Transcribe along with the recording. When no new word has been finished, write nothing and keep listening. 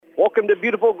Welcome to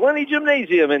beautiful Glennie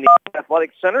Gymnasium in the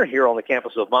Athletic Center here on the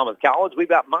campus of Monmouth College. We've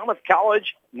got Monmouth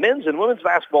College men's and women's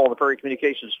basketball on the Prairie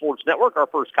Communications Sports Network, our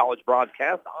first college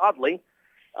broadcast. Oddly,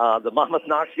 the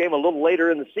Monmouth-Knox game a little later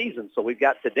in the season. So we've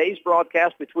got today's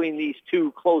broadcast between these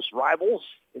two close rivals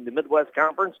in the Midwest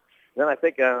Conference. Then I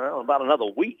think about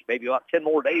another week, maybe about 10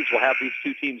 more days, we'll have these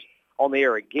two teams on the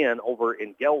air again over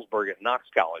in Galesburg at Knox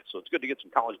College. So it's good to get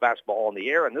some college basketball on the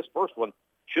air. And this first one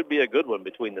should be a good one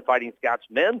between the Fighting Scots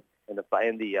men and the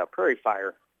Prairie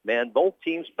Fire men. Both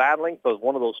teams battling for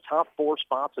one of those top four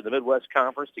spots in the Midwest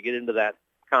Conference to get into that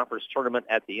conference tournament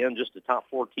at the end. Just the top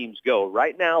four teams go.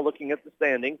 Right now, looking at the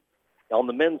standing on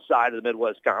the men's side of the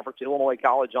Midwest Conference, Illinois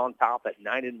College on top at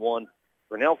 9-1,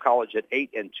 Grinnell College at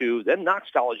 8-2, then Knox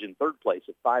College in third place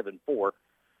at 5-4,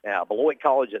 Beloit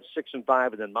College at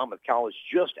 6-5, and then Monmouth College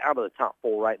just out of the top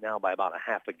four right now by about a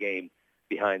half a game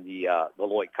behind the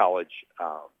Beloit College,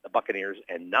 the Buccaneers,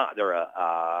 and they're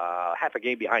a half a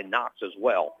game behind Knox as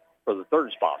well for the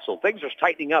third spot. So things are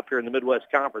tightening up here in the Midwest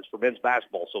Conference for men's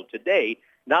basketball. So today,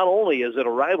 not only is it a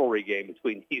rivalry game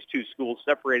between these two schools,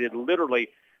 separated literally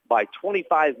by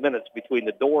 25 minutes between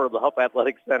the door of the Huff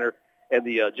Athletic Center and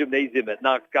the gymnasium at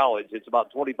Knox College. It's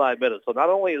about 25 minutes. So not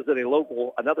only is it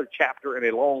another chapter in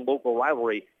a long local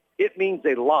rivalry, it means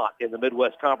a lot in the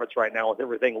Midwest Conference right now with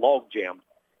everything log jammed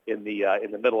in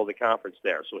the middle of the conference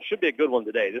there. So it should be a good one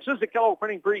today. This is the Kellogg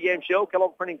Printing pregame show.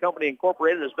 Kellogg Printing Company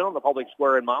Incorporated has been on the public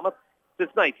square in Monmouth since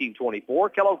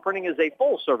 1924. Kellogg Printing is a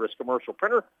full-service commercial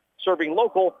printer serving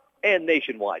local and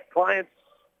nationwide clients.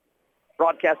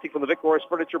 Broadcasting from the Victoria's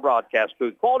Furniture Broadcast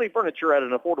Booth. Quality furniture at an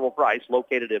affordable price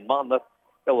located in Monmouth,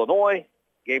 Illinois.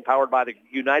 Game powered by the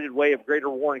United Way of Greater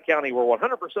Warren County, where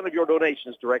 100% of your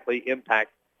donations directly impact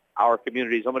our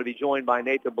communities. I'm going to be joined by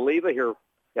Nathan Believa here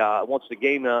once the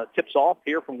game tips off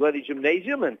here from Glennie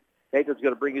Gymnasium, and Nathan's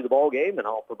going to bring you the ball game, and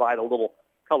I'll provide a little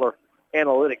color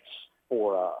analytics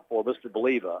for Mr.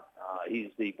 Believa. He's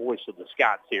the voice of the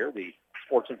Scots here, the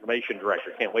sports information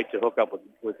director. Can't wait to hook up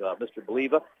with Mr.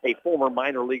 Believa, a former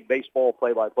minor league baseball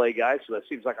play-by-play guy, so that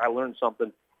seems like I learned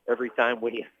something every time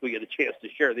we get a chance to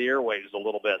share the airwaves a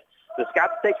little bit. The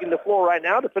Scots taking the floor right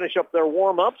now to finish up their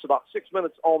warm-ups, about 6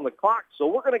 minutes on the clock, so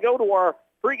we're going to go to our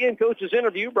pregame coaches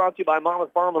interview brought to you by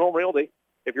Monmouth Farm and Home Realty.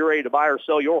 If you're ready to buy or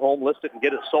sell your home, list it and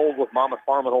get it sold with Monmouth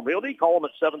Farm and Home Realty. Call them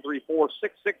at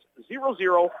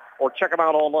 734-6600 or check them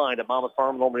out online at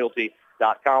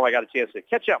monmouthfarmandhomerealty.com. I got a chance to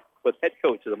catch up with head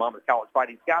coach of the Monmouth College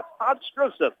Fighting Scots, Todd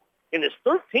Stroseth, in his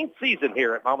 13th season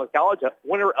here at Monmouth College, a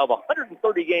winner of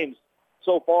 130 games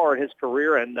so far in his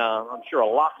career, and I'm sure a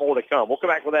lot more to come. We'll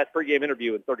come back with that pregame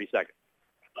interview in 30 seconds.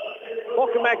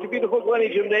 Welcome back to beautiful Glennie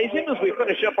Gymnasium as we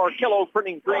finish up our Kellogg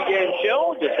Printing pregame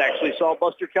show. Just actually saw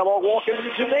Buster Kellogg walk into the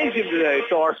gymnasium today,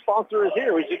 so our sponsor is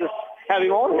here. We should just have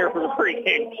him on here for the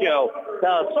pregame show.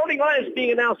 Starting line is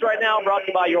being announced right now, brought to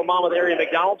you by your Monmouth area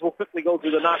McDonald's. We'll quickly go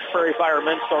through the Knox Prairie Fire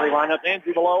men's starting lineup.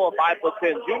 Andrew Below, a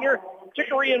 5'10" junior.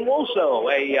 Chicory and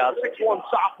Woso, a 6'1"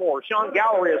 sophomore. Sean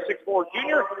Gallery, a 6'4"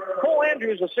 junior. Cole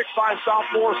Andrews, a 6'5"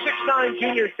 sophomore. 6'9"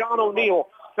 junior. John O'Neill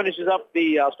finishes up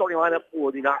the starting lineup for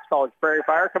the Knox College Prairie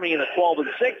Fire, coming in at 12-6.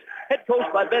 Head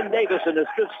coached by Ben Davis in his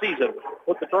fifth season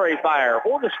with the Prairie Fire.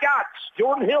 For the Scots,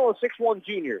 Jordan Hill, a 6'1"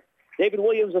 junior. David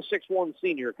Williams, a 6'1"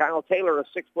 senior. Kyle Taylor, a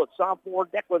 6' sophomore.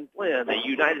 Declan Flynn, a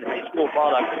United High School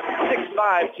product,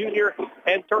 6'5" junior.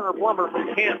 And Turner Plummer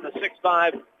from Canton, a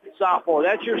 6'5" sophomore.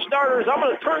 That's your starters. I'm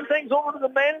going to turn things over to the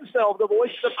man himself, the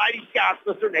voice of the Fighting Scots,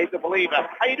 Mr. Nathan Believa.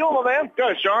 How you doing, my man?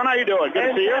 Good, Sean. How you doing?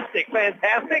 Good to see you.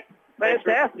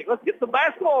 Fantastic. Let's get some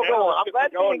basketball going. I'm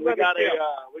glad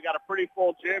we got a pretty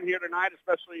full gym here tonight,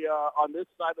 especially on this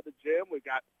side of the gym. We've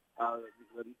got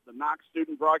the Knox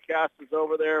student broadcasters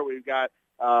over there. We've got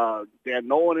Dan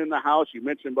Nolan in the house. You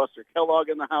mentioned Buster Kellogg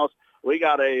in the house. We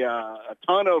got a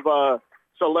ton of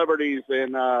celebrities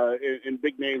and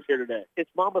big names here today.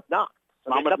 It's Monmouth Knox.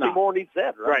 Nothing more needs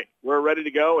said, right? Right. We're ready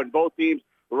to go, and both teams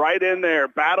right in there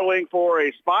battling for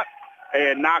a spot,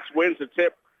 and Knox wins the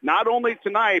tip. Not only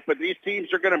tonight, but these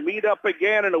teams are going to meet up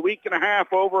again in a week and a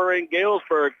half over in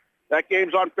Galesburg. That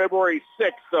game's on February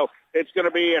 6th, so it's going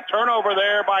to be a turnover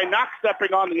there by Knox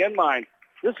stepping on the end line.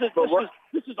 This is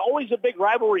always a big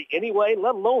rivalry anyway,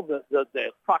 let alone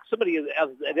the proximity as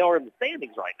they are in the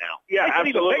standings right now. Yeah,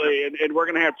 absolutely. And we're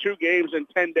going to have two games in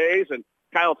 10 days, and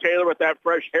Kyle Taylor with that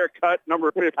fresh haircut,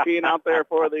 number 15 out there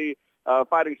for the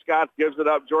Fighting Scots, gives it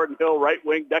up. Jordan Hill, right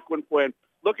wing, Declan Flynn.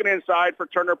 Looking inside for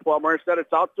Turner Plummer. Instead,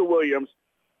 it's out to Williams.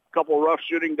 A couple rough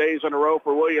shooting days in a row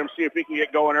for Williams. See if he can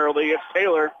get going early. It's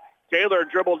Taylor. Taylor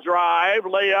dribble drive.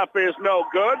 Layup is no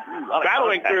good.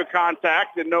 Battling through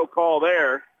contact and no call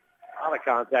there. A lot of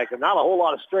contact and not a whole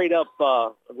lot of straight-up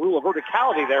rule of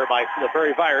verticality there by the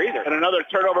Prairie Fire either. And another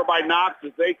turnover by Knox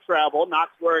as they travel.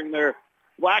 Knox wearing their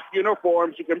black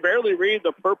uniforms. You can barely read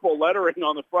the purple lettering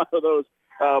on the front of those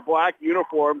black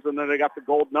uniforms, and then they got the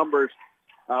gold numbers,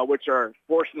 which are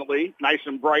fortunately nice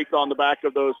and bright on the back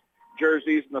of those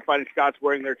jerseys. And the Fighting Scots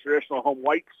wearing their traditional home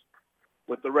whites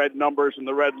with the red numbers and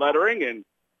the red lettering. And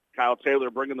Kyle Taylor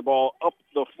bringing the ball up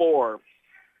the floor.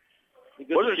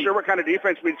 Wasn't sure what kind of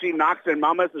defense we'd see. Knox and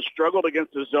Monmouth has struggled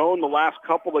against the zone the last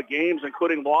couple of games,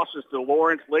 including losses to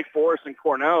Lawrence, Lake Forest, and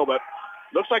Cornell. But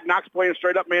looks like Knox playing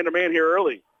straight up man-to-man here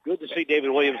early. Good to see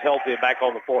David Williams healthy and back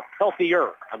on the floor.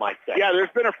 Healthier, I might say. Yeah, there's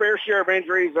been a fair share of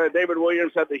injuries. David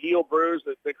Williams had the heel bruise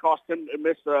that cost him to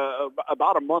miss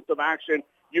about a month of action.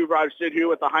 Yuvraj Sidhu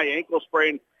with a high ankle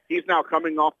sprain. He's now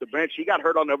coming off the bench. He got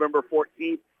hurt on November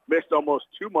 14th, missed almost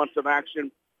 2 months of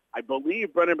action. I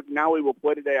believe Brendan McNally will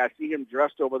play today. I see him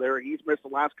dressed over there. He's missed the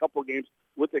last couple of games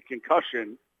with a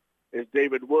concussion. As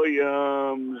David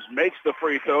Williams makes the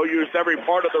free throw, used every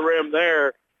part of the rim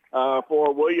there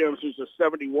for Williams, who's a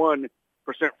 71%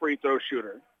 free throw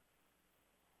shooter.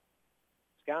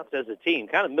 Scots as a team,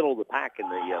 kind of middle of the pack in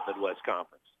the Midwest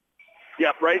Conference.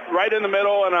 Yep, right in the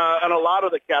middle in a lot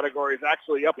of the categories,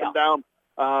 actually up and down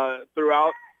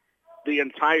throughout the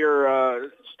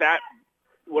entire stat.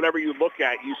 Whatever you look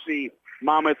at, you see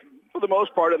Monmouth, for the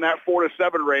most part, in that 4 to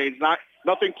 7 range.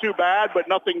 Nothing too bad, but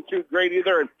nothing too great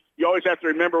either. And you always have to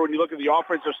remember when you look at the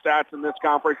offensive stats in this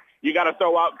conference, you got to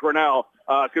throw out Grinnell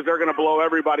because they're going to blow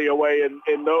everybody away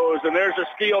in those. And there's a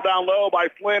steal down low by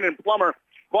Flynn and Plummer.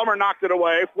 Plummer knocked it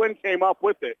away. Flynn came up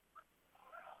with it.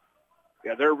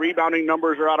 Yeah, their rebounding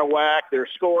numbers are out of whack. Their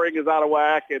scoring is out of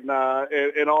whack, and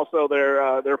also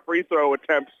their free throw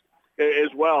attempts as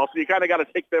well. So you kind of got to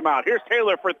take them out. Here's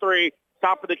Taylor for three.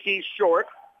 Top of the key, short.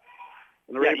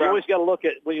 And you always got to look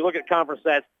at, when you look at conference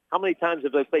stats, how many times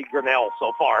have they played Grinnell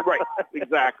so far? Right,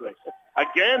 exactly.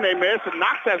 Again, they miss, and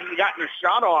Knox hasn't gotten a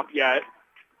shot off yet.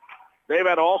 They've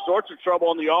had all sorts of trouble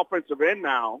on the offensive end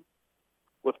now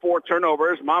with 4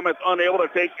 turnovers. Monmouth unable to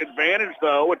take advantage,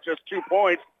 though, with just 2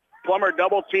 points. Plummer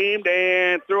double-teamed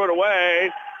and threw it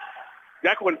away.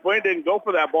 Declan Flynn didn't go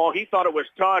for that ball. He thought it was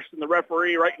touched, and the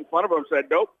referee right in front of him said,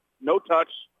 nope, no touch.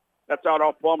 That's out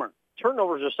off Plummer.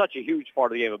 Turnovers are such a huge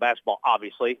part of the game of basketball,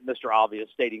 obviously. Mr. Obvious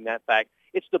stating that fact.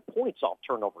 It's the points off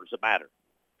turnovers that matter.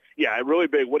 Yeah, really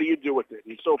big. What do you do with it?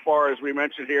 And so far, as we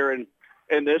mentioned here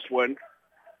in this one,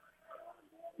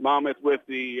 Monmouth with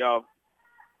the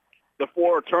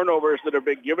 4 turnovers that have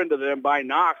been given to them by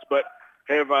Knox, but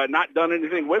have not done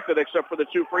anything with it except for the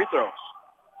 2 free throws.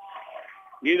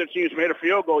 Neither team's made a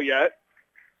field goal yet.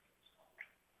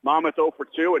 Monmouth 0 for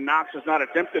 2, and Knox has not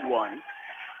attempted one.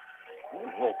 A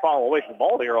little foul away from the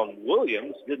ball here on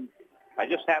Williams. I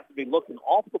just have to be looking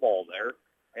off the ball there,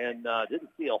 and didn't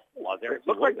see a whole lot there. It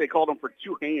looked like they called him for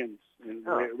 2 hands,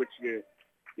 which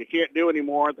you can't do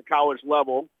anymore at the college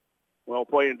level while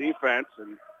playing defense.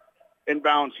 And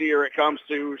inbounds here, it comes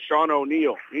to Sean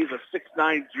O'Neill. He's a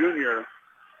 6'9 junior.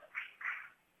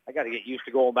 I got to get used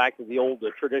to going back to the old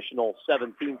traditional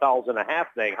 17 fouls and a half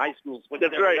thing. High school switched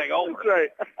everything over. That's right.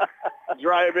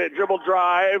 Drive it, dribble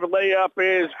drive, layup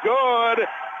is good,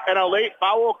 and a late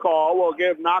foul call will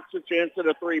give Knox a chance at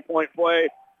a 3-point play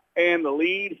and the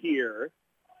lead here.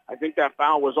 I think that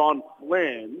foul was on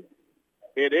Flynn.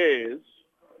 It is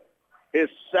his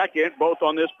second, both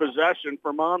on this possession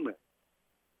for Monmouth.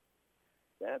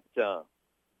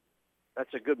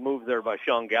 That's a good move there by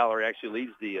Sean Gallery. Actually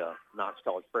leads the Knox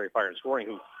College Prairie Fire in scoring,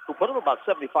 who put up about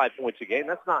 75 points a game.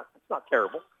 That's not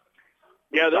terrible.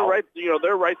 Yeah, they're right.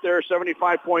 They're right there,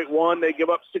 75.1. They give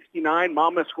up 69.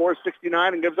 Monmouth scores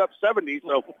 69 and gives up 70.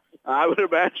 So I would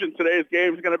imagine today's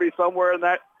game is going to be somewhere in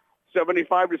that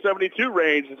 75 to 72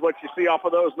 range is what you see off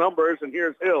of those numbers. And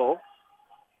here's Hill.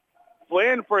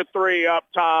 Flynn for 3 up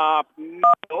top.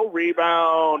 No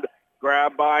rebound.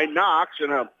 Grabbed by Knox,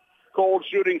 and a cold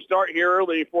shooting start here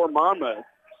early for Monmouth.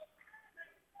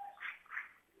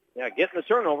 Yeah, getting the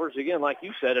turnovers, again, like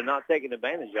you said, and not taking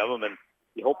advantage of them, and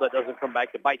you hope that doesn't come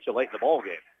back to bite you late in the ball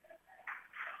game.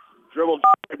 Dribble,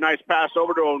 nice pass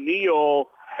over to O'Neill,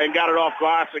 and got it off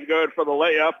glass and good for the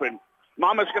layup. And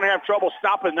Monmouth's going to have trouble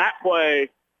stopping that play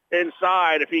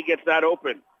inside if he gets that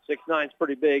open. 6'9" is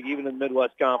pretty big, even in the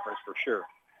Midwest Conference, for sure.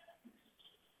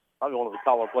 Probably one of the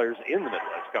taller players in the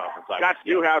Midwest Conference. Scots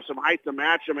do have some height to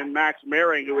match him in Max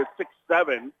Maring, who is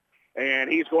 6'7",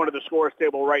 and he's going to the scores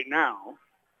table right now.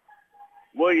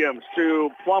 Williams to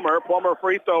Plummer. Plummer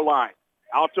free throw line.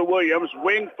 Out to Williams.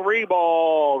 Wing 3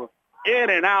 ball. In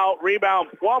and out. Rebound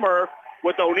Plummer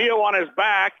with O'Neill on his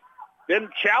back. Then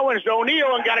challenged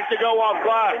O'Neal and got it to go off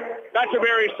glass. That's a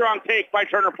very strong take by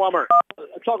Turner Plummer.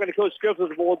 Talking to Coach Scripps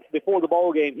before the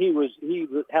ball game, he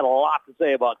had a lot to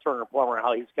say about Turner Plummer,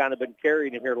 how he's kind of been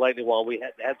carrying him here lately while we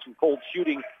had some cold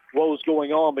shooting woes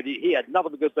going on, but he had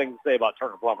nothing but good things to say about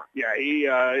Turner Plummer. Yeah, he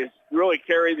really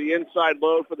carried the inside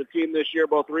load for the team this year,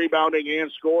 both rebounding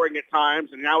and scoring at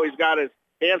times, and now he's got his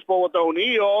hands full with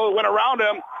O'Neal. Went around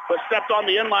him, but stepped on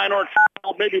the inline or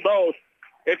maybe both.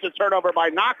 It's a turnover by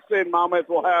Knox, and Monmouth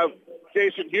will have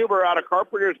Jason Huber out of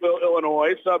Carpentersville,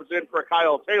 Illinois, subs in for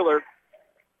Kyle Taylor.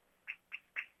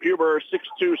 Huber,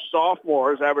 6'2",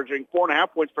 sophomore, is averaging 4.5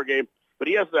 points per game, but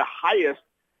he has the highest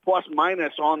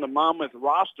plus-minus on the Monmouth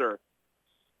roster.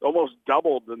 Almost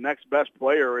doubled the next best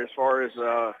player as far as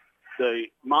the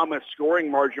Monmouth scoring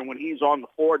margin when he's on the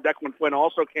floor. Declan Flynn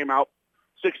also came out,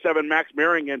 6'7", Max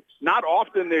Merring, and not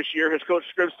often this year has Coach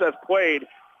Scripps has played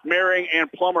Merring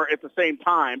and Plummer at the same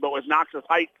time, but with Knox's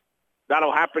height,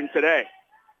 that'll happen today.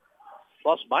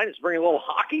 Plus minus, bring a little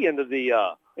hockey into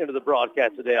the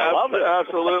broadcast today. I love it.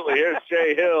 Absolutely. Here's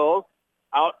Jay Hill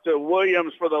out to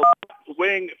Williams for the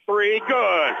wing three.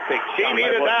 Good. He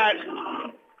needed that.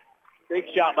 Big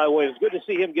shot by Williams. Good to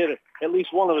see him get at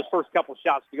least one of his first couple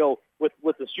shots to go with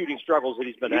the shooting struggles that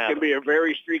he's been having. He can be a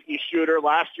very streaky shooter.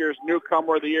 Last year's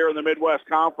newcomer of the year in the Midwest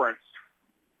Conference.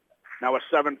 Now a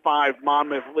 7-5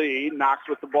 Monmouth lead. Knox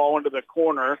with the ball into the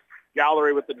corner.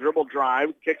 Gallery with the dribble drive.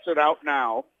 Kicks it out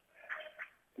now.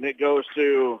 And it goes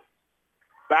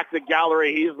back to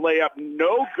Gallery. He's layup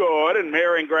no good, and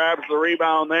Merring grabs the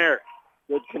rebound there.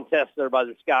 Good contest there by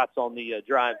the Scots on the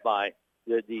drive-by.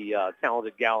 The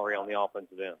talented Gallery on the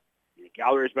offensive end.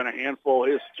 Gallery's been a handful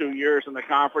his 2 years in the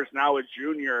conference, now a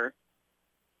junior.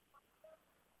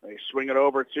 They swing it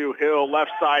over to Hill, left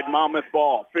side, Monmouth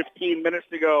ball. 15 minutes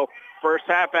to go, first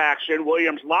half action.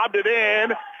 Williams lobbed it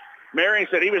in. Merring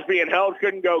said he was being held,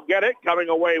 couldn't go get it. Coming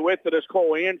away with it is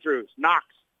Cole Andrews. Knox.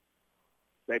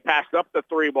 They passed up the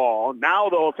three ball. Now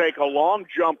they'll take a long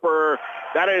jumper.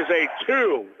 That is a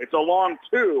 2. It's a long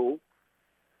 2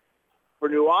 for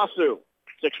Nuasu,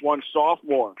 6'1"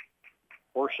 sophomore.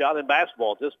 First shot in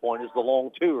basketball at this point is the long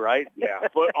 2, right? Yeah,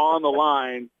 foot on the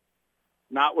line.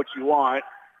 Not what you want.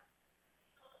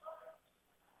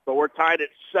 But we're tied at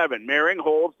 7. Merring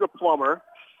holds the Plummer.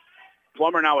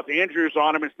 Plummer now with Andrews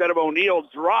on him instead of O'Neal.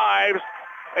 Drives.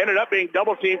 Ended up being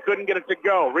double teamed. Couldn't get it to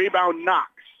go. Rebound Knox.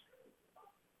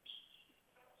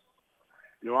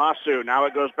 Nuasu. Now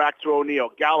it goes back to O'Neal.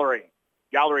 Gallery.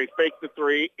 Gallery faked the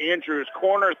 3. Andrews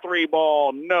corner 3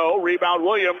 ball. No. Rebound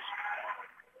Williams.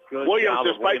 Good Williams,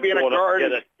 despite being a guard,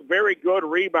 is a very good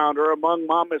rebounder, among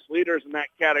Monmouth's leaders in that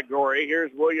category.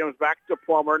 Here's Williams back to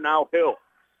Plummer. Now Hill.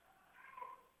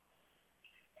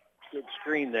 Good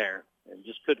screen there, and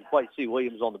just couldn't quite see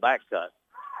Williams on the back cut.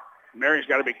 Merring's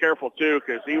got to be careful, too,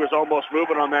 because he was almost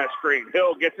moving on that screen.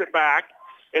 Hill gets it back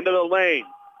into the lane.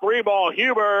 3 ball,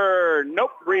 Huber.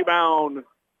 Nope, rebound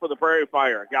for the Prairie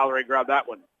Fire. Gallery grabbed that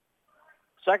one.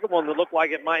 Second one that looked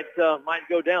like it might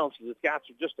go down, so the Scots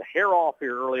are just a hair off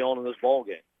here early on in this ball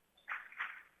game.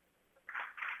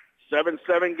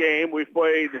 7-7 game. We've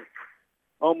played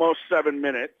almost 7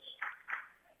 minutes.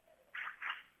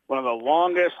 One of the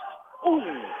longest.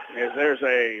 As there's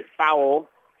a foul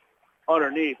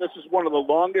underneath. This is one of the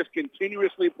longest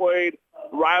continuously played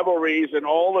rivalries in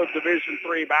all of Division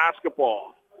III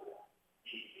basketball.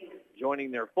 Joining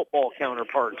their football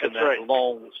counterparts in that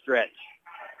long stretch.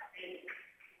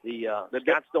 The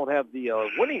Scots don't have the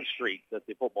winning streak that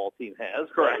the football team has.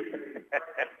 Correct.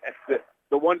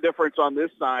 The one difference on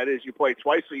this side is you play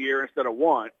twice a year instead of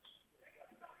once.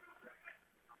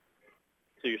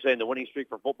 So you're saying the winning streak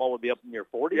for football would be up near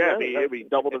 40? Yeah, it'd be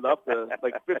doubled it up to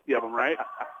like 50 of them, right?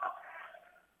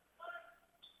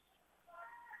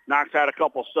 Knox had a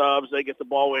couple subs. They get the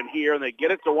ball in here, and they get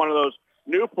it to one of those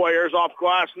new players off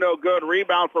glass. No good.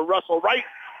 Rebound for Russell Wright.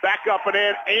 Back up and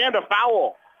in, and a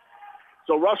foul.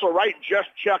 So Russell Wright just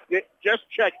checked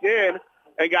in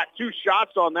and got 2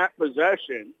 shots on that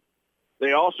possession.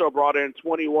 They also brought in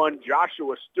 21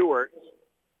 Joshua Stewart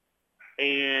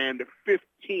and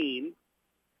 15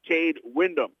 Cade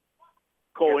Wyndham.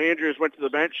 Cole Andrews went to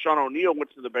the bench. Sean O'Neal went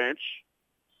to the bench.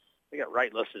 They got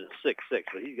Wright listed at 6'6",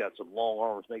 but he's got some long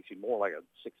arms, makes him more like a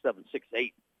 6'7",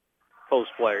 6'8"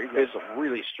 post player. He's got some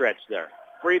really stretched there.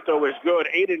 Free throw is good.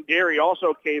 Aiden Derry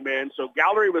also came in, so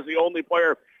Gallery was the only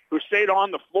player who stayed on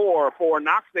the floor for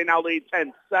Knox. They now lead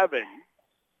 10-7.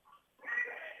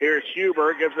 Here's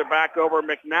Huber, gives it back over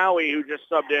McNally, who just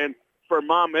subbed in for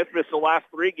Monmouth, missed the last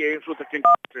 3 games with a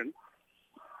concussion.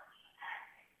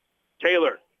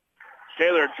 Taylor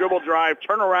dribble drive,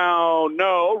 turnaround,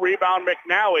 no. Rebound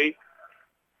McNally.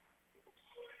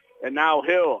 And now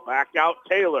Hill, back out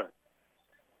Taylor.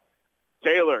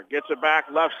 Taylor gets it back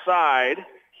left side.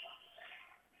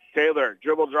 Taylor,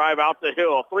 dribble drive out the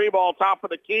Hill. 3-ball top of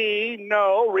the key.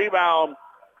 No. Rebound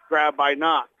grabbed by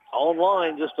Knox.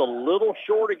 Online, just a little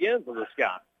short again for the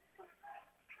Scots.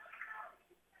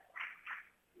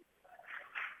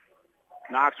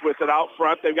 Knox with it out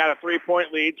front. They've got a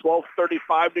 3-point lead.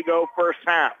 12:35 to go first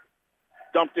half.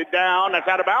 Dumped it down. That's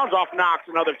out of bounds off Knox.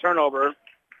 Another turnover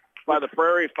by the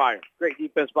Prairie Fire. Great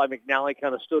defense by McNally.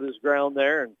 Kind of stood his ground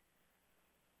there and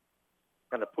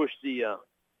kind of pushed the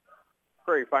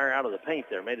Prairie Fire out of the paint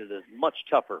there. Made it a much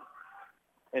tougher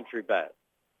entry back.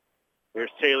 Here's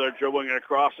Taylor dribbling it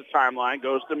across the timeline.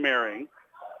 Goes to Maring.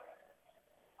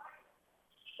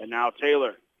 And now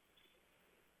Taylor.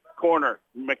 Corner.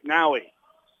 McNally.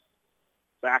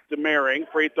 Back to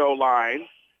Maring. Free throw line.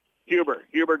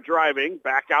 Huber driving.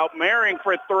 Back out Maring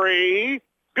for 3.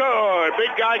 Good. Big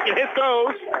guy can hit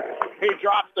those. He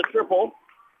drops the triple.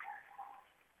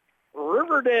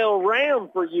 Riverdale Ram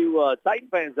for you Titan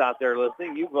fans out there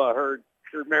listening. You've heard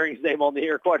Maring's name on the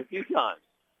air quite a few times.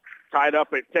 Tied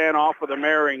up at 10 off of the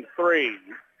Maring 3.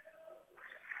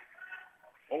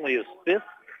 Only his 5th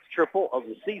triple of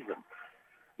the season.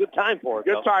 Good time for it,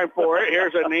 Good time for it.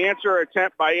 Here's an answer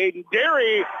attempt by Aiden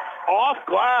Derry off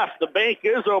glass. The bank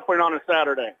is open on a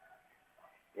Saturday.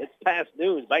 It's past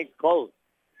noon. Bank's closed.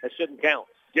 That shouldn't count.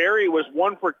 Derry was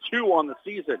 1 for 2 on the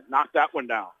season. Knocked that one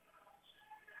down.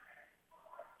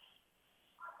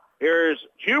 Here's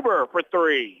Huber for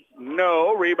 3.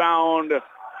 No. Rebound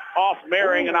off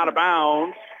Maring and out of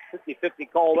bounds.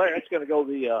 50-50 call there. That's going to go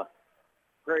the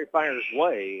Prairie Fire's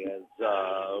way as,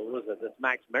 that's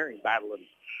Max Maring battling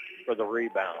for the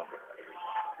rebound.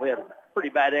 We had a pretty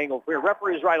bad angle here.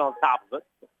 Referee's right on top of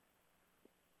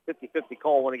it. 50-50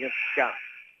 call went against the Scots.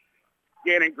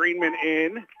 Gannon Greenman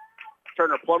in.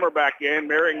 Turner Plummer back in.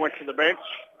 Maring went to the bench,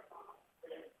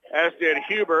 as did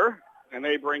Huber. And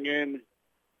they bring in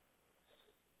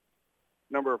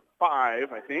number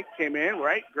 5, I think, came in,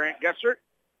 right? Grant Guzzert,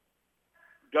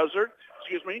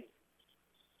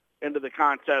 into the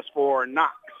contest for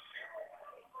Knox.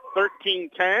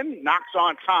 13-10, Knox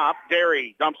on top.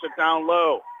 Derry dumps it down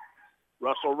low.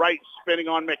 Russell Wright spinning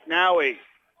on McNally.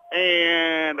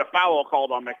 And a foul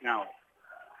called on McNally.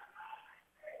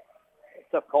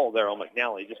 Tough call there on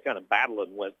McNally, just kind of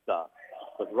battling with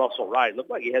Russell Wright. Looked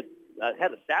like he had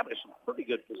established some pretty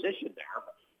good position there.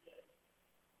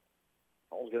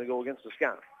 Ball's going to go against the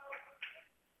Scots.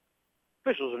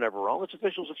 Officials are never wrong. It's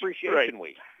Officials Appreciation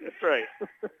Week. That's right.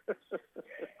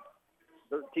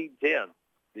 13-10.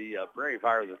 The Prairie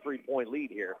Fire, the 3-point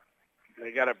lead here.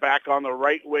 They got it back on the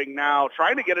right wing now.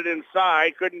 Trying to get it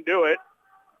inside. Couldn't do it.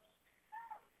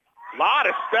 Lot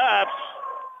of steps.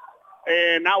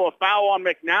 And now a foul on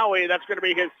McNally. That's going to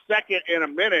be his second in a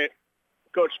minute.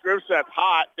 Coach Grivset's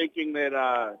hot, thinking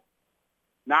that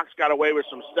Knox got away with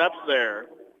some steps there.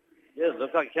 Yeah, it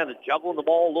looks like kind of juggling the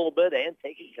ball a little bit and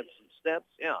taking some steps.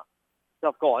 Yeah,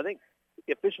 tough call. I think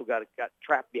the official got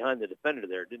trapped behind the defender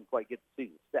there. Didn't quite get to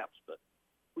see the steps, but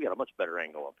we got a much better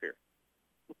angle up here.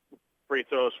 Free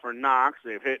throws for Knox.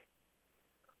 They've hit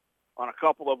on a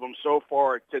couple of them so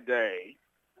far today.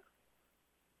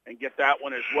 And get that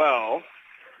one as well.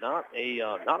 Not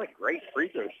a great free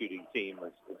throw shooting team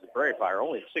as the Prairie Fire.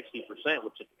 Only 60%,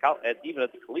 which even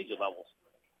at the collegiate levels,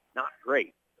 not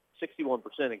great. 61%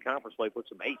 in conference play puts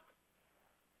them 8th.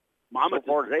 Monmouth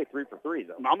so far today, 3 for 3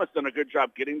 though. Monmouth's done a good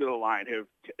job getting to the line.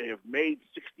 Have made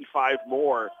 65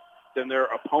 more than their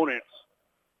opponents.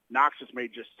 Knox has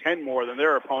made just 10 more than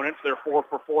their opponents. They're 4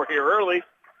 for 4 here early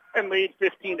and lead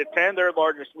 15-10. Their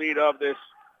largest lead of this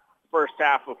first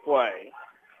half of play.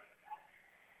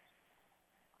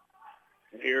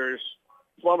 And here's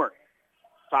Plummer,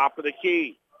 top of the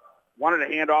key. Wanted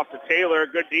to hand off to Taylor.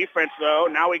 Good defense, though.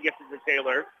 Now he gets it to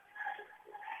Taylor.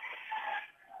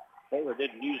 Taylor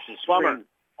didn't use his screen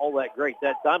all that great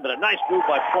that time, but a nice move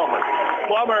by Plummer.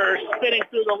 Plummer spinning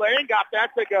through the lane, got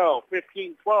that to go.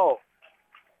 15-12.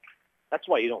 That's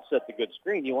why you don't set the good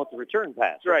screen. You want the return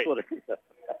pass. That's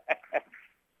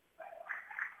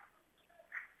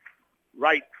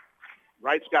right.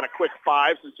 Wright's got a quick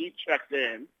 5 since he checked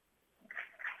in.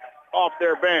 Off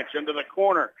their bench into the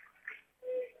corner.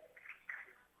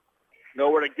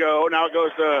 Nowhere to go. Now it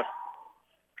goes to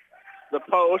the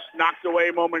post. Knocked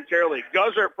away momentarily.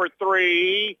 Guzzert for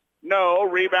 3. No.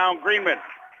 Rebound Greenman.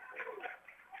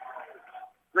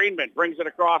 Greenman brings it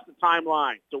across the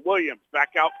timeline to Williams.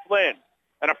 Back out Flynn.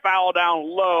 And a foul down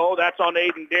low. That's on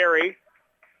Aiden Derry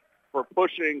for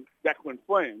pushing Declan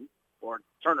Flynn or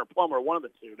Turner Plummer, one of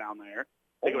the two down there.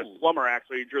 I think it was Plummer,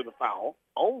 actually, who drew the foul.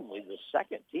 Only the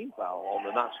second team foul on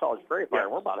the Knox College Prairie Fire.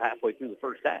 We're about halfway through the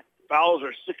first half. Fouls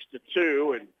are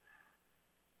 6-2, and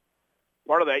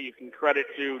part of that you can credit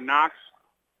to Knox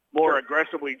more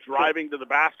aggressively driving to the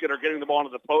basket or getting the ball into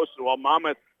the post, while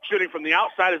Monmouth shooting from the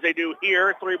outside as they do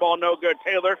here. 3-ball, no good.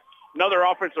 Taylor, another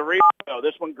offensive rebound.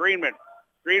 This one, Greenman.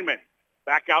 Greenman,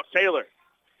 back out Taylor.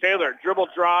 Taylor, dribble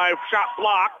drive, shot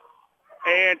block,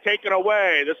 and taken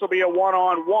away. This will be a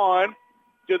one-on-one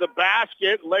to the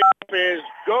basket. Layup is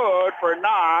good for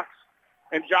Knox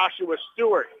and Joshua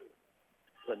Stewart.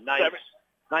 It's a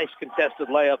nice contested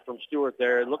layup from Stewart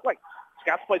there. It looked like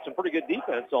Scots played some pretty good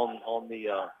defense on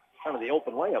the kind of the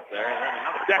open layup there.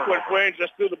 Declan Quinn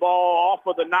just threw the ball off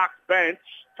of the Knox bench.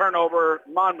 Turnover,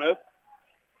 Monmouth.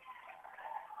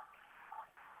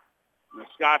 The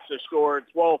Scots have scored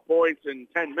 12 points in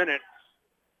 10 minutes.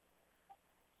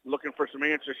 Looking for some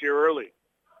answers here early.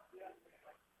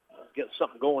 Let's get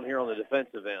something going here on the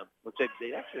defensive end, which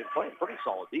they actually playing pretty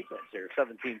solid defense here.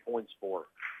 17 points for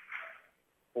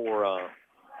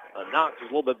Knox is a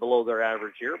little bit below their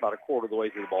average here, about a quarter of the way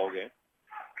through the ball game.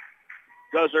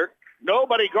 Guzzert.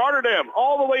 Nobody guarded him.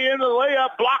 All the way into the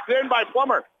layup, blocked in by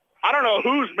Plummer. I don't know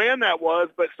whose man that was,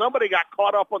 but somebody got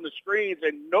caught up on the screens,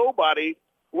 and nobody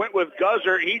went with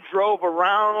Guzzert. He drove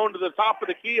around to the top of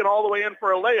the key and all the way in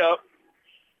for a layup.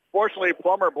 Fortunately,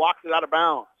 Plummer blocked it out of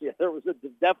bounds. Yeah, there was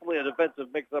definitely a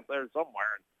defensive mix-up there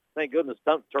somewhere, and thank goodness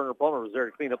Turner Plummer was there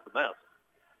to clean up the mess.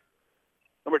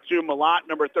 Number 2, Malott.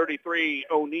 Number 33,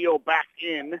 O'Neal back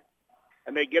in,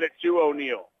 and they get it to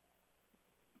O'Neal.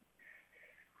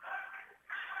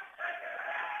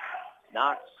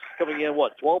 Knox coming in,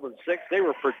 12-6? They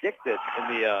were predicted in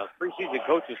the preseason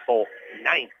coaches poll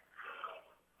 9th.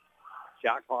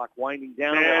 Shot clock winding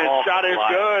down. And shot is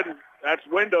good. That's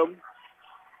Wyndham.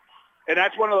 And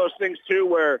that's one of those things, too,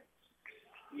 where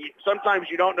sometimes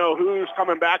you don't know who's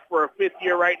coming back for a fifth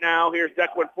year right now. Here's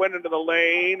Declan Flynn into the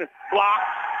lane. Block.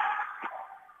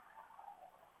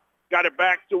 Got it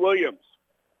back to Williams.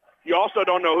 You also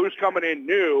don't know who's coming in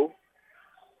new.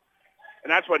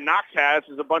 And that's what Knox has,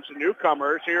 is a bunch of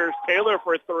newcomers. Here's Taylor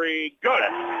for 3. Good.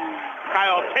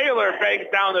 Kyle Taylor bangs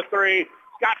down the 3.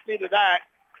 Scots needed that.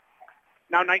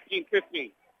 Now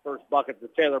 19-15. First bucket to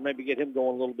Taylor. Maybe get him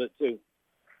going a little bit, too.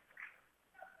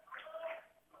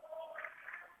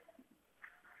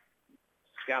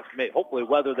 Scots may hopefully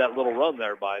weather that little run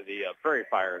there by the Prairie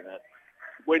Fire. In that.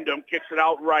 Wyndham kicks it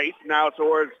out right. Now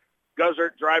towards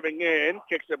Guzzert driving in.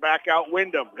 Kicks it back out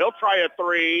Wyndham. He'll try a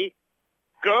 3.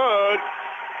 Good.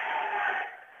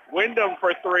 Wyndham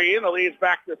for 3, and the lead's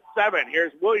back to 7.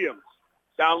 Here's Williams.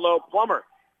 Down low, Plummer.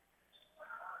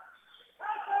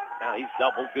 Now he's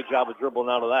doubled. Good job of dribbling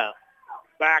out of that.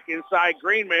 Back inside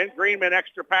Greenman. Greenman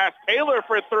extra pass. Taylor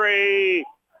for 3.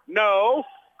 No.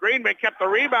 Greenman kept the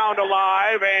rebound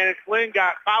alive, and Flynn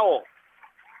got fouled.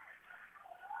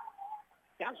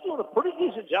 Scott's doing a pretty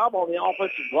decent job on the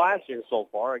offensive glass here so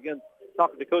far. Again,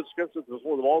 talking to Coach Scripps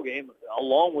before the ball game,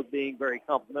 along with being very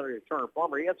complimentary of Turner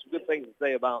Plummer, he had some good things to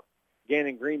say about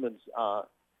Gannon Greenman's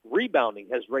rebounding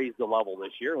has raised the level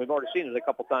this year. We've already seen it a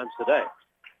couple times today.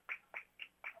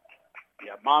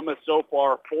 Yeah, Monmouth so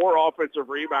far, 4 offensive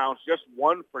rebounds, just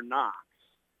 1 for Knox.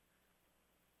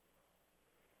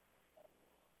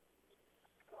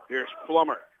 Here's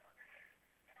Plummer.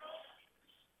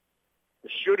 The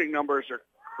shooting numbers are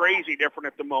crazy different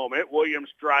at the moment. Williams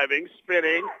driving,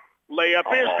 spinning. Layup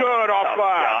is good off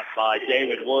glass. Shot by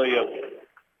David Williams.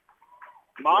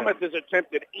 Monmouth has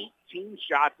attempted 18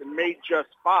 shots and made just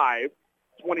 5,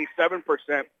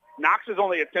 27%. Knox has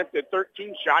only attempted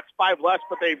 13 shots, 5 less,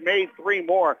 but they've made 3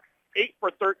 more. 8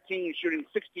 for 13, shooting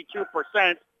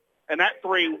 62%. And that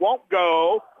 3 won't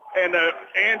go. And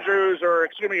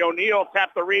O'Neal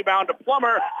tapped the rebound to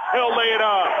Plummer. He'll lay it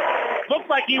up. Looks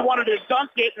like he wanted to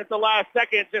dunk it, and at the last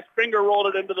second, just finger rolled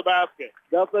it into the basket.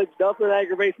 Nothing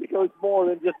aggravates the coach more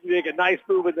than just make a nice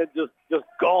move and then just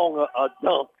gong a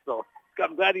dunk. So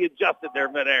I'm glad he adjusted there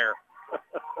midair.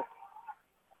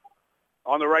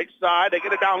 On the right side, they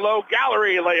get it down low.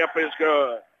 Gallery layup is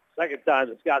good. Second time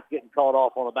the Scots getting called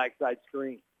off on a backside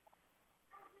screen.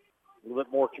 A little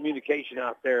bit more communication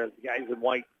out there as the guys in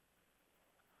white.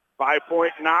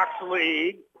 5-point Knox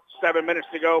lead. 7 minutes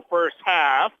to go first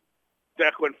half.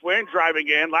 Declan Flynn driving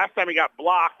in. Last time he got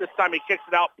blocked. This time he kicks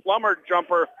it out. Plummer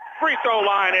jumper. Free throw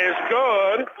line is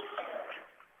good.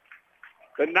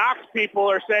 The Knox people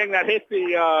are saying that hit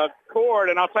the cord,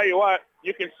 and I'll tell you what,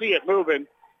 you can see it moving.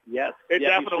 Yes. It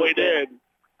definitely did.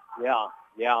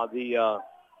 Yeah, the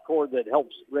cord that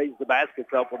helps raise the baskets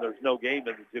up when there's no game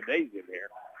in the gymnasium here.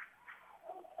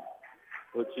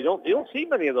 Which you don't see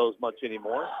many of those much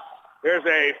anymore. There's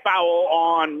a foul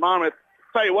on Monmouth.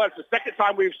 Tell you what, it's the second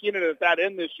time we've seen it at that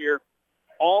end this year.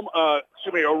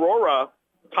 Aurora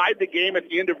tied the game at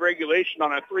the end of regulation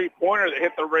on a three-pointer that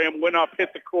hit the rim, went up,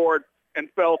 hit the cord, and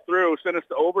fell through, sent us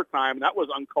to overtime. That was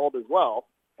uncalled as well.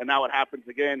 And now it happens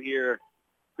again here,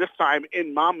 this time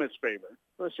in Monmouth's favor.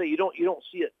 I was going to say, you don't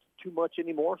see it too much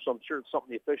anymore, so I'm sure it's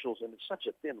something the officials, and it's such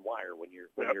a thin wire when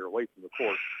you're away from the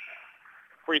court.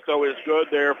 Free throw is good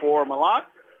there for Malott.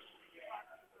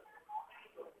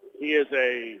 He is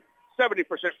a 70%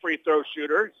 free throw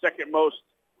shooter, second most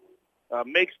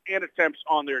makes and attempts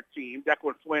on their team.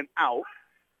 Declan Flynn out.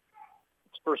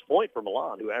 It's first point for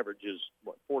Milan, who averages,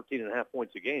 14 and a half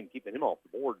points a game, keeping him off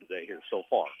the board today here so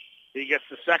far. He gets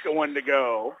the second one to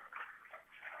go.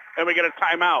 And we get a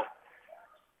timeout.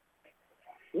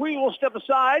 We will step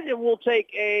aside, and we'll take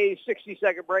a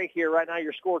 60-second break here. Right now,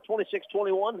 your score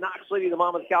 26-21. Knox leading the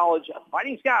Monmouth College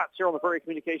Fighting Scots here on the Prairie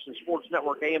Communications Sports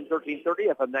Network, AM 1330,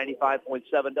 FM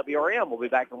 95.7 WRM. We'll be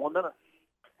back in 1 minute.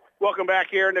 Welcome back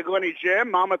here in the Glennie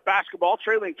Gym. Monmouth basketball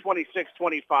trailing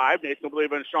 26-25. Nathan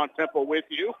Believer and Sean Temple with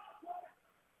you.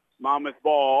 Monmouth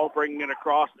ball bringing it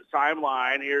across the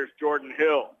timeline. Here's Jordan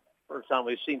Hill. First time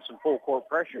we've seen some full court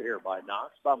pressure here by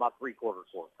Knox. About three-quarter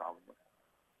court probably.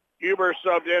 Huber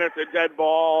subbed in at the dead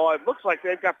ball. It looks like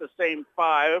they've got the same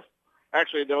five.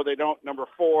 Actually, though, they don't. Number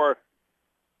 4,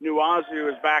 Nuazu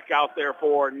is back out there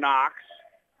for Knox.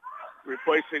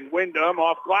 Replacing Wyndham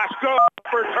off glass. Go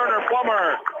for Turner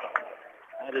Plummer.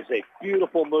 That is a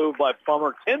beautiful move by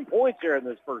Plummer. 10 points here in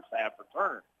this first half for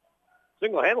Turner.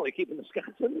 Single-handedly keeping the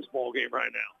Scots in this ball game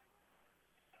right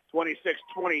now.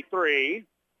 26-23.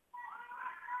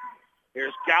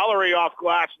 Here's Gallery off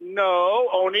glass. No.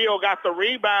 O'Neal got the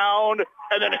rebound,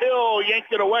 and then Hill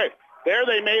yanked it away. There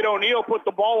they made O'Neal put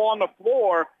the ball on the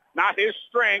floor, not his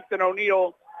strength, and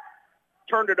O'Neal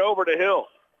turned it over to Hill.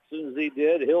 As soon as he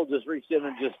did, Hill just reached in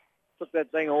and just took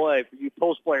that thing away. For you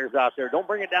post players out there, don't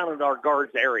bring it down into our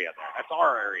guards area. That's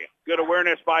our area. Good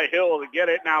awareness by Hill to get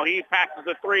it. Now he passes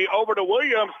the three over to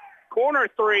Williams. Corner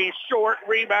three, short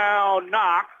rebound,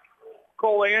 Knox.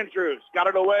 Cole Andrews got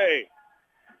it away.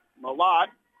 Malott,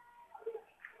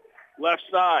 left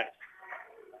side.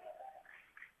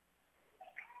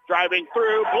 Driving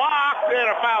through, blocked, and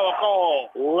a foul call.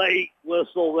 Late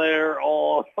whistle there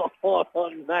on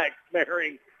Max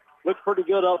Mehring. Looked pretty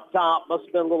good up top. Must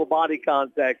have been a little body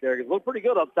contact there. It looked pretty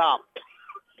good up top.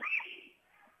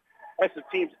 That's the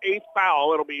team's 8th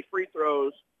foul. It'll be free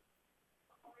throws.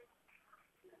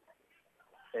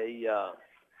 A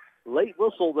late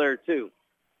whistle there, too.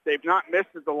 They've not missed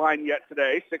at the line yet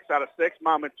today. 6 out of 6.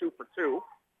 Monmouth 2 for 2.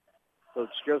 Coach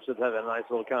Joseph had a nice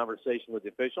little conversation with the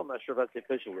official. I'm not sure if that's the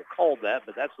official that called that,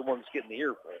 but that's the one that's getting the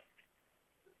earful.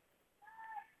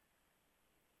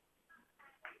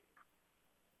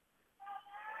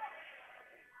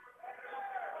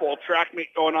 Full track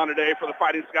meet going on today for the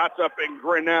Fighting Scots up in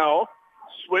Grinnell.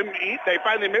 Swim meet. They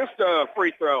finally missed a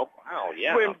free throw. Wow,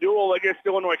 yeah. Swim duel against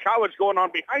Illinois College going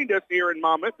on behind us here in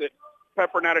Monmouth at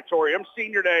Pepper Natatorium.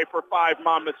 Senior day for 5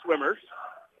 Monmouth swimmers.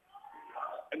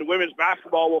 And the women's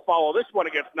basketball will follow this one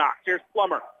against Knox. Here's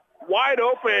Plummer. Wide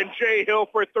open. Jay Hill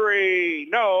for 3.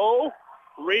 No.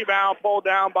 Rebound pulled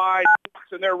down by Knox,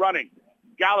 and they're running.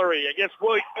 Gallery against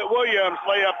Williams.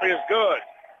 Layup is good.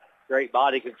 Great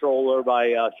body control there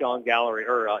by Sean Gallery.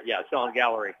 Sean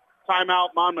Gallery. Timeout,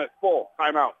 Monmouth. Full.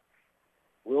 Timeout.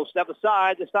 We'll step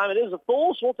aside. This time it is a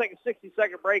full, so we'll take a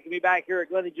 60-second break and be back here at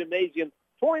Glennie Gymnasium.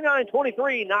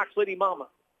 29-23, Knox leading Monmouth.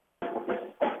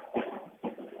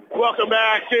 Welcome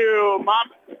back to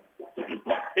Monmouth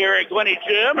here at Glennie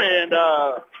Gym, and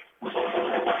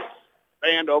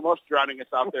band almost drowning us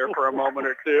out there for a moment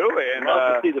or two. And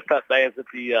love to see the pep bands at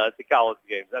the college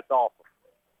games. That's awesome.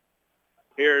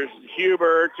 Here's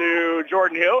Huber to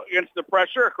Jordan Hill against the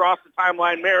pressure across the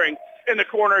timeline. Mehring in the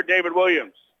corner, David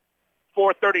Williams.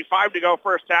 4:35 to go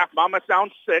first half. Monmouth down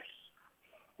 6.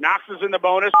 Knox is in the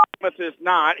bonus. Monmouth is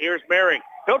not. Here's Mehring.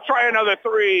 He'll try another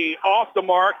 3 off the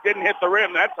mark. Didn't hit the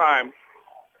rim that time.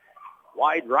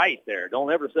 Wide right there.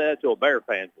 Don't ever say that to a Bear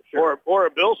fan for sure. Or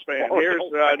a Bills fan. Here's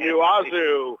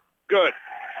Nuazu. Good.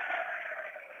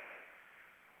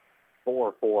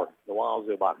 4-4.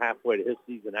 Nuazu about halfway to his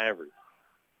season average.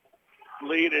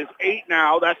 Lead is 8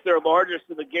 now. That's their largest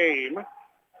of the game.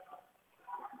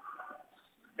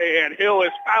 And Hill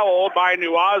is fouled by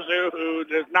Nuazu, who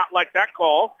does not like that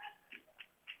call.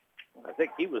 I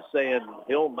think he was saying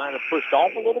Hill might have pushed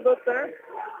off a little bit there.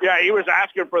 Yeah, he was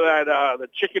asking for that the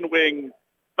chicken wing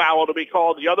foul to be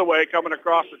called the other way coming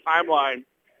across the timeline.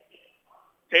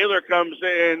 Taylor comes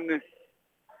in.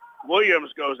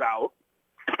 Williams goes out.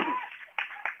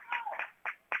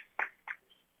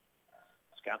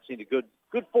 Scott's seen a good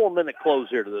 4-minute close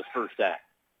here to this first half.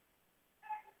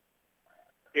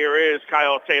 Here is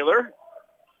Kyle Taylor.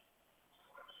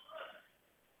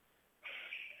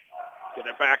 Get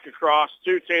it back across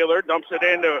to Taylor. Dumps it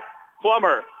into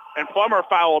Plummer. And Plummer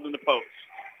fouled in the post.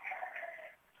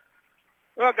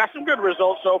 Well, got some good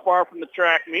results so far from the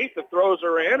track meet. The throws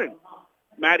are in. And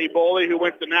Maddie Boley, who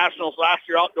went to nationals last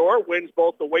year outdoor, wins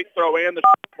both the weight throw and the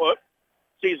shot put.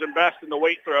 Season best in the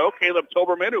weight throw. Caleb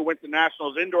Toberman, who went to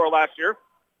nationals indoor last year,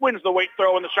 wins the weight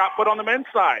throw and the shot put on the men's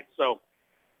side. So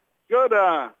good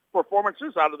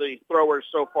performances out of the throwers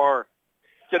so far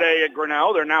today at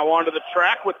Grinnell. They're now onto the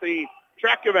track with the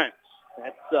track events.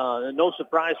 That's no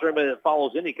surprise for anybody that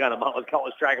follows any kind of Monmouth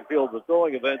College track and field. The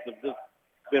throwing events have just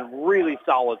been really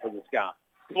solid for the Scots.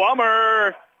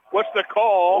 Plummer, what's the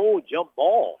call? Oh, jump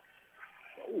ball.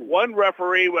 One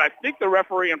referee, I think the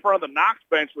referee in front of the Knox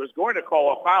bench was going to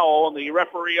call a foul, and the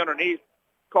referee underneath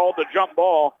called the jump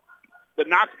ball. The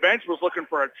Knox bench was looking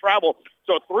for a travel.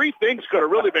 So 3 things could have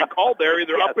really been called there,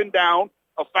 either up and down,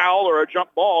 a foul, or a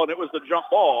jump ball, and it was the jump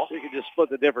ball. You can just split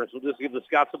the difference. We'll just give the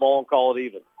Scots the ball and call it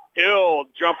even. Hill,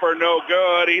 jumper no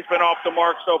good. He's been off the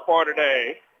mark so far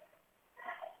today.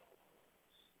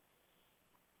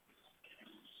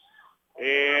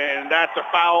 And that's a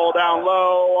foul down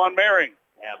low on Mering.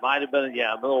 Yeah, it might have been,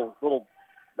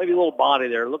 maybe a little body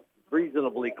there. Looked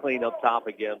reasonably clean up top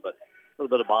again, but a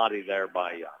little bit of body there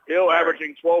by Hill Mering.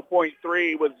 Averaging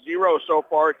 12.3 with 0 so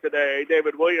far today.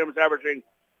 David Williams averaging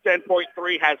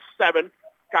 10.3, has 7.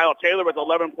 Kyle Taylor with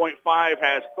 11.5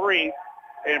 has 3.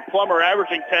 And Plummer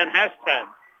averaging 10 has 10. And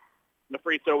the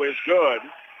free throw is good.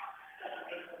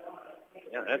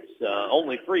 Yeah, that's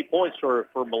only 3 points for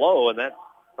Malo, and that's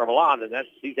for Milan, and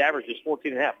he's averages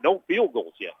 14.5. No field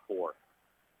goals yet for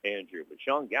Andrew, but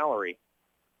Sean Gallery,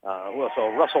 so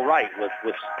Russell Wright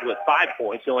with 5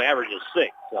 points, he only averages 6.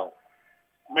 So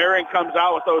Marion comes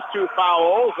out with those 2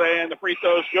 fouls, and the free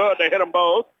throw's good. They hit them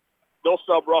both. They'll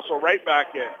sub Russell Wright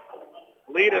back in.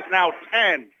 Lead is now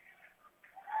 10.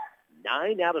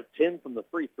 9 out of 10 from the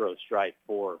free throw stripe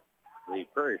for the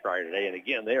Prairie Fire today, and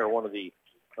again, they are one of the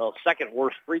second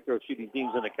worst free throw shooting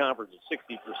teams in the conference at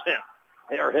 60%.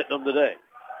 They are hitting them today.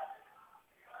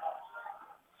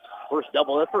 First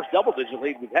double-digit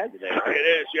lead we've had today. Right? It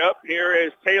is, yep. Here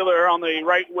is Taylor on the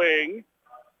right wing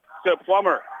to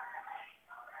Plummer.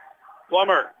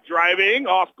 Plummer driving,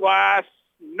 off glass,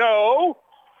 no.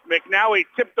 McNally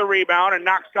tipped the rebound, and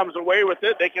Knox comes away with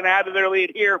it. They can add to their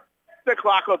lead here. The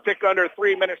clock will tick under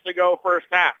 3 minutes to go first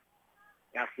half.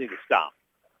 Got to see the stop.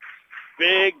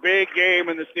 Big game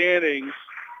in the standings,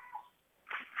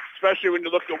 especially when you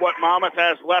look at what Monmouth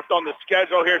has left on the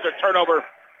schedule. Here's a turnover.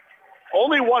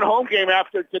 Only one home game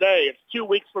after today. It's 2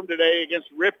 weeks from today against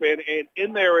Ripon, and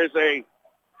in there is a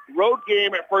road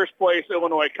game at first place,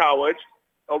 Illinois College,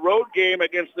 a road game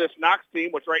against this Knox team,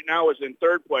 which right now is in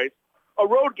third place, a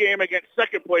road game against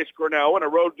second place Grinnell, and a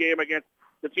road game against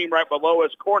the team right below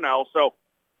us, Cornell. So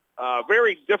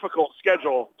very difficult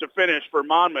schedule to finish for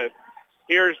Monmouth.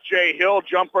 Here's Jay Hill,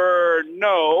 jumper,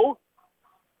 no,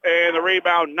 and the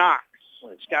rebound, Knox.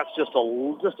 Scott's just a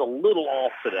little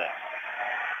off today,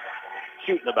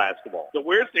 shooting the basketball. The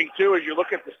weird thing, too, is you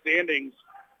look at the standings,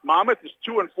 Monmouth is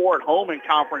 2-4 at home in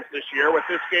conference this year with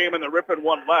this game and the Ripon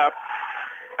one left.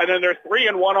 And then they're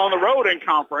 3-1 on the road in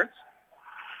conference.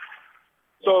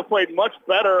 So they played much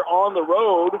better on the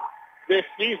road this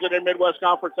season in Midwest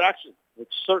Conference action.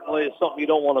 Which certainly is something you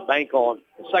don't want to bank on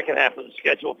the second half of the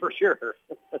schedule for sure.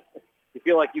 You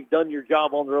feel like you've done your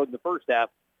job on the road in the first half,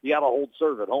 you got to hold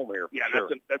serve at home here. Yeah, sure.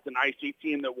 that's an IC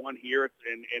team that won here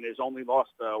and has only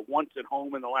lost once at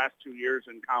home in the last 2 years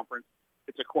in conference.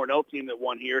 It's a Cornell team that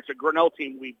won here. It's a Grinnell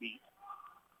team we beat.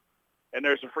 And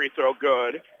there's a free throw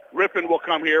good. Ripon will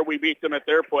come here. We beat them at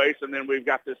their place, and then we've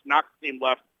got this Knox team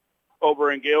left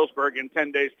over in Galesburg in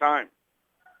 10 days' time.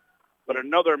 But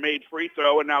another made free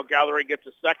throw, and now Gallery gets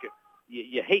a second.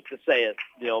 You hate to say it,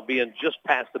 being just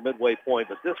past the midway point,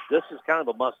 but this is kind of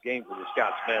a must game for the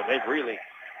Scots, man. They've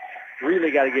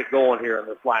really got to get going here in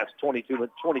this last 22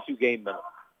 game minute.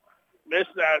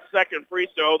 Missed that second free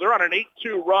throw. They're on an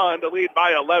 8-2 run to lead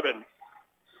by 11.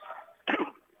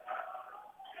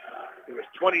 It was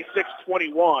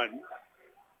 26-21.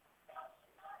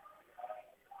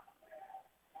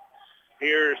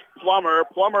 Here's Plummer.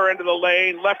 Plummer into the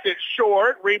lane, left it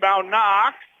short. Rebound,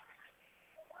 Knox.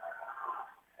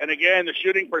 And again, the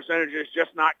shooting percentage is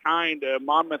just not kind to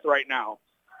Monmouth right now.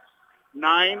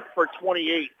 9 for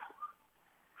 28.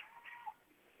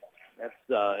 That's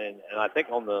and I think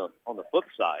on the flip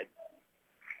side,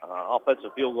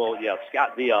 offensive field goal. Yeah,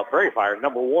 Scott, the Prairie Fire,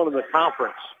 number 1 in the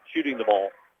conference shooting the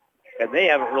ball And they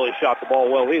haven't really shot the ball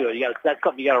well either. That's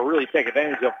something you got to really take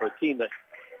advantage of for a team that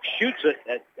shoots it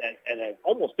at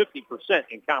almost 50%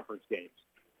 in conference games.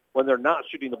 When they're not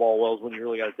shooting the ball well is when you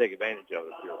really got to take advantage of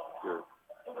it if you're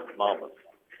Monmouth.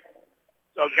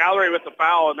 So Gallery with the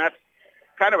foul, and that's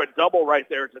kind of a double right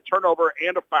there. It's a turnover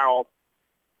and a foul.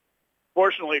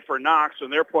 Fortunately for Knox, from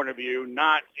their point of view,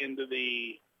 not into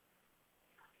the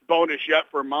bonus yet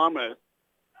for Monmouth.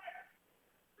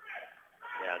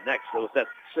 Yeah, next, so with that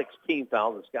 16th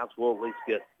foul, the Scots will at least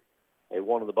get a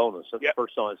one of the bonus. That's the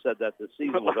first time I said that this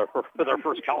season with our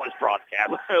first college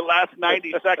broadcast. Last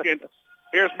 90 seconds.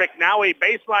 Here's McNally,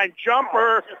 baseline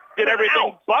jumper, did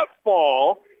everything but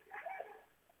fall.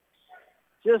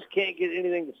 Just can't get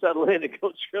anything to settle in. And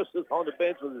Coach Chris is on the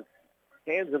bench with his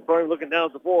hands in front of him, looking down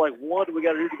at the floor like, what do we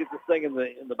got to do to get this thing in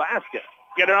the basket?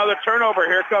 Get another turnover.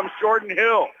 Here comes Jordan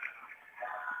Hill.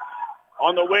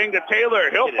 On the wing to Taylor.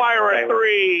 He'll fire a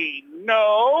three.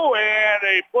 No, and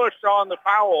a push on the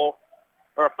foul,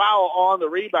 or a foul on the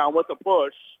rebound with the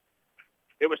push.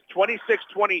 It was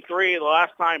 26-23 the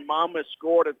last time Monmouth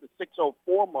scored at the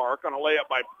 6:04 mark on a layup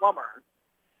by Plummer.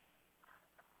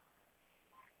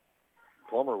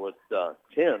 Plummer with 10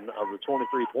 of the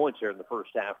 23 points here in the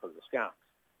first half of the Scots.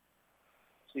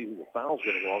 See who the foul's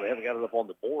going to go on. They haven't got it up on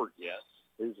the board yet.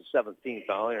 This is the 17th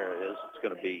foul. There it is. It's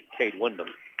going to be Cade Wyndham.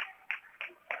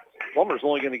 Plummer's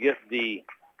only going to get the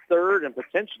third and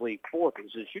potentially fourth.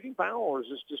 Is it a shooting foul, or is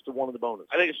this just a one of the bonus?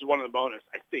 I think this is one of the bonus,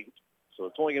 I think. So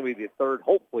it's only going to be the third,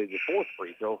 hopefully the fourth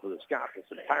free throw for the Scots this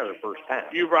entire first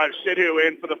half. You brought Sidhu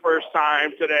in for the first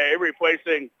time today,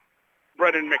 replacing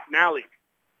Brendan McNally.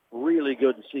 Really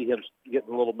good to see him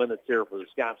getting a little minutes here for the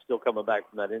Scots, still coming back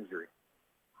from that injury.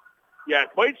 Yeah,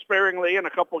 played sparingly in a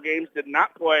couple games, did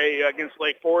not play against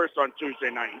Lake Forest on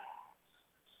Tuesday night.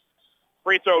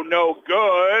 Free throw no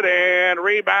good, and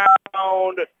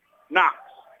rebound Knox.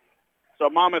 So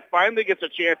Monmouth finally gets a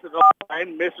chance at the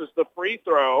line, misses the free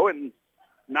throw, and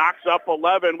Knox up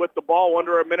 11 with the ball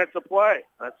under a minute to play.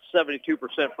 That's 72%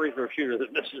 free throw shooter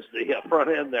that misses the front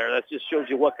end there. That just shows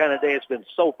you what kind of day it's been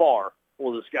so far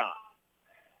for the Scots.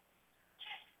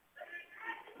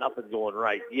 Nothing going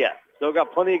right yet. Still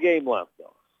got plenty of game left,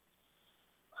 though.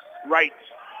 Right.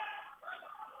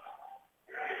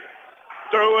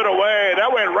 Threw it away.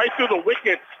 That went right through the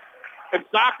wickets. In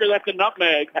soccer, that's a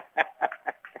nutmeg.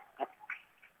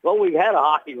 Well, we've had a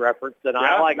hockey reference, and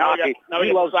I like hockey.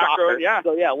 He loves soccer. Yeah.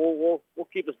 So, yeah, we'll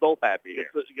keep us both happy here.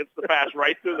 Gets the pass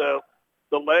right through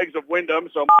the legs of Wyndham,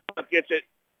 so gets it.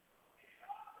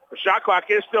 The shot clock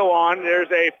is still on.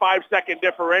 There's a 5-second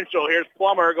differential. Here's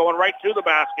Plummer going right to the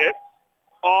basket.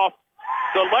 Off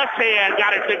the left hand,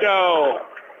 got it to go.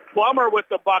 Plummer with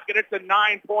the bucket. It's a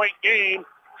 9-point game.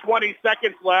 20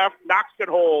 seconds left. Knox could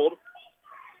hold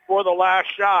for the last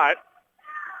shot.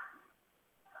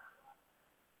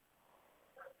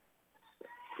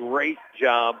 Great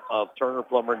job of Turner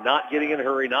Plummer not getting in a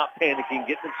hurry, not panicking,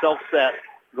 getting himself set,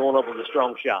 going up with a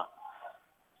strong shot.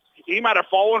 He might have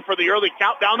fallen for the early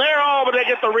count down there. Oh, but they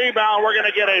get the rebound. We're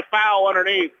going to get a foul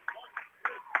underneath.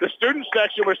 The student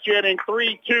section was chanting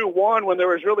 3-2-1 when there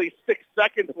was really 6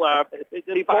 seconds left.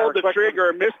 He pulled the trigger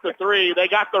and missed the three. They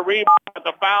got the rebound, but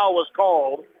the foul was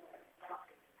called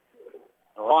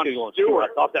on Stewart.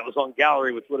 I thought that was on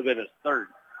Gallery, which would have been his third.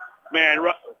 Man,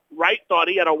 Wright thought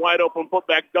he had a wide-open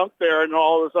putback dunk there, and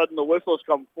all of a sudden the whistles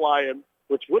come flying.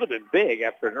 Which would have been big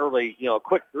after an early,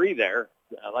 quick three there.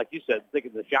 Like you said,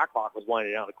 thinking the shot clock was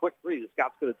winding down. A quick three, the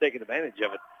Scots could have taken advantage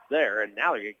of it there, and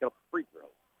now they're going to get a free throw.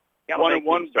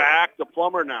 1-1 back to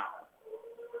Plummer now.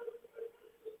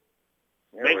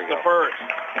 Makes the first.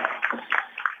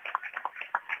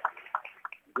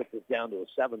 Get this down to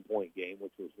a 7-point game,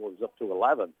 which was up to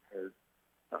 11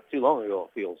 not too long ago,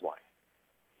 it feels like.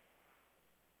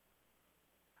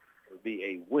 It would be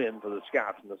a win for the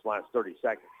Scots in this last 30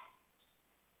 seconds.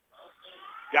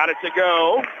 Got it to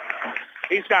go.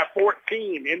 He's got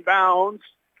 14 inbounds,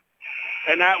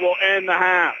 and that will end the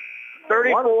half.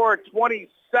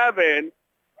 34-27.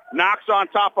 Knox on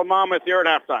top of Monmouth here at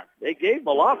halftime. They gave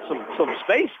Malott some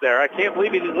space there. I can't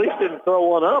believe he at least didn't throw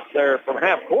one up there from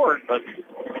half court, but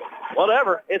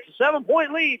whatever. It's a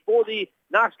 7-point lead for the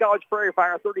Knox College Prairie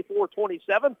Fire,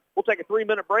 34-27. We'll take a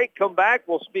 3-minute break, come back.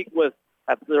 We'll speak with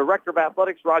the Director of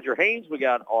Athletics, Roger Haynes. We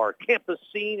got our campus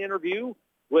scene interview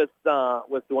with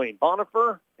Dwayne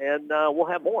Bonifer, and we'll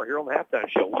have more here on the halftime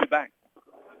show. We'll be back.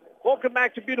 Welcome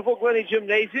back to beautiful Glennie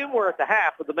Gymnasium. We're at the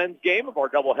half of the men's game of our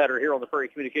doubleheader here on the Prairie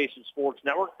Communications Sports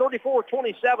Network.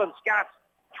 34-27, Scots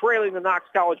trailing the Knox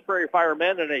College Prairie Fire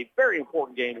men in a very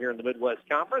important game here in the Midwest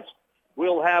Conference.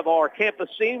 We'll have our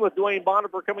campus scene with Dwayne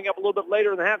Bonifer coming up a little bit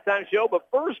later in the halftime show, but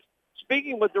first,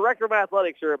 Speaking with Director of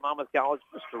Athletics here at Monmouth College,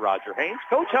 Mr. Roger Haynes.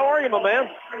 Coach, how are you, my man?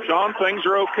 Sean, things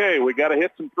are okay. We got to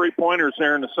hit some three-pointers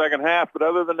there in the second half, but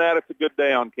other than that, it's a good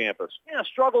day on campus. Yeah,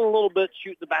 struggled a little bit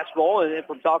shooting the basketball, and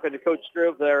from talking to Coach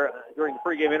Striv there during the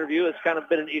pregame interview, it's kind of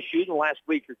been an issue in the last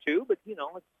week or two, but,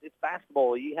 it's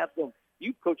basketball.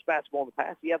 You've coached basketball in the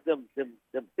past. You have them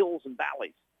hills and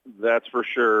valleys. That's for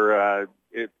sure.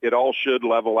 It all should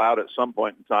level out at some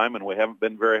point in time, and we haven't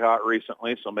been very hot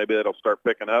recently, so maybe it'll start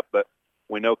picking up. But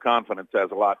we know confidence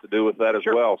has a lot to do with that as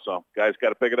well. So guys got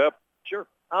to pick it up. Sure.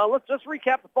 Let's just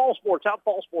recap the fall sports. How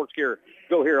fall sports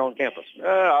go here on campus?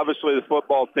 Obviously, the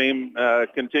football team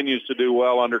continues to do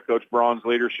well under Coach Braun's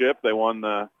leadership. They won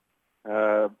the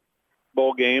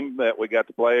bowl game that we got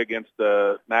to play against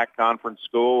the MAC conference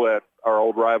school at our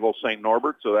old rival St.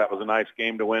 Norbert, so that was a nice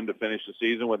game to win to finish the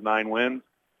season with 9 wins.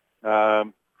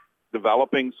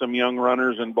 Developing some young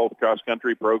runners in both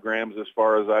cross-country programs as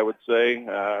far as I would say.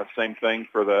 Same thing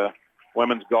for the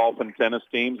women's golf and tennis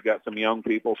teams. Got some young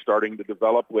people starting to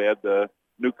develop. We had the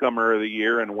newcomer of the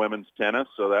year in women's tennis,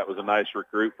 so that was a nice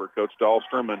recruit for Coach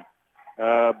Dahlstrom.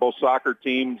 And both soccer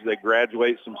teams, they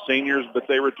graduate some seniors, but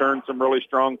they return some really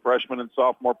strong freshmen and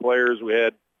sophomore players. We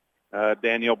had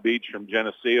Danielle Beach from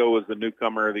Geneseo was the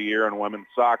newcomer of the year in women's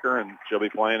soccer, and she'll be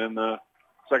playing in the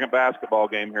second basketball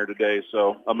game here today.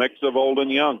 So a mix of old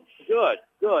and young. Good.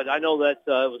 I know that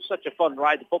it was such a fun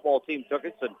ride the football team took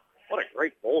it, and what a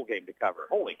great bowl game to cover.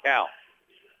 Holy cow.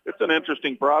 It's an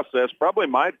interesting process. Probably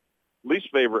my least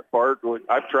favorite part.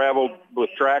 I've traveled with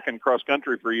track and cross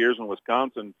country for years in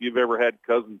Wisconsin. If you've ever had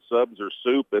cousin subs or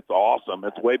soup, it's awesome.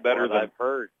 It's way better than I've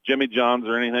heard. Jimmy John's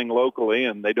or anything locally,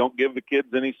 and they don't give the kids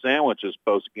any sandwiches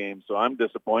post game. So I'm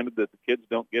disappointed that the kids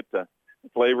don't get to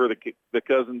flavor the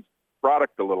cousin's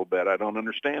product a little bit. I don't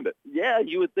understand it. Yeah,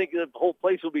 you would think that the whole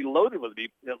place would be loaded with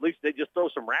it. At least they just throw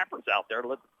some wrappers out there to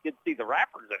let the kids see the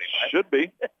wrappers anyway. Should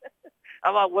be. How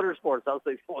about winter sports? How's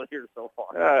things going here so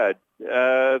far?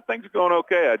 Things are going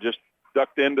okay. I just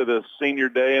ducked into the senior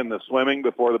day and the swimming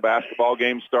before the basketball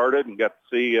game started and got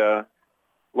to see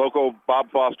local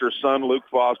Bob Foster's son, Luke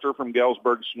Foster from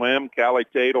Galesburg swim. Callie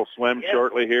Tate will swim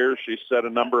shortly here. She set a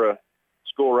number of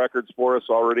school records for us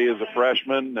already as a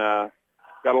freshman.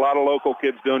 Got a lot of local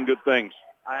kids doing good things.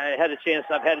 I've had a chance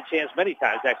many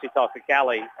times to actually talk to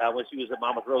Callie when she was at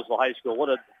Monmouth Roseville High School. What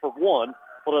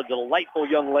a delightful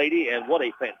young lady, and what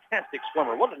a fantastic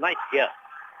swimmer. What a nice gift.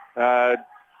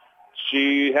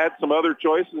 She had some other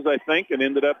choices, I think, and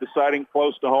ended up deciding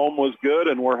close to home was good,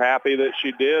 and we're happy that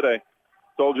she did. I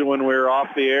told you when we were off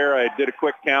the air, I did a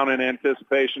quick count in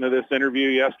anticipation of this interview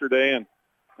yesterday, and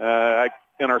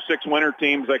in our 6 winter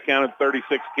teams, I counted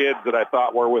 36 kids that I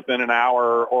thought were within an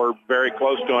hour or very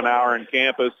close to an hour in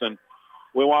campus, and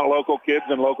we want local kids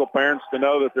and local parents to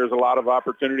know that there's a lot of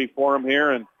opportunity for them here,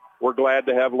 and we're glad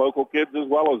to have local kids as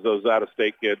well as those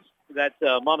out-of-state kids. That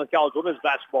Monmouth College women's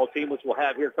basketball team, which we'll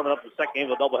have here coming up in the second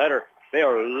game of the doubleheader, they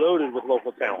are loaded with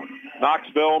local talent.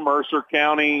 Knoxville, Mercer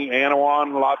County,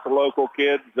 Anawan, lots of local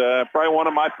kids. Probably one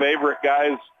of my favorite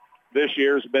guys this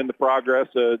year has been the progress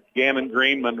of Gannon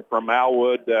Greenman from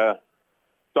Alwood.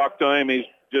 Talked to him. He's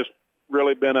just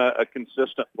really been a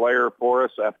consistent player for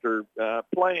us after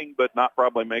playing but not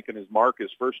probably making his mark his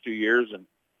first 2 years. And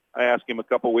I asked him a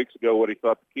couple weeks ago what he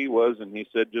thought the key was, and he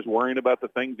said just worrying about the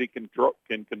things he can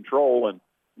control and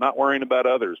not worrying about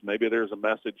others. Maybe there's a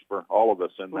message for all of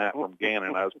us in that from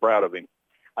Gannon. I was proud of him.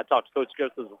 I talked to Coach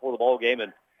Scots before the ball game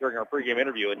and during our pregame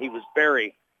interview, and he was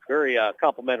very, very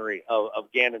complimentary of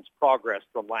Gannon's progress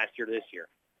from last year to this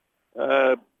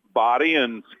year. Body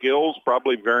and skills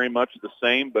probably very much the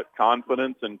same, but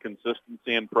confidence and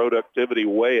consistency and productivity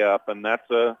way up, and that's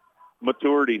a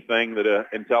maturity thing that an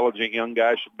intelligent young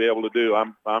guy should be able to do.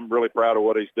 I'm really proud of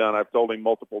what he's done. I've told him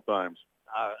multiple times.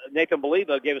 Nathan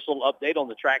Believa gave us a little update on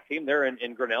the track team there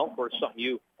in Grinnell. Of course, something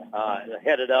you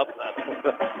headed up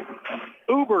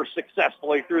uber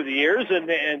successfully through the years, and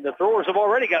the throwers have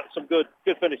already got some good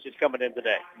finishes coming in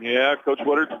today. Yeah, Coach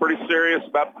Woodard's pretty serious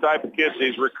about the type of kids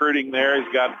he's recruiting there.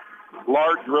 He's got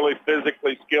large, really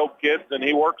physically skilled kids, and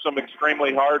he works them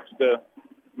extremely hard to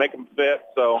make them fit.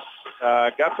 So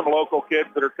got some local kids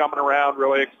that are coming around,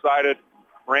 really excited.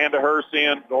 Miranda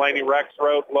Hersian, Delaney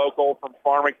Rexroth, local from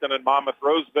Farmington and Monmouth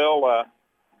Roseville.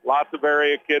 Lots of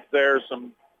area kids there.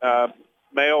 Some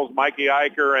males, Mikey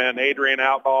Eicher and Adrian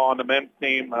Outlaw on the men's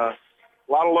team. A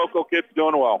lot of local kids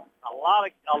doing well.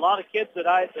 A lot of kids that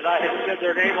I have said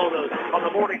their name on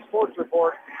the morning sports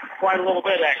report quite a little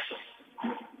bit,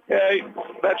 actually. Yeah,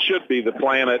 that should be the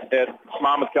plan at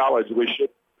Monmouth College. We should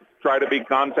try to be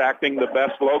contacting the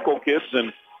best local kids,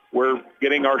 and we're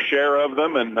getting our share of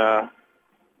them, and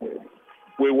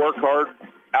we work hard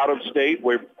out of state.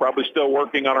 We're probably still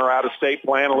working on our out-of-state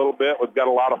plan a little bit. We've got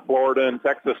a lot of Florida and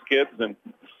Texas kids, and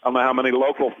I don't know how many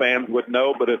local fans would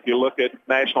know, but if you look at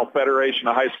National Federation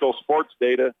of High School Sports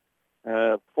data,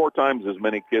 4 times as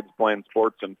many kids playing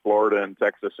sports in Florida and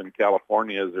Texas and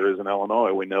California as there is in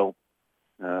Illinois. We know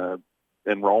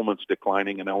enrollment's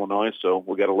declining in Illinois, so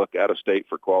we got to look out of state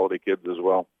for quality kids as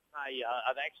well.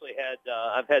 I've actually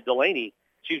had Delaney.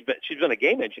 She's been a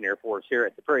game engineer for us here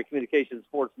at the Prairie Communications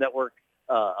Sports Network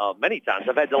many times.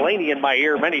 I've had Delaney in my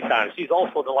ear many times. She's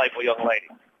also a delightful young lady.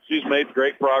 She's made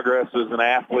great progress as an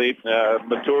athlete,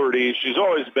 maturity. She's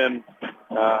always been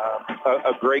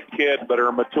a great kid, but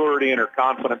her maturity and her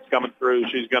confidence coming through,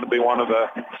 she's going to be one of the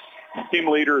team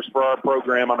leaders for our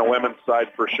program on the women's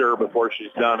side for sure before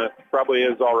she's done it. Probably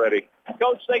is already.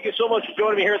 Coach, thank you so much for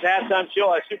joining me here at the halftime show.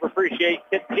 I super appreciate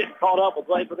getting caught up with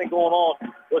everything going on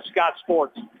with Scott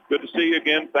Sports. Good to see you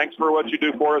again. Thanks for what you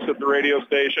do for us at the radio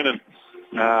station. And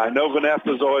I know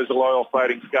Vanessa's always a loyal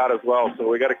Fighting Scott as well, so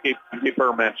we got to keep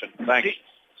her mentioned. Thanks.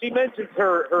 She mentioned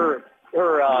her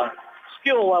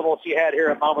skill level she had here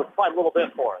at Monmouth quite a little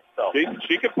bit for us. So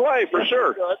she could play for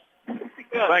sure. Good.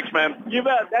 Thanks, man. You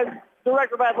bet. That's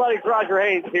Director of Athletics Roger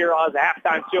Haynes here on the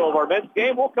halftime show of our men's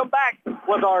game. We'll come back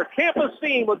with our campus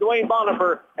theme with Dwayne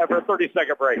Bonifer after a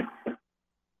 30-second break.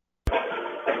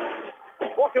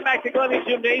 Welcome back to Glennie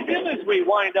Gymnasium as we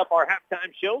wind up our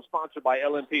halftime show, sponsored by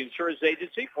LMP Insurance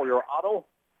Agency. For your auto,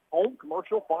 home,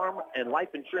 commercial, farm, and life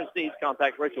insurance needs,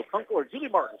 contact Rachel Kunkel or Julie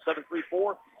Martin,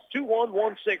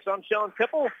 734-2116. I'm Sean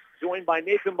Pipple, joined by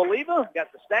Nathan Believa.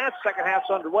 Got the stats. Second half's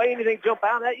underway. Anything jump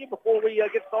out at you before we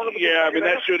get started? Yeah, I mean,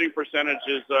 that shooting percentage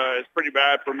is pretty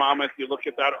bad for Monmouth. You look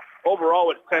at that.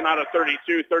 Overall, it's 10 out of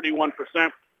 32, 31%.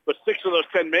 But 6 of those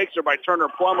 10 makes are by Turner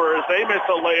Plummer as they miss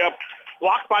a layup.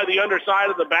 Blocked by the underside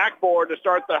of the backboard to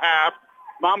start the half.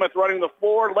 Monmouth running the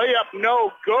floor. Layup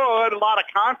no good. A lot of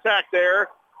contact there.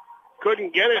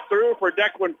 Couldn't get it through for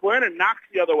Declan Quinn and Knox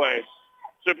the other way.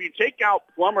 So if you take out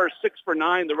Plummer 6 for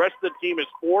 9, the rest of the team is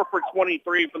 4 for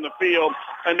 23 from the field,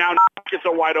 and now Knox gets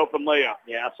a wide open layup.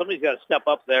 Yeah, somebody's got to step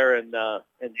up there and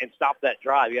stop that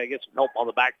drive. You got to get some help on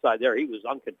the backside there. He was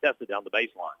uncontested down the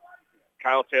baseline.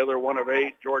 Kyle Taylor, 1 of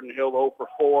 8. Jordan Hill, 0 for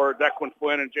 4. Declan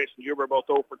Quinn and Jason Huber both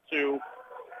 0 for 2.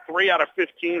 3 out of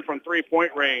 15 from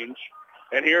three-point range.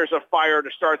 And here's a fire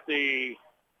to start the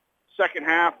second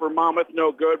half for Monmouth.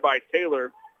 No good by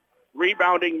Taylor.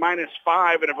 Rebounding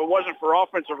 -5. And if it wasn't for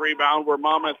offensive rebound, where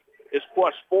Monmouth is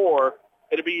 +4,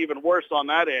 it'd be even worse on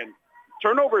that end.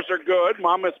 Turnovers are good.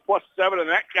 Monmouth's +7 in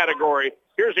that category.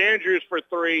 Here's Andrews for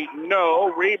 3.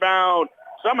 No. Rebound.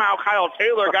 Somehow Kyle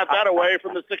Taylor got that away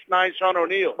from the 6'9" Sean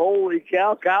O'Neill. Holy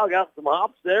cow. Kyle got some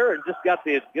hops there and just got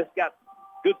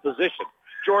good position.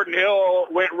 Jordan Hill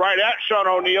went right at Sean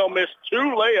O'Neill, missed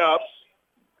 2 layups,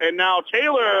 and now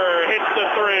Taylor hits the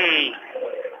 3.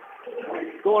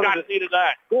 Going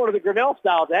to the Grinnell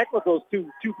style deck with those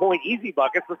two-point easy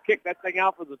buckets. Let's kick that thing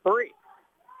out for the 3.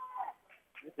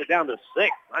 Gets it down to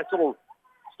 6. Nice little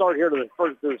start here to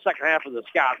the second half of the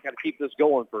Scots. Got to keep this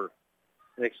going for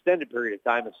an extended period of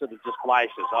time instead of just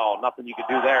flashes. Oh, nothing you can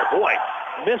do there. Boy,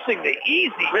 missing the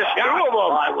easy missed shot. 2 of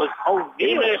them. I was O'Neill.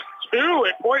 He missed 2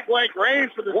 at point-blank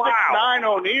range for the 6'9"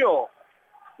 O'Neill.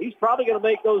 He's probably going to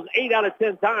make those 8 out of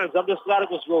 10 times. I'm just glad it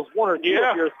was those 1 or 2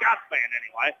 if you're a Scots fan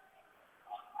anyway.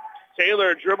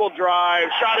 Taylor dribble drive.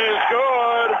 Shot is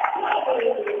good.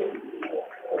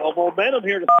 Well, momentum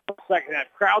here to the second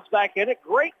half. Crowd's back in it.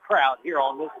 Great crowd here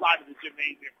on this side of the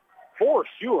gymnasium for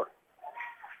sure.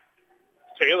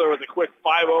 Taylor with a quick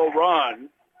 5-0 run.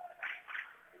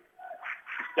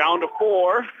 Down to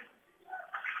 4.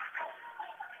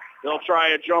 They'll try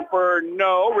a jumper.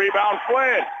 No. Rebound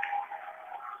Flynn.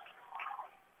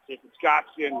 See if the Scots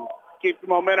can keep the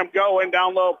momentum going.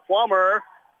 Down low, Plummer.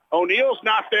 O'Neill's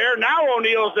not there. Now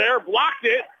O'Neill's there. Blocked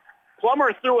it.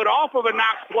 Plummer threw it off of a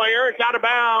Knox player. It's out of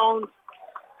bounds.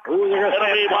 Ooh, they're going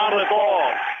to be Monmouth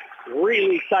ball.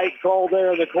 Really tight call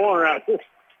there in the corner.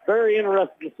 Very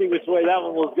interested to see which way that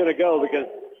one was going to go because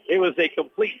it was a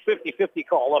complete 50-50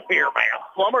 call up here, man.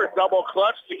 Plummer double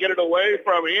clutched to get it away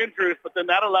from Andrews, but then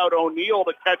that allowed O'Neill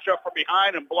to catch up from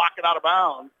behind and block it out of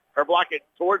bounds, or block it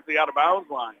towards the out-of-bounds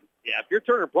line. Yeah, if you're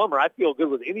Turner Plummer, I feel good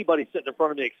with anybody sitting in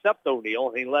front of me except O'Neill.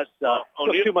 And he lets took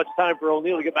too much time for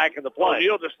O'Neill to get back in the play.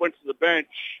 O'Neill just went to the bench.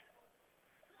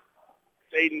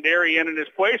 Aiden Derry in his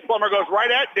place. Plummer goes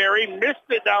right at Derry, missed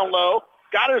it down low,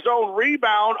 got his own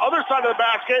rebound, other side of the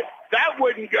basket. That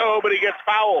wouldn't go, but he gets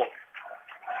fouled.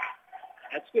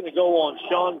 That's going to go on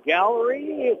Sean Gallery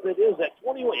if it is at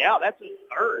 21. Yeah, that's his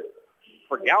third.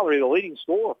 for Gallery, the leading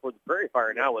scorer for the Prairie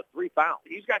Fire now with 3 fouls.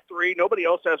 He's got 3. Nobody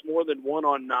else has more than 1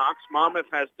 on Knox. Monmouth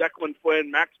has Declan Flynn,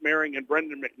 Max Maring, and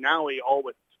Brendan McNally all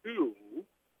with 2.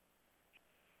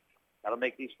 Got to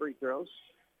make these free throws.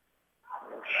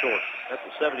 Short. That's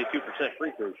a 72%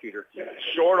 free throw shooter.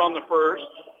 Short on the first.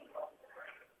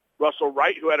 Russell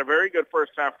Wright, who had a very good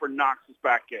first half for Knox, is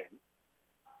back in.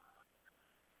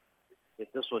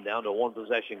 Get this one down to a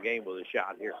 1-possession game with a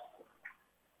shot here.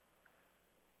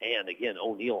 And again,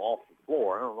 O'Neal off the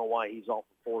floor. I don't know why he's off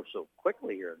the floor so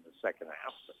quickly here in the second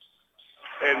half.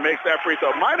 And makes that free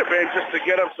throw. Might have been just to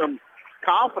get him some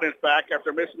confidence back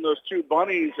after missing those 2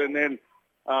 bunnies, and then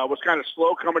was kind of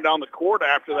slow coming down the court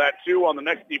after that, too, on the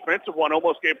next defensive one.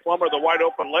 Almost gave Plummer the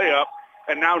wide-open layup,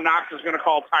 and now Knox is going to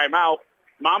call timeout.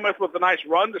 Monmouth with a nice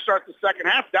run to start the second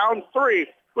half, down 3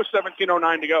 with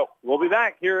 17:09 to go. We'll be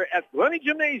back here at Glenny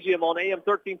Gymnasium on AM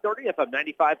 1330, FM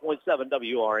 95.7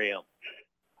 WRAM.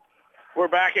 We're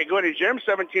back at Glenny Gym,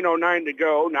 17:09 to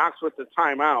go. Knox with the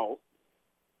timeout.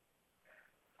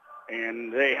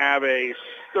 And they have a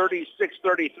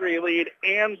 36-33 lead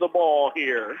and the ball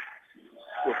here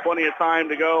with plenty of time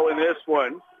to go in this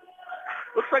one.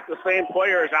 Looks like the same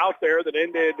players out there that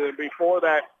ended before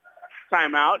that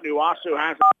timeout. Nuwasu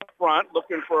has it up front,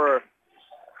 looking for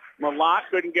Malott.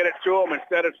 Couldn't get it to him.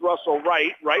 Instead, it's Russell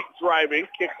Wright. Wright driving,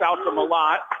 kicks out to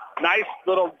Malott. Nice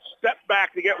little step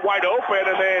back to get wide open,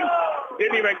 and then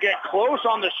didn't even get close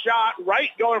on the shot. Wright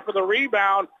going for the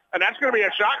rebound, and that's going to be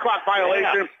a shot clock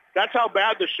violation. Yeah. That's how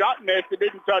bad the shot missed. It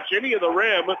didn't touch any of the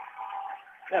rim.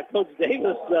 Yeah, Coach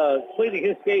Davis pleading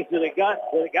his case that it got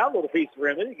a little piece of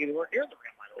rim. It didn't get anywhere near the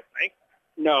rim, I don't think.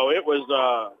 No, it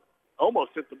was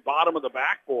almost at the bottom of the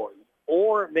backboard.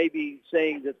 Or maybe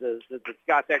saying that the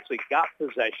Scots actually got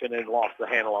possession and lost the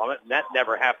handle on it, and that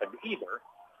never happened either.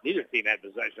 Neither team had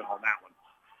possession on that one.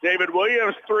 David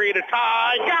Williams, 3 to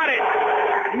tie. Got it!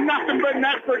 Nothing but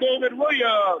net for David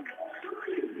Williams.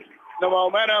 The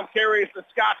momentum carries the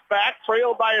Scots back,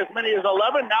 trailed by as many as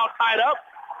 11, now tied up,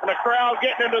 and the crowd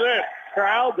getting into this.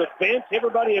 Crowd, the bench,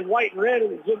 everybody in white and red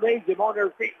in the gymnasium on their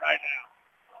feet right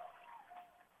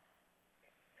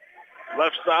now.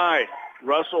 Left side,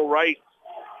 Russell Wright.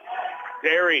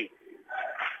 Derry.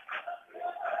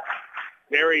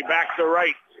 Derry back to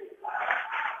right.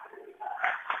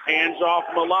 Hands off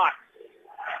Malott.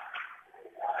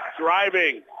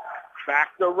 Driving.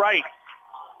 Back to right.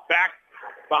 Back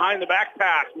behind the back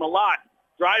pass. Malott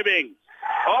driving.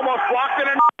 Almost blocked it.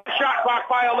 Another shot clock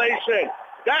violation.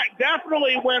 That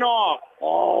definitely went off.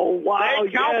 Oh, wow. They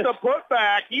count the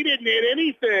putback. He didn't hit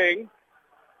anything.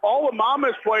 All the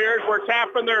Monmouth players were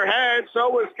tapping their heads. So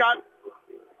was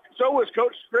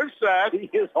Coach Scrivseth.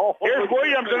 Here's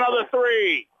Williams, another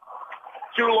 3.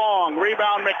 Too long.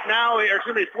 Rebound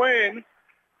Flynn.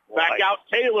 Back out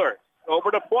Taylor. Over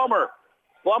to Plummer.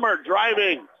 Plummer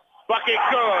driving. Bucket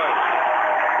good.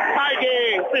 Tie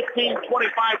game.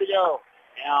 15:25 to go.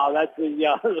 Now that's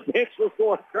the bench was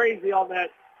going crazy on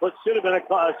that. What should have been a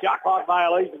shot clock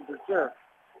violation for sure.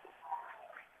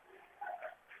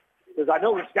 Because I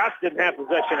know the Scots didn't have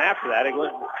possession after that.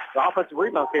 The offensive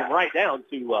rebound came right down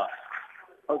to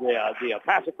the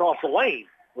pass across the lane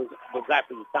was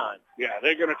after the time. Yeah,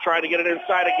 they're going to try to get it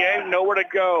inside again. Nowhere to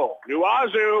go.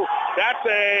 Nuwazu, that's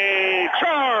a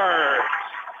charge.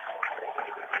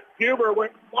 Huber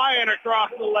went flying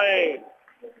across the lane.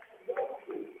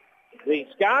 The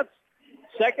Scots'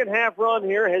 second half run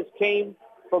here has came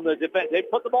from the defense. They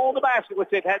put the ball in the basket, which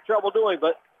they've had trouble doing,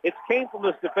 but it came from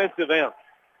this defensive end.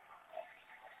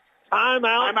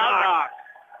 Timeout. Knox.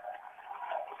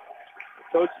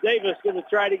 Coach Davis going to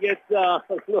try to get a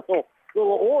little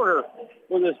order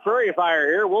with this Prairie Fire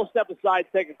here. We'll step aside,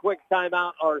 take a quick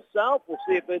timeout ourselves. We'll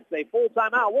see if it's a full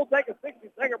timeout. We'll take a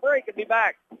 60-second break and be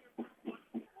back.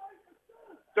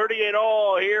 38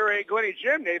 all here at Glenny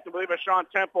Gym. Nathan Believer, Sean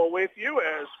Temple with you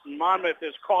as Monmouth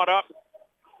is caught up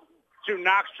to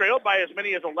Knox, trailed by as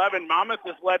many as 11. Monmouth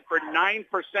has led for 9%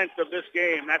 of this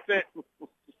game. That's it.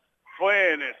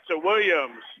 Flynn to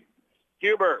Williams.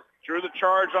 Huber drew the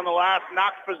charge on the last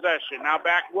Knox possession. Now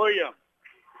back Williams.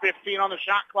 15 on the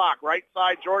shot clock. Right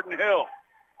side, Jordan Hill.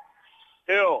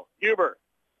 Huber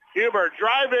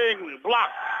driving.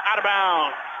 Blocked. Out of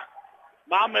bounds.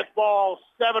 Monmouth ball,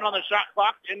 7 on the shot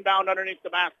clock. Inbound underneath the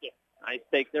basket. Nice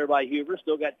take there by Huber.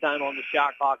 Still got time on the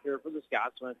shot clock here for the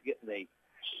Scots. So it's getting a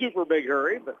super big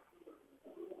hurry, but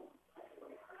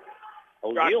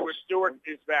Joshua Stewart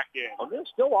is back in. O'Neal's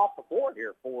still off the board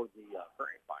here for the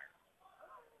Prairie Fire.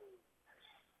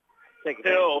 Take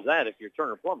advantage of that if you're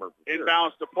Turner Plummer.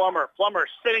 Inbounds to Plummer. Plummer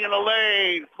sitting in the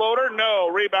lane. Floater, no.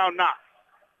 Rebound, Knox.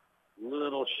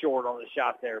 Little short on the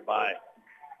shot there by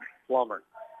Plummer.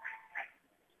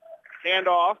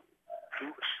 Handoff.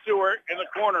 Stewart in the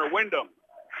corner. Wyndham.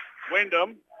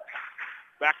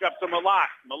 Back up to Malott.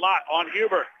 Malott on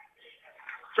Huber.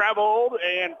 Traveled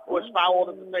and was fouled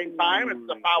at the same time. It's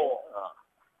the foul.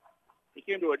 He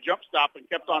came to a jump stop and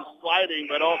kept on sliding,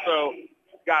 but also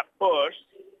got pushed.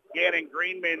 Gannon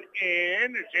Greenman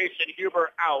in. Jason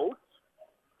Huber out.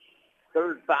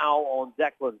 Third foul on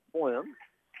Declan Flynn.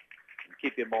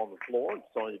 Keep him on the floor. It's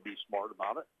only to be smart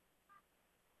about it.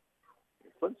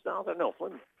 Flynn's still out there? No,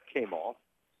 Flynn came off.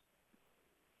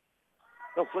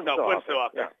 No, Flynn's still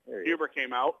out there. Yeah, Huber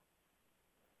came out.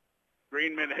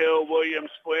 Greenman, Hill, Williams,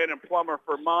 Flynn, and Plummer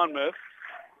for Monmouth.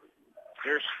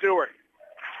 Here's Stewart.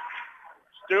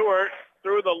 Stewart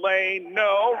through the lane.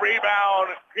 No. Rebound,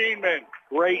 Greenman.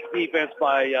 Great defense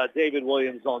by David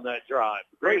Williams on that drive.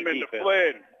 Great Greenman defense. to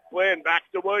Flynn. Flynn back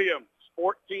to Williams.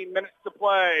 14 minutes to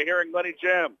play here in Glenny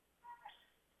Gym.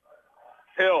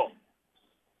 Hill.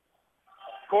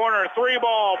 Corner, three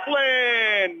ball.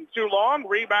 Flynn. Too long.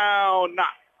 Rebound, Knox.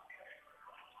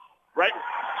 Right.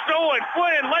 Stolen.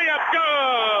 Flynn. Layup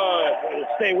good. Way to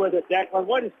stay with it, Declan.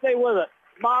 Way to stay with it.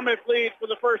 Monmouth leads for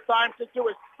the first time since it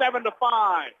was 7-5.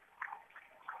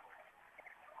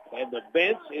 And the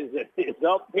bench is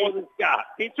up for the Scots.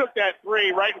 He took that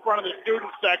three right in front of the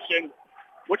student section,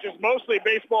 which is mostly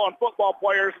baseball and football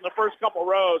players in the first couple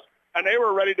rows, and they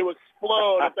were ready to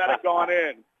explode if that had gone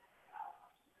in.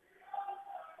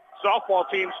 Softball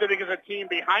team sitting as a team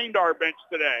behind our bench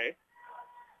today.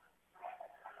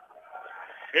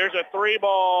 Here's a three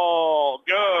ball.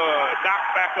 Good.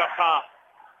 Knocked back up top.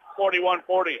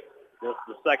 41-40. Just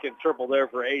the second triple there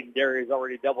for Aiden Derry. He's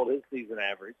already doubled his season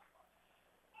average.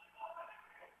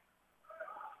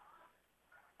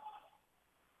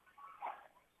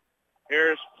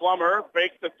 Here's Plummer.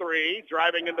 Fake the three.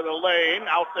 Driving into the lane.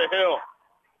 Out to Hill.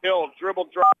 Hill dribble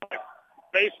drive.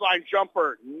 Baseline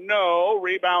jumper. No.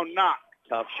 Rebound Knox.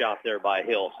 Tough shot there by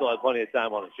Hill. Still had plenty of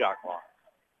time on the shot clock.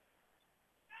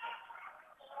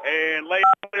 And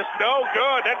layup is no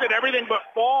good. That did everything but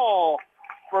fall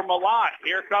for Malott.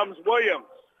 Here comes Williams.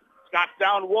 Scott's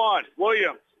down one.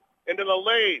 Williams into the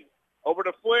lane. Over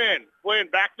to Flynn. Flynn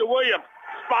back to Williams.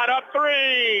 Spot up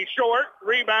three. Short.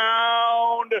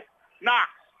 Rebound. Knox.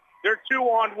 They're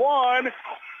 2-on-1.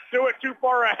 Stewart too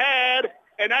far ahead.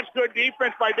 And that's good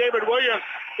defense by David Williams.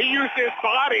 He used his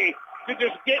body to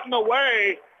just get in the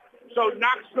way so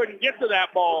Knox couldn't get to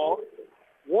that ball.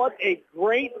 What a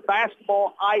great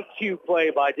basketball IQ play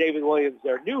by David Williams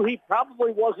there. Knew he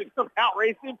probably wasn't going to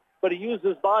outrace him, but he used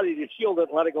his body to shield it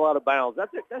and let it go out of bounds.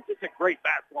 That's just a great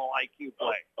basketball IQ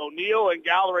play. O'Neill and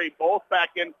Gallery both back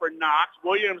in for Knox.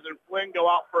 Williams and Flynn go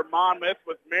out for Monmouth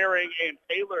with Mehring and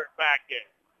Taylor back in.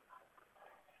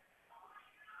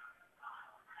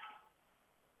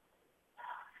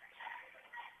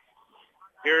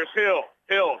 Here's Hill.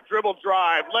 Hill, dribble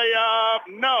drive, layup,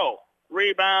 no.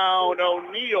 Rebound,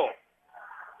 O'Neill.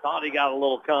 Thought he got a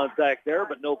little contact there,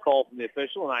 but no call from the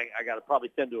official, and I got to probably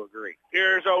tend to agree.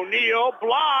 Here's O'Neill,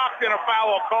 blocked, and a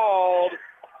foul called.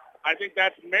 I think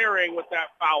that's Mehring with that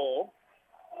foul.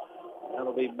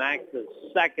 That'll be Max's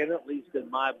second, at least in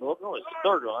my book. No, his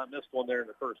third one. I missed one there in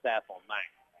the first half on Max.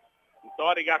 He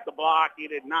thought he got the block. He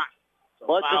did not. So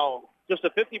but foul. Just a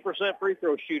 50% free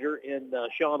throw shooter in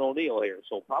Sean O'Neill here,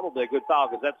 so probably a good foul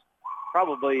because that's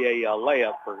probably a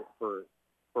layup for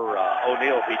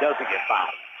O'Neill if he doesn't get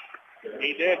fouled.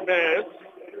 He did miss.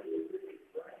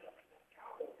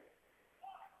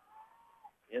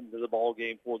 Into the ball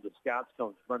game for the Scots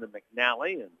comes Brendan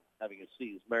McNally, and having a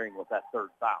seize Mehring with that third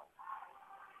foul.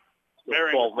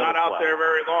 Mehring was not out there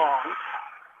very long.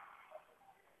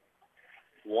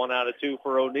 1 out of 2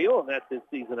 for O'Neill, and that's his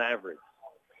season average.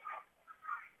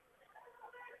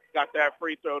 Got that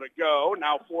free throw to go.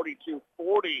 Now 42-40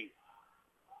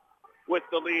 with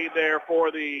the lead there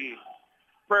for the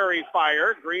Prairie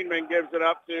Fire. Greenman gives it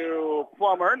up to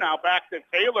Plummer. Now back to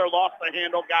Taylor. Lost the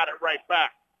handle. Got it right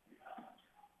back.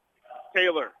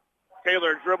 Taylor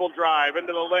dribble drive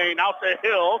into the lane. Out to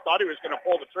Hill. Thought he was going to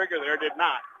pull the trigger there. Did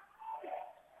not.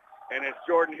 And it's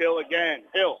Jordan Hill again.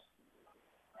 Hill.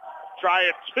 Try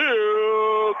it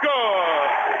two.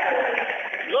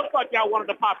 Good. Looked like that wanted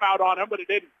to pop out on him, but it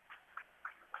didn't.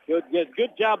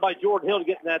 Good job by Jordan Hill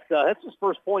getting that. That's his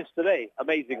first points today,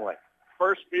 amazingly.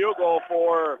 First field goal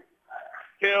for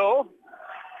Hill.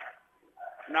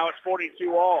 Now it's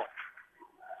 42 all.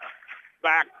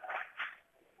 Back.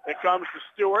 It comes to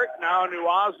Stewart. Now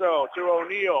Nuazo to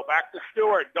O'Neill. Back to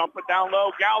Stewart. Dump it down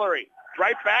low. Gallery.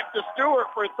 Right back to Stewart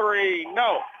for three.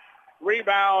 No.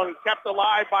 Rebound kept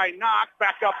alive by Knox.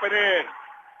 Back up and in.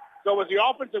 So it was the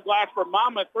offensive glass for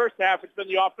Monmouth first half. It's been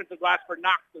the offensive glass for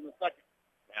Knox in the second.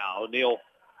 Yeah, O'Neill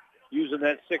using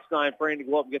that 6'9" frame to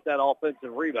go up and get that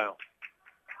offensive rebound.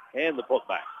 And the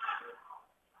putback.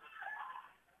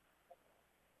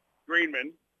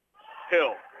 Greenman,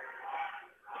 Hill.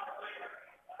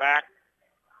 Back.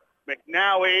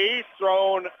 McNally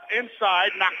thrown inside,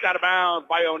 knocked out of bounds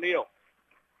by O'Neal.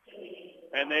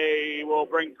 And they will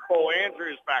bring Cole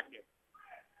Andrews back in.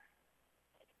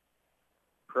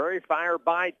 Prairie Fire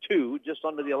by 2, just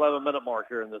under the 11-minute mark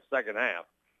here in the second half.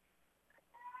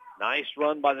 Nice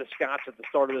run by the Scots at the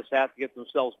start of this half to get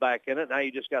themselves back in it. Now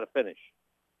you just got to finish.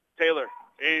 Taylor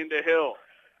into Hill.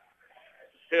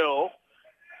 Hill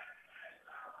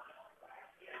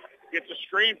gets a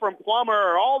screen from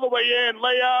Plummer all the way in,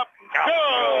 layup,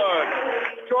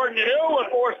 good. Jordan Hill with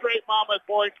 4 straight Monmouth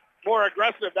points, more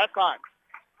aggressive that time.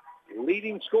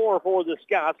 Leading scorer for the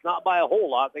Scots, not by a whole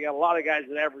lot. They got a lot of guys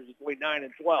that average between 9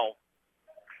 and 12.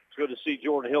 It's good to see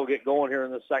Jordan Hill get going here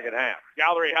in the second half.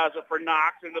 Gallery has it for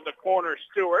Knox into the corner.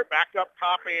 Stewart back up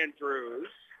top Andrews.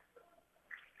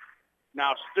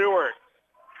 Now Stewart.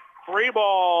 3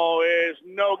 ball is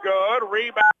no good.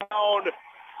 Rebound.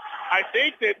 I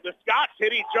think that the Scots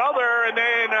hit each other and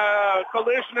then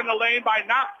collision in the lane by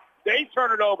Knox. They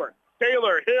turn it over.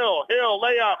 Taylor, Hill,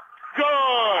 layup.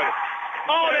 Good.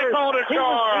 Oh, they called a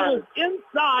charge. He was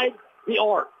inside the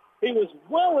arc. He was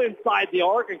well inside the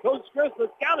arc, and Coach Chris has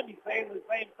got to be saying the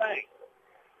same thing.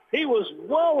 He was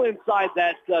well inside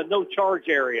that no charge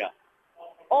area.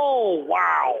 Oh,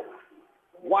 wow.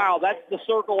 Wow, that's the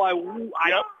circle I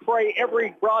pray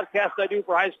every broadcast I do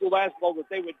for high school basketball that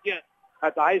they would get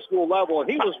at the high school level,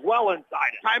 and he was well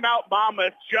inside it. Timeout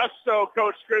Monmouth, just so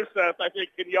Coach Kruseth, I think,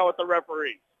 can yell at the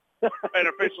referee. And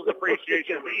officials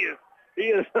appreciation.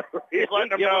 He's letting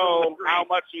them know how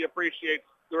much he appreciates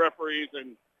the referees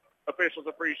and officials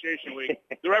appreciation week.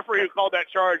 The referee who called that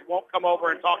charge won't come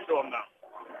over and talk to him now.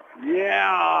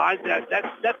 Yeah,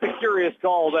 that's a curious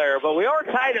call there. But we are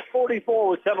tied at 44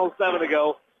 with 10:07 to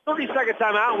go. 30-second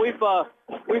timeout.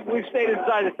 We've stayed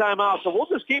inside the timeout, so we'll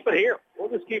just keep it here.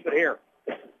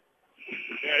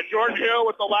 Yeah, Jordan Hill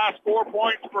with the last 4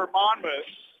 points for Monmouth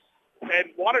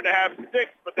and wanted to have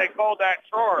 6, but they called that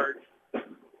charge.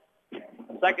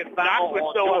 Second foul. Knox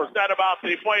was still upset about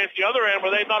the play at the other end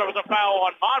where they thought it was a foul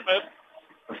on Monmouth.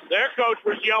 Their coach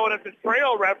was yelling at the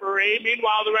trail referee.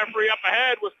 Meanwhile, the referee up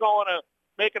ahead was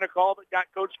making a call that got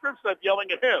Coach Kripstead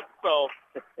yelling at him. So,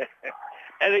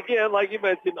 and again, like you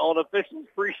mentioned, on Officials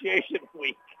Appreciation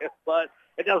Week, but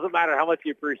it doesn't matter how much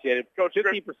you appreciate it. Coach,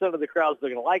 50% of the crowd's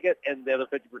going to like it, and the other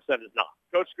 50% is not.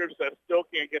 Coach Kripstead still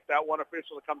can't get that one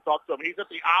official to come talk to him. He's at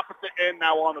the opposite end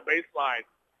now on the baseline.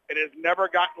 It has never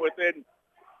gotten within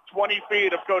 20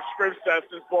 feet of Coach Kripstead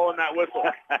since blowing that whistle.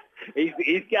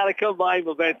 He's got to come by him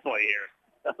eventually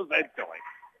here. Eventually.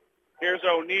 Here's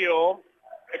O'Neal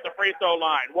at the free throw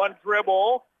line. One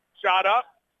dribble, shot up,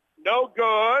 no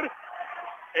good.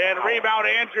 And rebound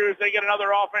Andrews, they get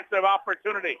another offensive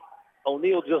opportunity.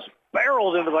 O'Neal just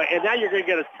barreled into and now you're going to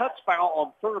get a touch foul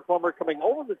on Turner Plummer coming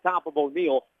over the top of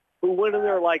O'Neal, who went in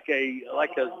there like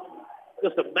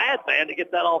just a madman to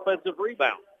get that offensive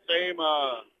rebound.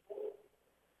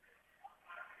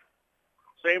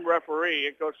 Same referee,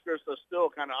 and Coach Krista still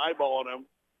kind of eyeballing him.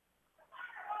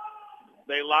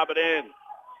 They lob it in.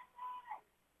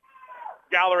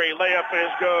 Gallery layup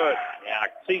is good. Yeah,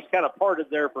 seats kind of parted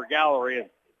there for Gallery, and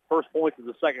first points of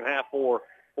the second half for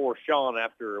Sean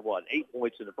after, 8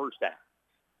 points in the first half.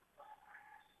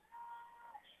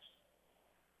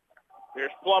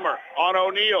 Here's Plummer on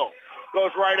O'Neal.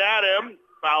 Goes right at him.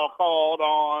 Foul called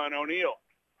on O'Neal.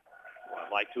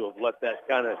 I'd like to have let that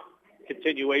kind of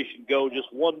continuation go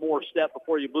just one more step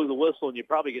before you blew the whistle, and you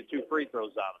probably get 2 free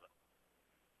throws out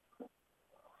of it.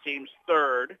 Team's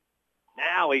third.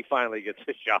 Now he finally gets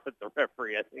a shot at the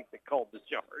referee. I think they called the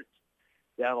charge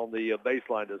down on the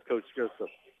baseline, does Coach Joseph.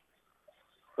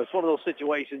 But it's one of those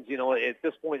situations, at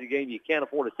this point in the game, you can't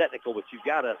afford a technical, but you've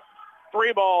got to.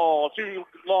 3 ball, too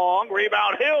long.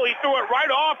 Rebound Hill. He threw it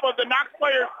right off of the Knox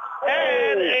player's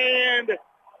head and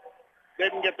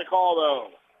didn't get the call, though.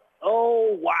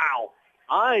 Oh, wow.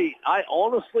 I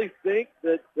honestly think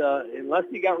that unless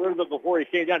he got rid of it before he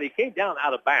came down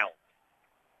out of bounds.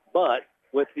 But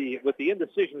with the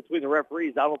indecision between the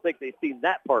referees, I don't think they've seen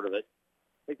that part of it.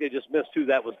 I think they just missed who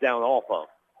that was down off of.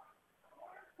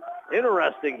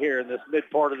 Interesting here in this mid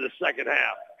part of the second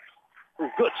half.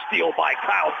 Good steal by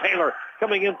Kyle Taylor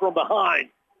coming in from behind.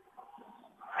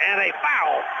 And a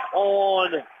foul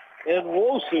on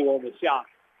Nwosu on the shot.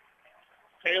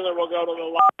 Taylor will go to the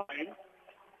line.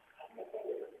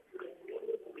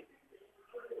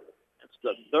 It's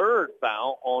the third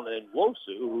foul on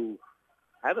Nwosu, who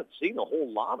I haven't seen a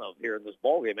whole lot of here in this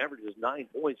ballgame. Averages 9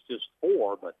 points, just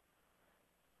 4, but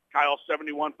Kyle,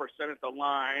 71% at the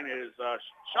line, is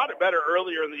shot it better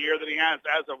earlier in the year than he has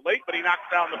as of late, but he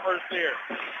knocked down the first here.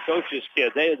 Coach's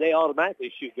kid, they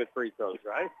automatically shoot good free throws,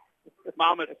 right?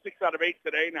 Monmouth 6 out of 8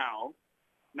 today now.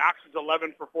 Knox is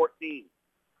 11 for 14.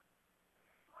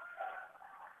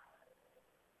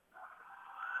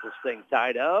 This thing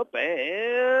tied up,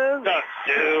 and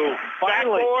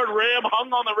finally, backboard rim,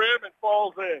 hung on the rim, and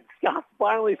falls in. Scots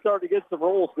finally started to get some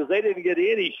rolls because they didn't get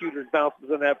any shooters bounces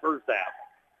in that first half.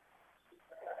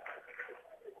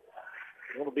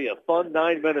 It'll be a fun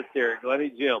 9 minutes here at Glennie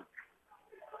Gym.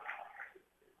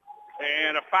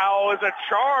 And a foul is a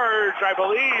charge, I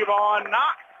believe, on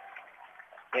Knox.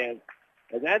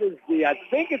 And that is I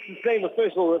think it's the same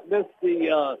official that missed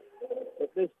the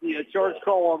charge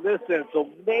call on this end. So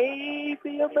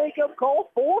maybe a makeup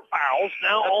call. 4 fouls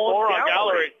now on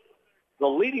Gallery. The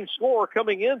leading scorer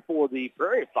coming in for the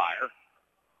Prairie Fire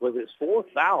with his 4th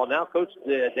foul. Now Coach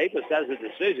Davis has a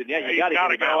decision. Yeah, you got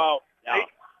to go out.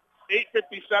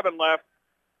 8:57 left.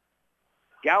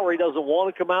 Gallery doesn't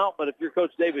want to come out, but if you're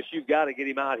Coach Davis, you've got to get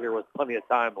him out here with plenty of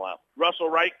time left. Russell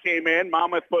Wright came in.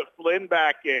 Monmouth put Flynn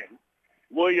back in.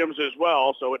 Williams as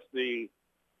well, so it's the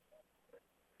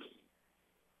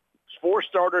 4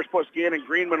 starters plus Gannon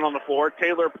Greenman on the floor.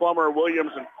 Taylor, Plummer,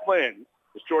 Williams, and Flynn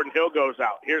as Jordan Hill goes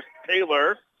out. Here's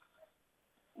Taylor.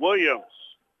 Williams.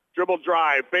 Dribble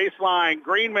drive. Baseline.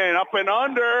 Greenman up and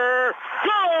under.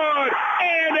 Good!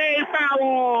 And a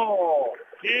foul!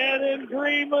 Gannon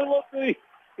Greenman with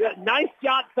the nice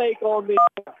shot fake on the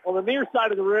near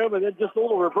side of the rim, and then just a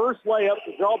little reverse layup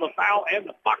to draw the foul and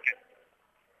the bucket.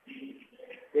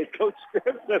 And Coach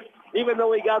Scripps, even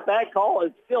though he got that call,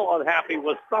 is still unhappy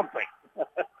with something.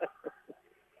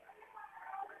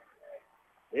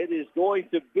 It is going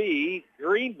to be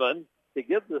Greenman to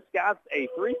give the Scots a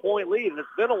 3-point lead. And it's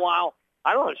been a while.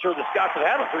 I'm not sure the Scots have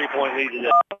had a 3-point lead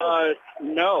today.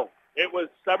 No. It was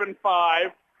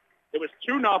 7-5. It was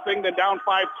 2-0, then down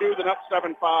 5-2, then up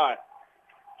 7-5. Now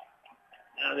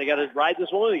they got to ride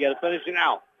this one. They got to finish it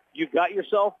out. You've got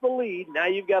yourself the lead. Now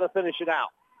you've got to finish it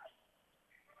out.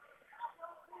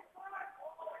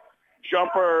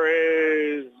 Jumper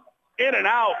is in and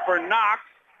out for Knox.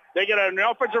 They get an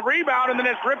offensive rebound, and then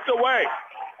it's ripped away.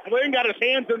 Flynn got his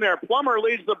hands in there. Plummer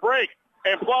leads the break,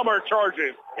 and Plummer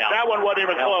charges. Yeah. That one wasn't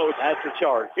even close. That's a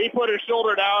charge. He put his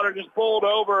shoulder down and just pulled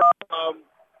over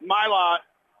Mylott.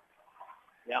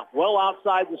 Yeah, well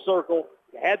outside the circle.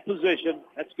 Had position.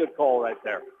 That's a good call right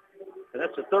there. And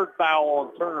that's the 3rd foul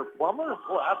on Turner Plummer.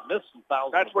 Boy, I've missed some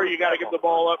fouls. That's where you got to get the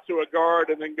ball up to a guard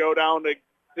and then go down to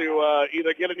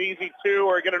either get an easy 2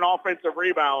 or get an offensive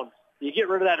rebound. You get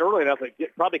rid of that early enough,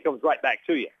 it probably comes right back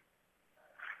to you.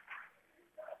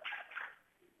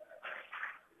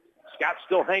 Scott's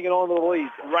still hanging on to the lead.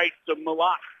 Right to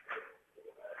Mylott.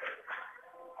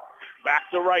 Back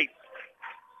to Wright.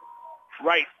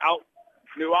 Wright out.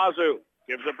 Nuazu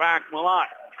gives it back. Mylott.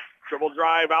 Dribble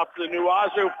drive out to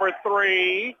Nuazu for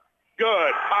 3.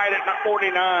 Good. Tied at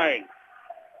 49.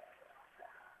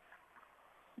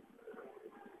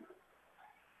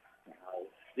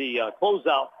 The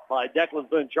closeout by Declan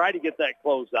Flynn tried to get that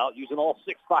closeout using all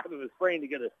 6'5" of his frame to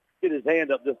get his hand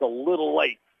up just a little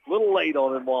late. Little late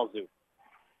on Nwazoo.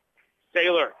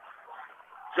 Taylor.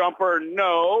 Jumper,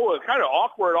 no. Kind of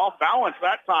awkward, off balance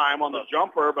that time on the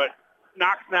jumper, but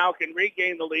Knox now can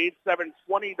regain the lead.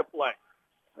 7:20 to play.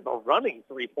 A running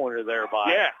 3-pointer there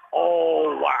by. Yeah.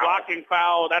 Oh, wow. Blocking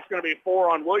foul. That's going to be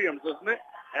 4 on Williams, isn't it?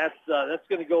 That's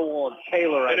going to go on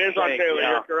Taylor. It is on Taylor.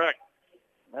 Yeah. You're correct.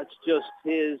 That's just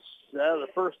his the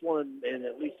first one, and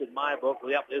at least in my book.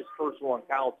 Yep, his first one,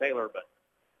 Kyle Taylor. But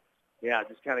yeah,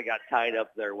 just kind of got tied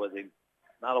up there with him.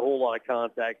 Not a whole lot of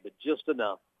contact, but just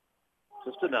enough.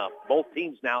 Just enough. Both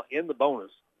teams now in the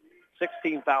bonus.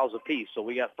 16 fouls apiece, so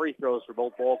we got free throws for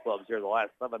both ball clubs here the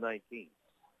last 7-19.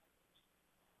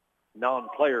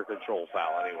 Non-player control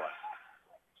foul anyway.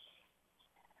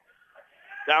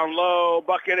 Down low,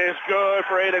 bucket is good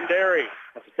for Aiden Derry.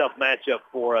 That's a tough matchup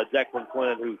for Declan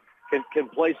Flynn, who can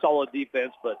play solid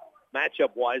defense, but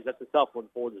matchup-wise, that's a tough one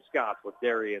for the Scots with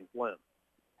Derry and Flynn.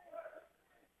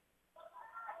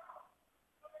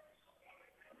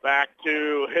 Back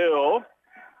to Hill.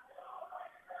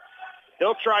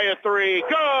 He'll try a 3.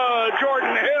 Good!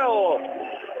 Jordan Hill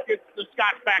gets the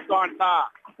Scots back on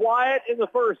top. Quiet in the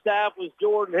first half was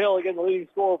Jordan Hill, again the leading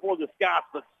scorer for the Scots,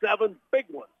 but 7 big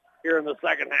ones here in the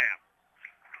second half.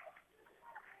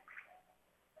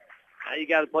 Now you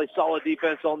got to play solid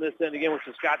defense on this end again, which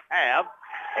the Scots have,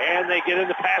 and they get in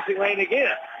the passing lane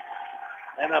again.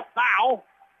 And a foul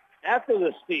after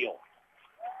the steal.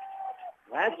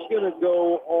 That's going to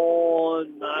go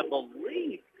on, I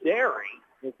believe, Derry.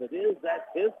 If it is, that's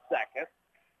his second.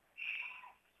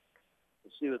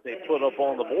 see what they put up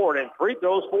on the board. And free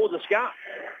throws for the Scots.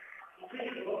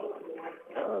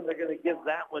 They're going to give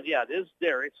that one. Yeah, it is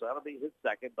Derry, so that'll be his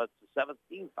second, but it's a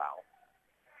 17 foul.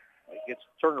 It gets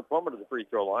Turner Plummer to the free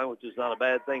throw line, which is not a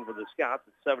bad thing for the Scots.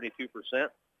 It's 72%,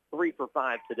 3 for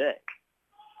 5 today.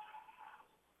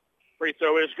 Free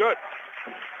throw is good.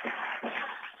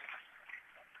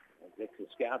 That gets the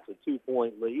Scots a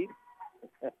 2-point lead.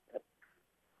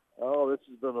 Oh, this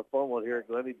has been a fun one here at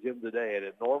Glenny Gym today, and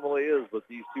it normally is with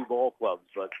these two ball clubs.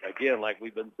 But, again, like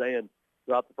we've been saying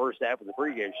throughout the first half of the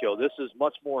pregame show, this is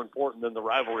much more important than the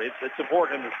rivalry. It's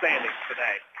important in the standings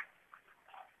today.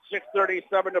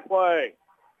 6:37 to play.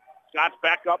 Scots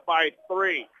back up by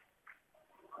 3.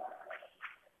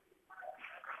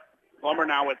 Plummer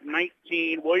now with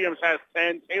 19. Williams has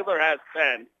 10. Taylor has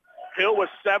 10. Hill with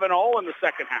 7 all in the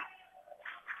second half.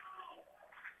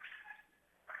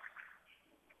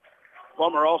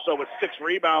 Plummer also with 6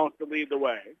 rebounds to lead the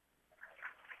way.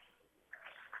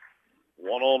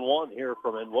 One-on-one here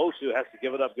from Nwosu. Has to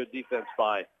give it up. Good defense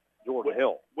by Jordan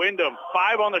Hill. Wyndham,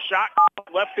 5 on the shot.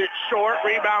 Left it short.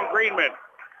 Rebound, Greenman.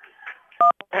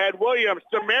 Had Williams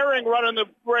to Mehring running the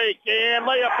break, and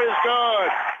layup is good.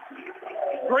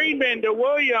 Greenman to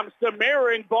Williams to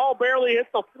Mehring. Ball barely hit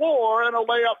the floor, and a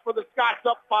layup for the Scots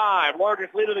up 5.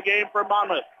 Largest lead of the game for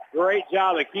Monmouth. Great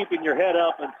job of keeping your head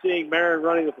up and seeing Mehring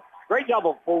running the great job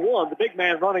of, for one, the big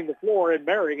man running the floor in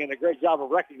Mehring, and a great job of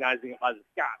recognizing it by the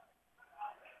Scots.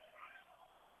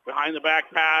 Behind the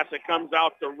back pass, it comes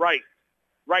out to Wright.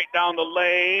 Right down the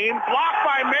lane. Blocked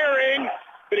by Mehring,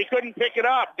 but he couldn't pick it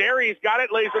up. Derry's got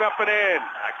it, lays it up and in.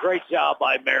 Great job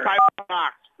by Mehring.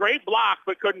 Knox. Great block,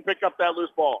 but couldn't pick up that loose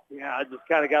ball. Yeah, I just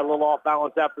kind of got a little off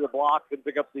balance after the block. Couldn't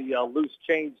pick up the loose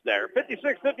change there.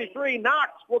 56-53,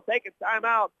 Knox will take a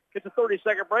timeout. It's a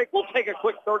 30-second break. We'll take a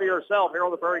quick 30 ourselves here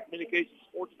on the Prairie Communications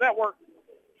Sports Network.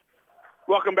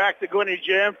 Welcome back to Gwinnett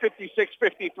Gym.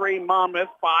 56-53 Monmouth,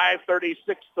 5:36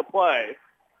 to play.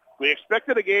 We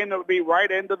expected a game that would be right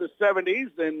into the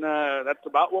 70s, and that's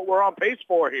about what we're on pace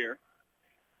for here.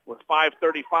 With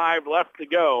 5:35 left to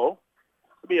go.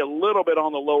 It'll be a little bit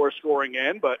on the lower scoring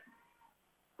end, but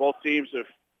both teams have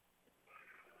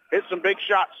hit some big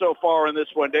shots so far in this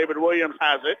one. David Williams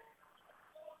has it.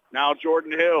 Now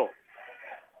Jordan Hill,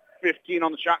 15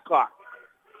 on the shot clock.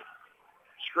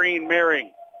 Screen Mehring.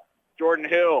 Jordan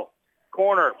Hill,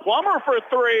 corner. Plummer for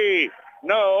 3.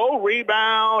 No.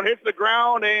 Rebound, hits the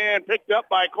ground, and picked up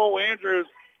by Cole Andrews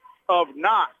of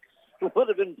Knox. It would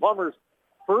have been Plummer's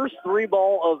first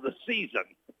 3-ball of the season.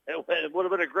 It would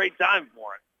have been a great time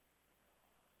for it.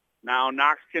 Now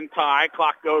Knox can tie.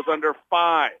 Clock goes under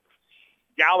 5.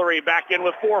 Gallery back in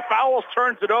with 4 fouls,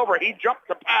 turns it over. He jumped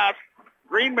the pass.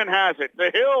 Greenman has it.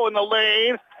 The Hill in the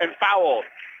lane and fouled.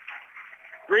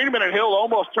 Greenman and Hill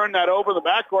almost turned that over the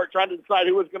backcourt, trying to decide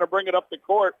who was going to bring it up the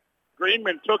court.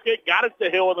 Greenman took it, got it to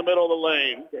Hill in the middle of the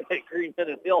lane. Greenman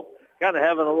and Hill kind of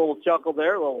having a little chuckle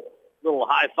there, a little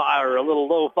high five or a little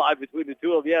low five between the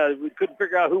two of them. Yeah, we couldn't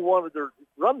figure out who wanted to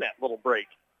run that little break.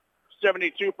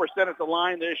 72% at the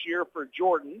line this year for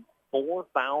Jordan. 4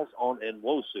 fouls on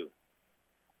Nwosu.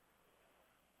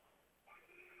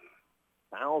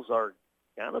 Fouls are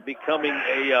kind of becoming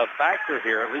a factor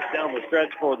here, at least down the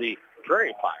stretch for the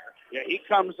Prairie Fire. Yeah, he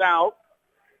comes out,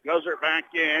 goes it back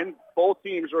in. Both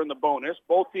teams are in the bonus.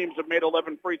 Both teams have made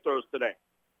 11 free throws today.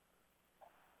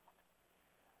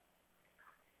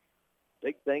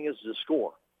 Big thing is to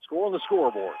score. Score on the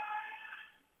scoreboard.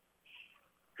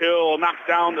 Hill knocks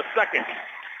down the second.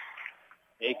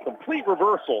 A complete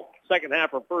reversal second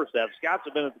half from first half. Scots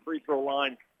have been at the free throw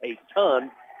line a ton.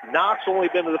 Knox only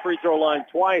been to the free throw line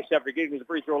twice after getting to the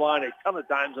free throw line a ton of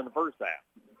times in the first half.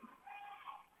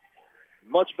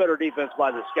 Much better defense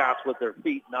by the Scots with their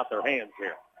feet, not their hands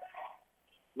here.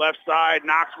 Left side,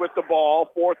 Knox with the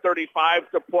ball. 4:35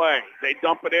 to play. They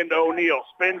dump it into O'Neal.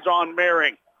 Spins on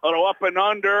Mehring. A little up and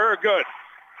under. Good.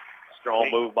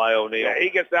 Strong move by O'Neal. Yeah, he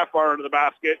gets that far into the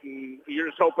basket, and you're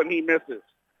just hoping he misses.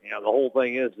 Yeah, the whole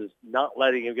thing is not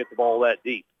letting him get the ball that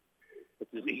deep.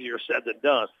 Which is easier said than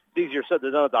done. It's easier said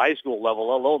than done at the high school level,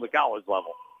 let alone the college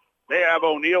level. They have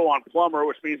O'Neal on Plummer,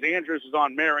 which means Andrews is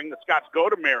on Mehring. The Scots go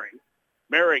to Mehring.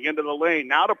 Mehring into the lane.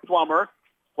 Now to Plummer.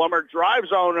 Plummer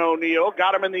drives on O'Neal.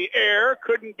 Got him in the air.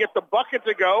 Couldn't get the bucket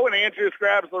to go, and Andrews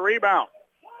grabs the rebound.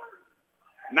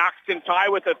 Knox can tie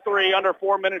with a 3. Under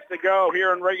 4 minutes to go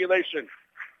here in regulation.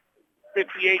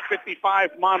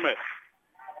 58-55 Monmouth.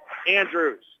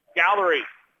 Andrews. Gallery.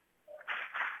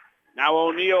 Now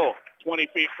O'Neal, 20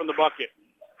 feet from the bucket.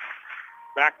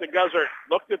 Back to Guzzard.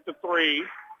 Looked at the 3.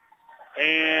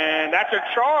 And that's a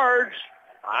charge.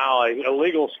 Wow,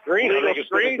 illegal screen. Illegal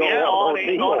screen, yeah, on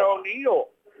O'Neal.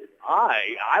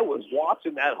 I was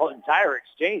watching that whole entire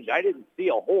exchange. I didn't see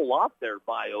a whole lot there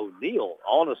by O'Neal,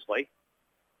 honestly.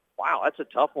 Wow, that's a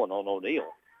tough one on O'Neal.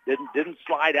 Didn't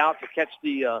slide out to catch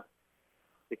the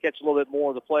to catch a little bit more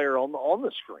of the player on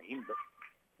the screen, but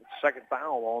second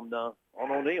foul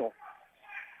on O'Neal.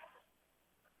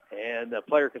 And a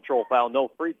player control foul,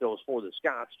 no free throws for the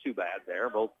Scots. Too bad there.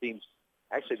 Both teams.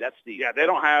 Actually, that's the they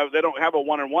don't have a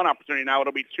 1-on-1 opportunity now.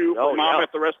 It'll be two for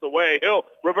Monmouth the rest of the way. Hill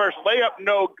reverse layup,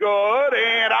 no good,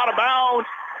 and out of bounds.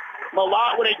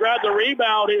 Malott, when he grabbed the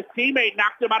rebound, his teammate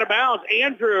knocked him out of bounds.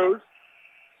 Andrews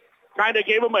kind of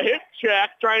gave him a hip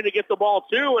check, trying to get the ball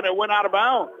too, and it went out of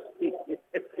bounds.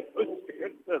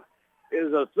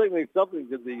 Is signaling something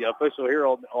to the official here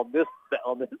on this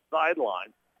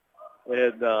sideline,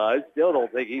 and I still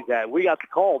don't think he's had. We got the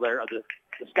call there.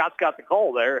 The Scots got the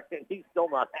call there, and he's still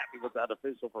not happy with that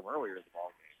official from earlier in the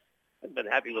ball game. Hasn't been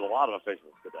happy with a lot of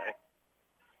officials today,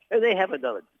 and they haven't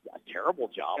done a terrible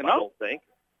job. I don't think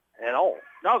at all.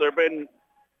 No, there've been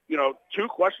two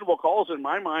questionable calls in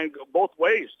my mind both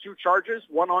ways. Two charges,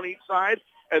 one on each side,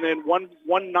 and then one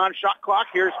non-shot clock.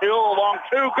 Here's Hill along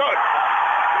two. Good.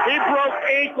 He broke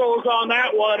ankles on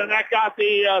that one, and that got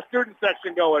the student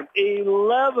section going.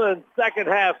 11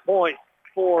 second-half points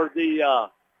for the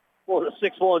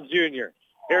 6'1" junior.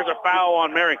 Here's a foul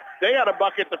on Mary. They had a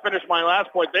bucket to finish my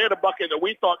last point. They had a bucket that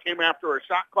we thought came after a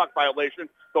shot clock violation,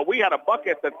 but we had a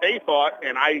bucket that they thought,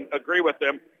 and I agree with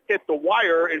them, hit the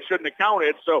wire and shouldn't have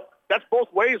counted. So that's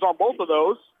both ways on both of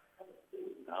those.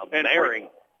 And Mary,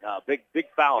 big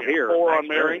foul here. 4 on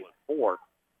Mary. 4.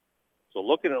 So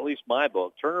looking at least my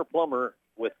book, Turner Plummer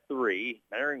with 3,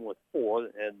 Maring with 4,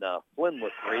 and Flynn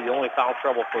with 3. The only foul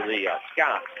trouble for the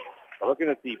Scots. Looking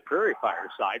at the Prairie Fire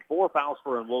side, 4 fouls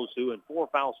for Nwosu and 4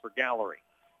 fouls for Gallery.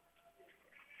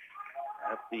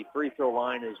 At the free throw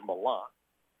line is Malott.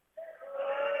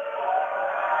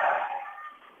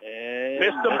 And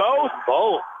missed them both.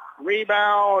 Both.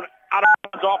 Rebound out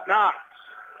of bounds off Knox.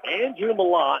 Andrew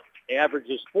Malott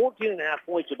averages 14.5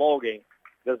 points a ball game.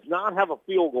 Does not have a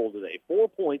field goal today. 4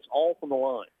 points all from the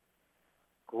line.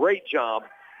 Great job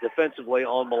defensively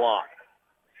on Malott.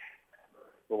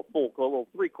 A little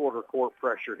three-quarter court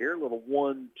pressure here. A little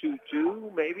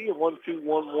 1-2-2, maybe a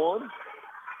 1-2-1-1.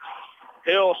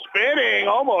 Hill spinning,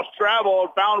 almost traveled,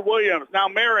 found Williams. Now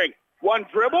Mary, one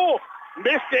dribble,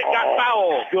 missed it, got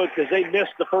fouled. Good, because they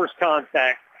missed the first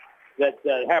contact that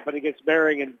happened against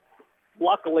Mary, and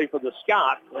luckily for the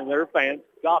Scots and their fans,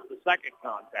 got the second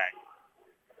contact.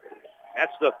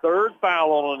 That's the third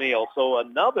foul on O'Neal. So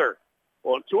another.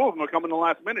 Well, 2 of them are coming in the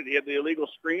last minute. He had the illegal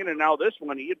screen, and now this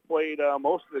one. He had played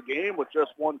most of the game with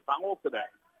just 1 foul today.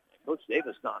 Coach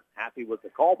Davis not happy with the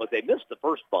call, but they missed the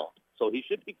first bump. So he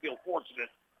should feel fortunate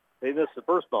they missed the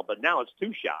first bump. But now it's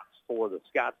 2 shots for the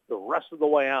Scots the rest of the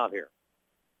way out here.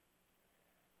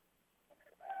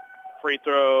 Free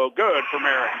throw, good for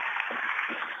Mary.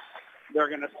 They're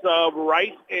going to sub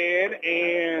right in,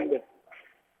 and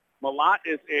Malott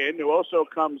is in. Nwosu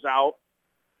comes out.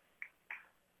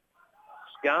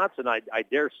 Scots, and I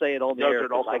dare say it on the air.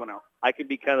 I can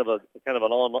be kind of an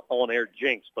on-air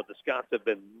jinx, but the Scots have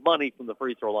been money from the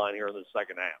free throw line here in the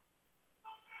second half.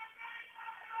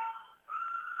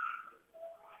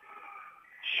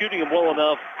 Shooting him well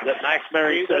enough that Max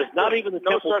Mary says not even the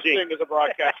Temple such jinx. thing as a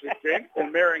broadcasting jinx,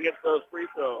 and Mary gets those free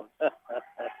throws.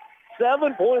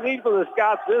 7-point lead for the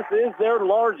Scots. This is their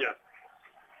largest.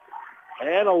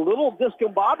 And a little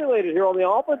discombobulated here on the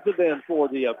offensive end for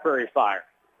the Prairie Fire.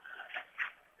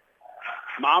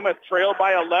 Monmouth trailed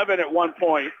by 11 at one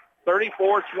point,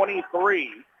 34-23.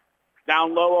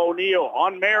 Down low O'Neal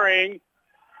on Mering,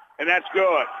 and that's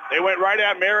good. They went right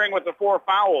at Mering with the 4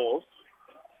 fouls.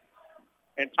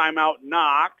 And timeout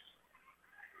Knox.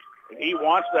 And he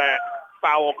wants that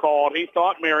foul called. He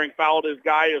thought Mering fouled his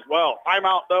guy as well.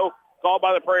 Timeout, though, called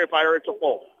by the Prairie Fire. It's a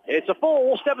full. It's a full.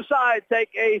 We'll step aside, take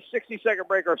a 60-second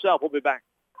break ourselves. We'll be back.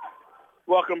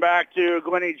 Welcome back to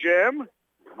Glennie Gym.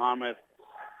 Monmouth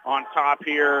on top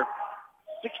here,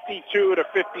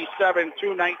 62-57,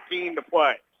 2:19 to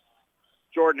play.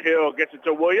 Jordan Hill gets it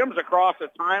to Williams across the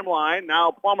timeline.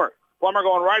 Now Plummer. Plummer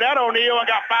going right at O'Neal and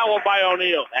got fouled by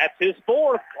O'Neal. That's his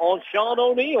 4th on Sean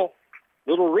O'Neal.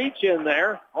 Little reach in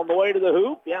there on the way to the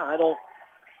hoop. Yeah, I don't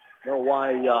know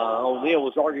why O'Neal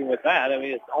was arguing with that. I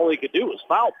mean, all he could do was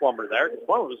foul Plummer there because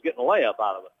Plummer was getting a layup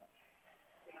out of it.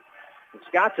 The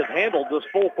Scots have handled this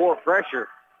full court pressure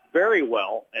very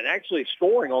well and actually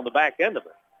scoring on the back end of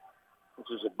it,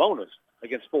 which is a bonus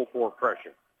against full court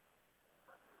pressure.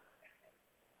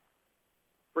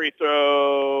 Free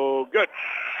throw, good.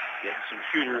 Getting some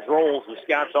shooters rolls. The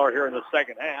Scots are here in the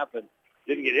second half, and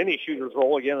didn't get any shooters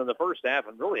roll again in the first half,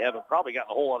 and really haven't probably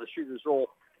gotten a whole lot of shooters roll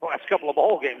the last couple of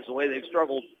ball games, the way they've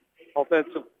struggled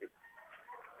offensively.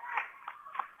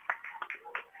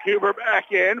 Huber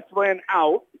back in, Flynn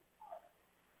out.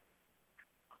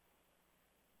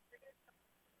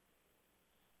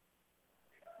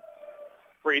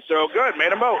 Free throw good,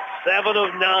 made them both. 7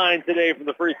 of 9 today from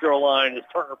the free throw line is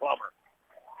Turner Plummer.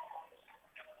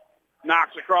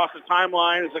 Knocks across the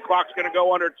timeline as the clock's going to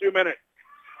go under 2 minutes.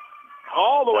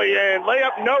 All the way in.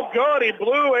 Layup no good. He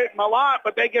blew it, Malott,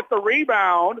 but they get the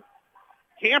rebound.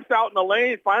 Camped out in the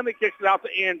lane, finally kicks it out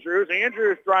to Andrews.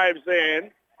 Andrews drives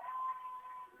in.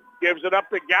 Gives it up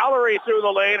to Gallery through the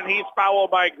lane, and he's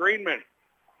fouled by Greenman.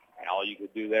 All you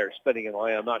could do there, spinning in the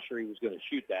lane. I'm not sure he was going to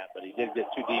shoot that, but he did get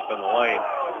too deep in the lane.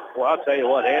 Well, I'll tell you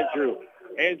what, Andrew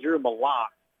Malott,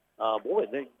 I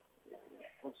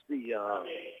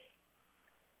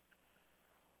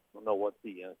don't know what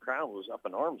the crowd was up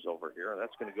in arms over here.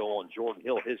 That's going to go on Jordan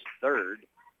Hill, his third.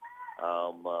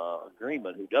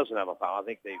 Greenman, who doesn't have a foul. I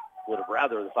think they would have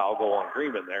rather the foul go on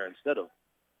Greenman there instead of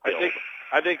Hill.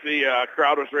 I think the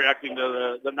crowd was reacting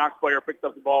to the Knox player picked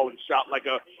up the ball and shot like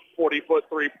a 40-foot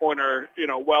three-pointer,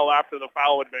 well after the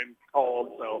foul had been called.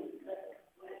 So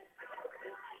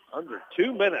under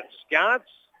 2 minutes, Scots,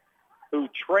 who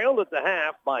trailed at the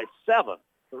half by 7,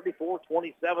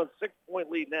 34-27, 6-point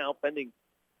lead now, pending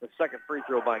the second free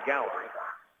throw by Gallery.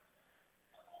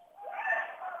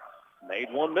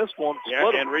 Made one, missed one.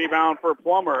 Yeah, and rebound for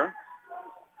Plummer.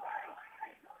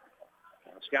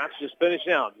 Scott's just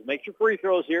finishing out. You make your free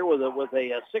throws here with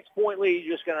a 6-point lead.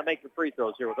 You just got to make your free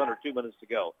throws here with under 2 minutes to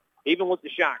go. Even with the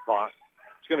shot clock,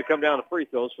 it's going to come down to free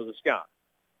throws for the Scots.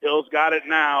 Hill's got it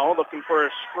now, looking for a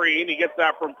screen. He gets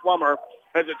that from Plummer.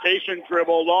 Hesitation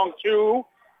dribble, long two.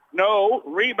 No,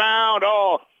 rebound.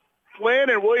 Oh, Flynn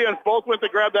and Williams both went to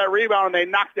grab that rebound, and they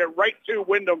knocked it right to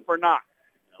Wyndham for Knox.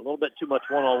 A little bit too much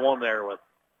one-on-one there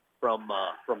from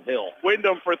Hill.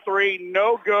 Wyndham for three,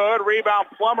 no good. Rebound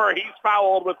Plummer, he's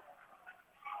fouled with,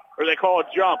 or they call a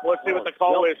jump. Let's see what the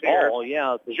call is here. Oh,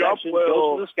 yeah. Jump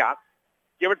will goes to the Scots.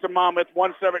 Give it to Monmouth,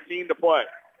 1:17 to play.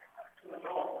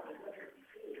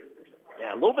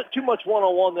 Yeah, a little bit too much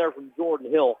one-on-one there from Jordan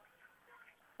Hill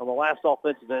on the last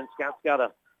offensive end. Scott's got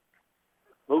to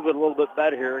move it a little bit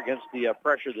better here against the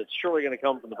pressure that's surely going to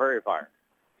come from the Prairie Fire.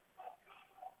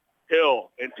 Hill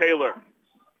and Taylor.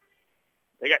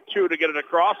 They got two to get it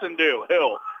across and do.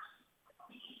 Hill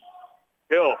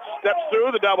steps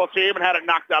through the double team and had it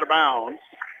knocked out of bounds.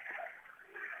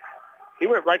 He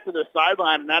went right to the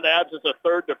sideline, and that adds as a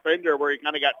third defender where he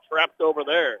kind of got trapped over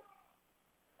there.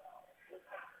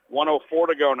 1:04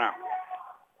 to go now.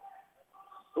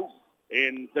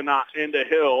 Into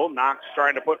Hill. Knox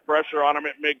trying to put pressure on him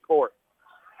at midcourt.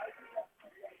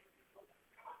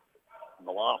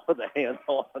 Malott with the hand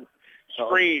on.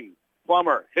 Screen.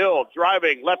 Plummer. Hill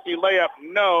driving. Lefty layup.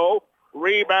 No.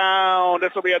 Rebound.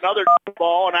 This will be another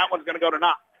ball, and that one's going to go to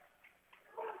Knox.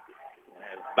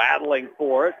 And battling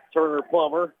for it, Turner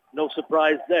Plummer. No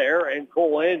surprise there. And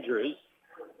Cole Andrews.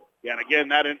 Yeah, and again,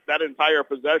 that entire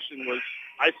possession was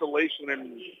isolation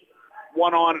and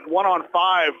one on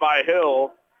five by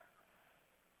Hill.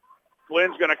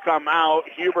 Flynn's going to come out.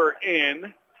 Huber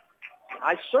in.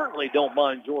 I certainly don't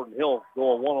mind Jordan Hill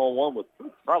going one-on-one with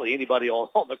probably anybody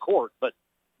on the court, but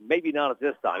maybe not at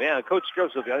this time. Yeah, Coach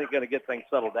Joseph, I think, going to get things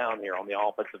settled down here on the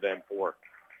offensive end for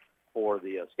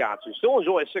the Scots, who still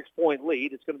enjoy a 6-point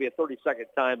lead. It's going to be a 30-second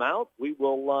timeout. We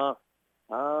will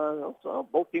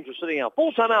both teams are sitting out.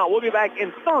 Full timeout. We'll be back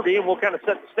in 30, and we'll kind of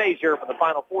set the stage here for the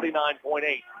final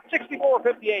 49.8.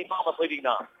 64-58, Monmouth leading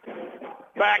Knox.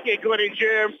 Back in Gwinnett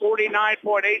Gym,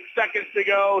 49.8 seconds to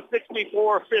go,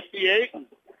 64-58.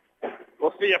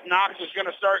 We'll see if Knox is going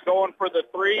to start going for the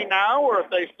three now, or if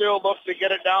they still look to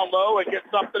get it down low and get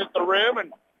something at the rim,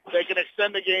 and they can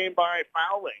extend the game by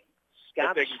fouling.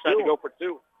 Scots they decide to go for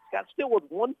two. Scots still with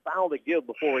one foul to give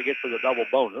before we get to the double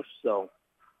bonus, so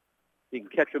you can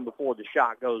catch him before the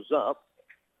shot goes up.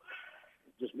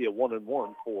 It'll just be a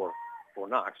 1-and-1 for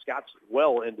Knox. Scott's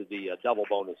well into the double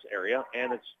bonus area,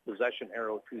 and it's possession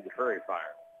arrow to the Prairie Fire.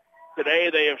 Today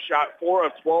they have shot 4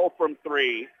 of 12 from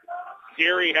three.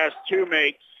 Geary has 2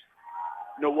 makes.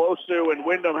 Nwosu and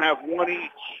Wyndham have 1 each.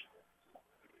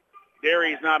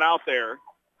 Geary's not out there.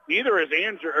 Neither is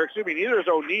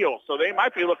O'Neal, so they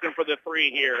might be looking for the three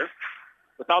here.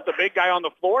 Without the big guy on the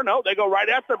floor, no, they go right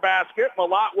at the basket.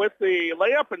 Malott with the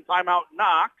layup and timeout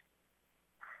Knox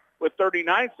with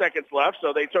 39 seconds left.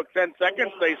 So they took 10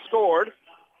 seconds, they scored,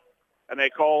 and they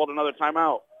called another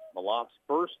timeout. Malott's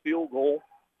first field goal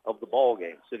of the ball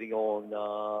game, sitting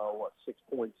on, 6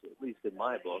 points, at least in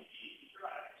my book.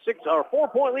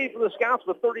 4-point lead for the Scots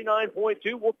with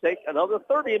 39.2. We'll take another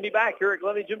 30 and be back here at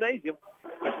Glennie Gymnasium.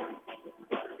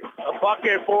 A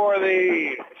bucket for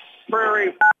the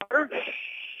Prairie Fire.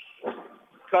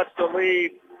 Cuts the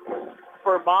lead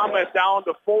for Monmouth down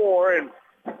to 4, and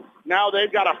now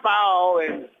they've got a foul,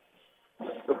 and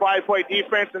they'll probably play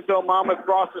defense until Monmouth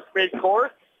crosses midcourt.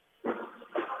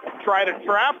 Try to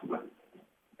trap,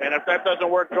 and if that doesn't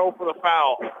work, go for the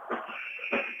foul.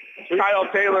 Kyle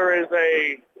Taylor is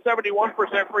a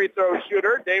 71% free throw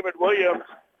shooter. David Williams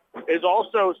is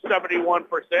also 71%.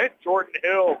 Jordan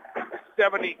Hill,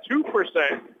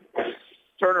 72%.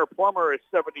 Turner Plummer is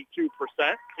 72%.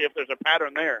 See if there's a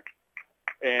pattern there.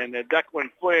 And Declan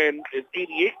Flynn is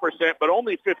 88%, but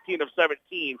only 15 of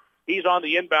 17. He's on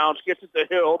the inbounds, gets it to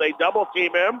Hill. They double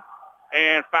team him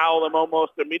and foul him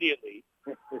almost immediately.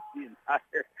 the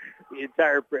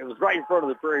entire, it was right in front of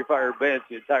the Prairie Fire bench.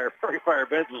 The entire Prairie Fire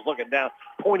bench was looking down,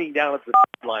 pointing down at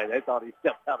the line. They thought he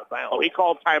stepped out of bounds. Oh, he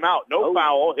called timeout. No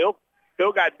foul.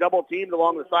 Hill got double teamed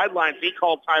along the sidelines. He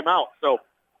called timeout. So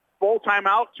full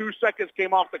timeout. 2 seconds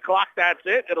came off the clock. That's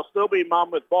it. It'll still be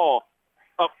Monmouth ball.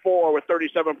 Up 4 with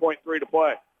 37.3 to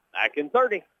play. Back in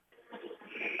 30.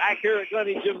 Back here at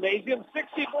Glennie Gymnasium,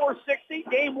 64-60,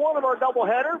 game 1 of our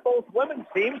doubleheader. Both women's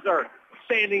teams are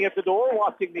standing at the door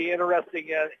watching the interesting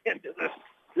end of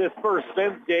this first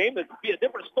men's game. It'd be a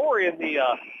different story in the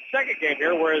second game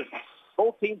here, whereas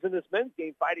both teams in this men's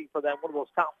game fighting for that one of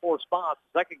those top 4 spots.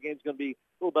 The second game's going to be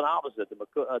a little bit opposite.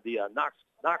 The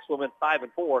Knox women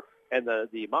 5-4, and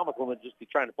the Monmouth women just be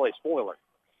trying to play spoiler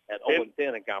at 0-10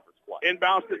 in conference play.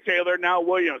 Inbounds to Taylor, now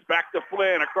Williams. Back to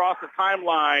Flynn across the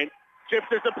timeline. Chips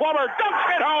it to Plummer,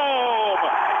 dunks it home!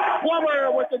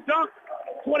 Plummer with the dunk,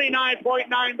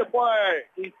 29.9 to play.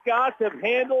 The Scots have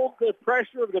handled the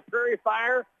pressure of the Prairie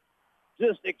Fire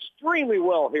just extremely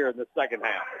well here in the second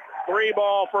half. 3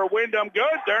 ball for Wyndham, good.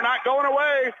 They're not going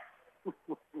away.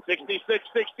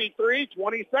 66-63,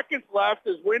 20 seconds left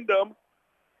as Wyndham,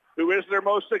 who is their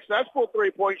most successful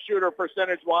three-point shooter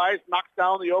percentage-wise, knocks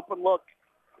down the open look.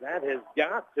 That has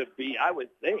got to be, I would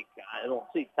think, I don't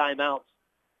see timeouts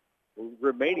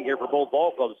remaining here for both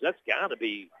ball clubs. That's got to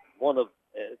be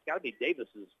it's got to be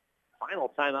Davis's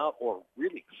final timeout, or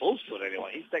really close to it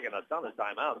anyway. He's taking a ton of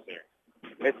timeouts here.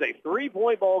 It's a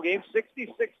 3-point ball game,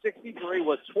 66-63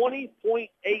 with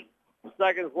 20.8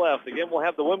 seconds left. Again, we'll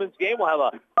have the women's game. We'll have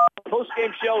a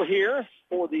post-game show here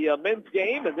for the men's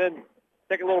game, and then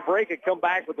take a little break and come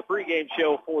back with the pregame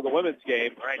show for the women's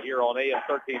game right here on AM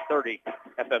 1330,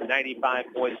 FM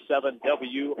 95.7,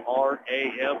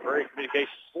 WRAM, Prairie Communications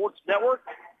Sports Network.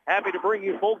 Happy to bring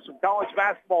you folks some college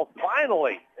basketball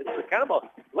finally. It's kind of a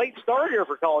late start here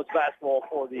for college basketball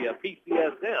for the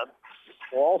PCSN.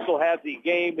 We'll also have the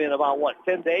game in about,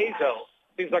 10 days? Oh,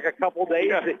 seems like a couple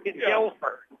days in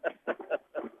Galesburg.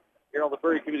 Here on the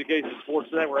Prairie Communications Sports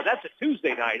Network. That's a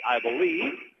Tuesday night, I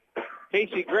believe.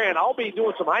 Casey Grant, I'll be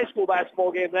doing some high school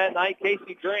basketball game that night.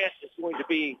 Casey Grant is going to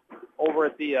be over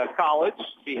at the college,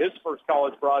 be his first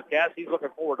college broadcast. He's looking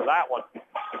forward to that one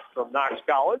from Knox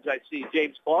College. I see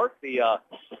James Clark, your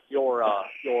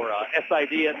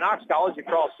SID at Knox College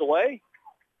across the way.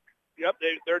 Yep,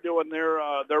 they're doing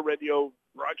their radio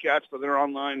broadcast for their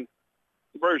online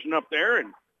version up there,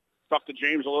 and talked to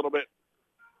James a little bit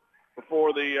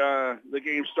before the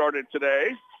game started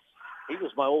today. He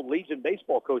was my old Legion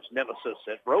baseball coach nemesis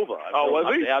at Rova.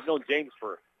 Was he? I've known James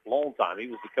for a long time. He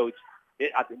was the coach.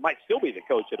 I might still be the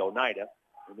coach at Oneida.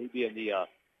 And he'd be in the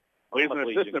he's an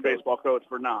assistant baseball coach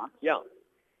for Knox. Yeah.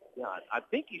 I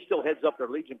think he still heads up their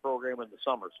Legion program in the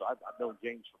summer, so I've known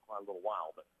James for quite a little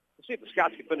while. But let's see if the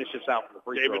Scots can finish this out for the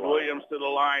free throw line. David Williams to the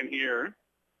line here.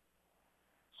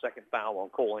 Second foul on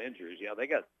Cole Andrews. Yeah, they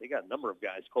got a number of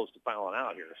guys close to fouling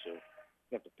out here, so you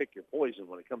have to pick your poison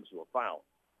when it comes to a foul.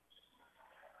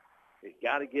 You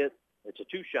got to get, it's a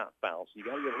 2-shot foul, so you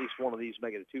got to get at least one of these,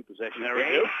 make it a 2-possession game. And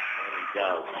he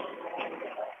does.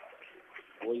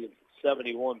 Williams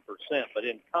 71%, but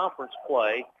in conference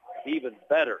play, even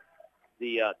better.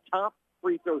 The top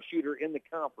free throw shooter in the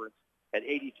conference at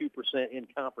 82% in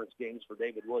conference games for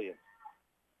David Williams.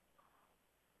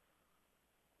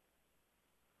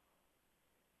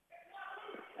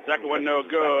 Second one no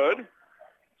good.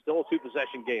 Still a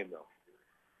 2-possession game, though.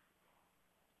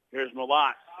 Here's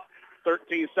Malott.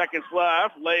 13 seconds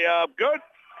left. Layup, good.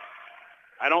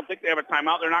 I don't think they have a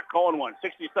timeout. They're not calling one.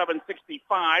 67-65.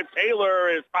 Taylor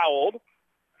is fouled.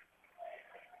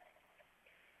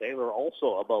 Taylor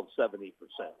also above 70%.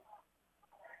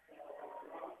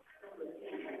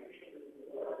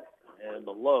 And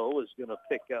Malot is going to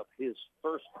pick up his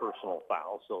first personal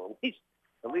foul. So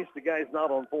at least the guys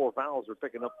not on 4 fouls are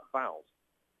picking up the fouls.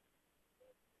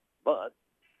 But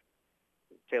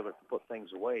Taylor can put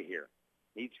things away here.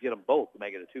 Needs to get them both to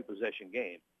make it a two-possession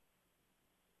game.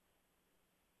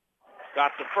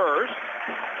 Got the first.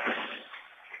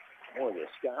 Boy, the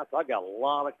Scots, I got a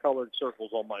lot of colored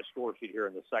circles on my score sheet here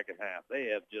in the second half. They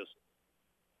have just,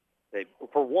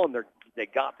 for one, they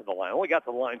got to the line. Only got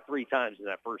to the line 3 times in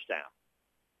that first half.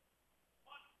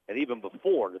 And even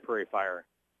before the Prairie Fire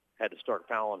had to start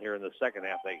fouling here in the second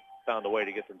half, they found a way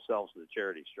to get themselves to the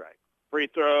charity stripe. Free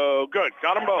throw, good.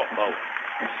 Got them both.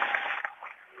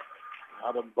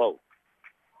 Got them both.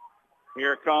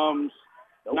 Here comes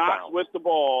No Knox fouls. with the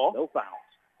ball. No fouls.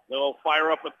 They'll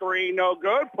fire up a 3, no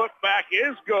good. Put back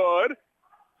is good.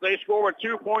 They score with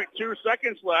 2.2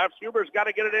 seconds left. Huber's got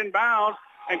to get it inbounds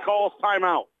and calls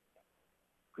timeout.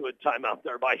 Good timeout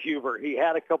there by Huber. He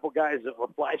had a couple guys that were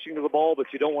flashing to the ball, but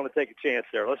you don't want to take a chance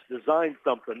there. Let's design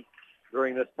something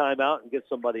during this timeout and get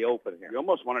somebody open here. You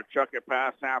almost want to chuck it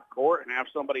past half court and have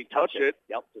somebody touch it.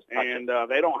 Yep, just touch and it.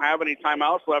 They don't have any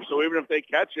timeouts left, so even if they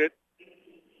catch it,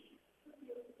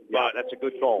 Yeah, that's a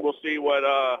good call. we'll see what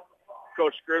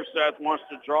Coach Grivseth wants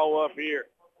to draw up here.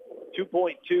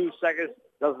 2.2 seconds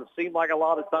doesn't seem like a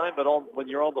lot of time, but when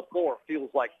you're on the floor, it feels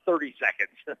like 30 seconds.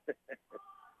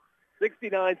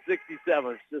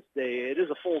 69-67. It is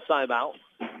a full timeout.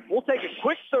 We'll take a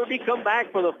quick 30, come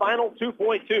back for the final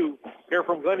 2.2 here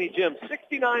from Glennie Gym.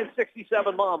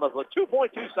 69-67 Monmouth with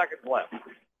 2.2 seconds left.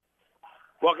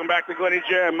 Welcome back to Glennie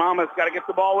Gym. Monmouth's got to get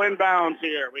the ball inbounds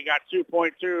here. We got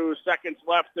 2.2 seconds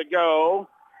left to go.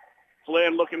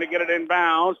 Flynn looking to get it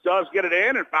inbounds. Does get it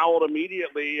in, and fouled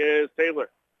immediately is Taylor.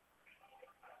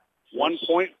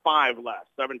 1.5 left.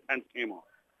 7/10 came off.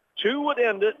 2 would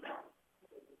end it.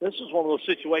 This is one of those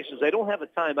situations. They don't have a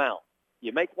timeout.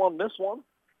 You make one, miss one.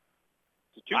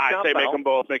 It's a 2-count I say foul. make them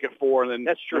both. Make it 4, and then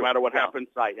That's true. no matter what Yeah, happens,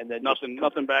 right? And then nothing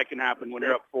bad can happen when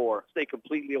you're up 4. Stay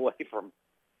completely away from.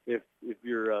 If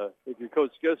you're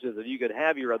Coach Gosens, then you could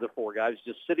have your other 4 guys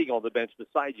just sitting on the bench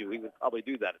beside you. He would probably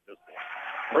do that at this point.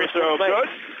 Free throw, good.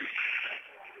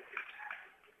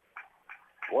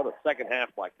 What a second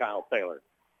half by Kyle Taylor.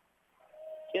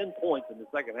 10 points in the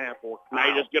second half for Kyle. Now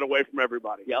you just get away from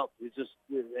everybody. Yep. It's just,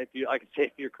 I could say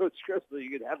if you're Coach Gosens, you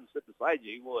could have him sit beside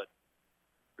you. He would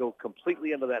go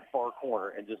completely into that far corner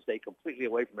and just stay completely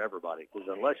away from everybody. Because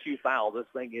unless you foul, this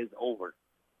thing is over.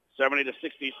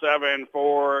 70-67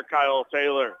 for Kyle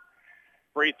Taylor.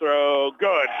 Free throw,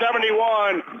 good.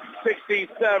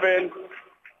 71-67.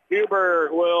 Huber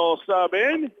will sub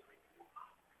in.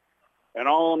 And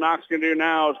all Knox can do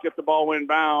now is get the ball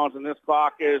inbounds, and this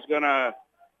clock is going to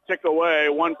tick away.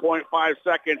 1.5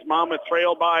 seconds. Monmouth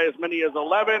trailed by as many as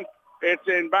 11. It's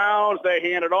inbounds. They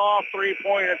hand it off.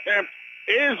 3-point attempt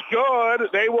is good.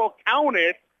 They will count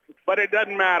it, but it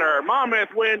doesn't matter.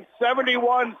 Monmouth wins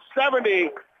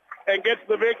 71-70 and gets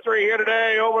the victory here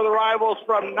today over the rivals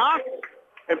from Knox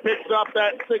and picks up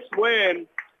that 6th win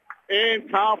in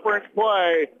conference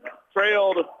play.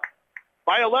 Trailed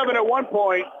by 11 at one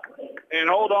point and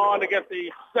hold on to get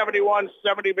the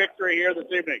 71-70 victory here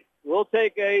this evening. We'll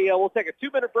take a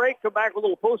 2-minute break, come back with a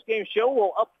little post-game show.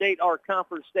 We'll update our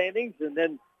conference standings and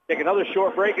then take another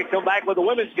short break and come back with the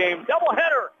women's game.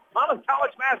 Doubleheader, Monmouth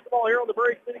College basketball here on the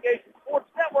Prairie Communications Sports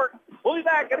Network. We'll be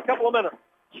back in a couple of minutes.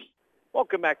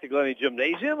 Welcome back to Glennie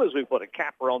Gymnasium as we put a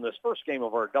capper on this first game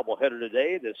of our doubleheader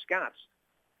today. The Scots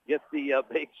get the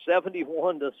big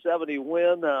 71-70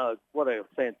 win. What a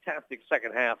fantastic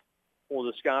second half for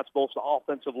the Scots, both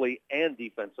offensively and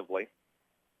defensively.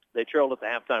 They trailed at the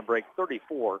halftime break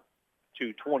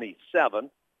 34-27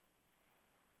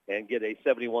 and get a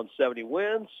 71-70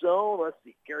 win. So let's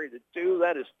see, carry the 2.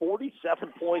 That is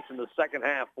 47 points in the second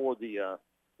half for the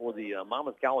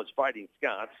Monmouth College Fighting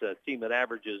Scots, a team that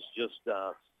averages just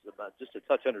a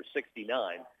touch under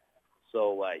 69.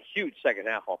 So a huge second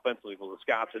half offensively for the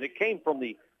Scots, and it came from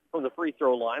the free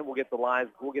throw line. We'll get the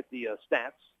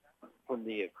stats from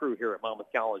the crew here at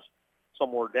Monmouth College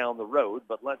somewhere down the road.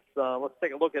 But let's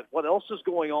take a look at what else is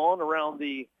going on around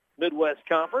the Midwest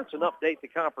Conference and update the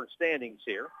conference standings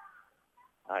here.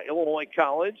 Illinois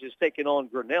College is taking on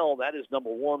Grinnell. That is number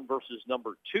 1 versus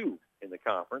number 2 in the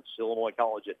conference. Illinois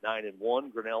College at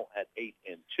 9-1, Grinnell at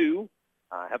 8-2.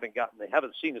 They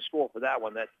haven't seen the score for that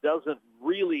one. That doesn't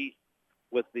really,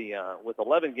 with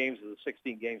 11 games of the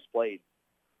 16 games played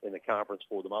in the conference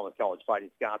for the Monmouth College Fighting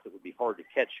Scots, it would be hard to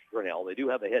catch Grinnell. They do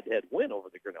have a head-to-head win over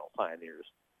the Grinnell Pioneers.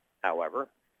 However,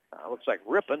 looks like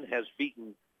Ripon has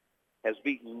beaten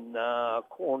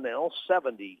Cornell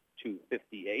 70-58.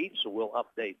 So we'll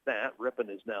update that. Ripon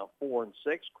is now 4-6.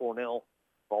 Cornell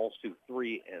falls to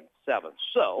 3-7.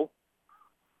 So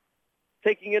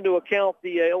taking into account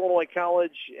the Illinois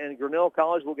College and Grinnell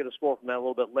College. We'll get a score from that a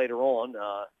little bit later on.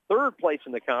 Third place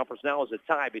in the conference now is a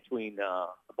tie between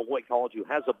Beloit College, who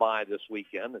has a bye this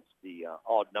weekend. It's the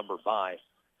odd number bye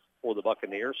for the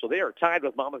Buccaneers. So they are tied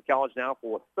with Monmouth College now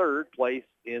for third place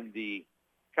in the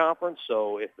conference.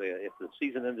 So if the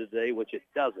season ended today, which it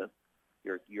doesn't,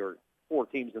 your four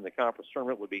teams in the conference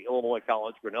tournament would be Illinois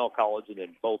College, Grinnell College, and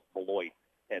then both Beloit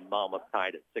and Monmouth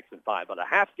tied at 6-5. But a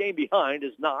half game behind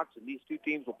is Knox, and these two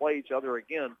teams will play each other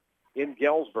again in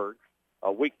Galesburg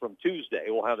a week from Tuesday.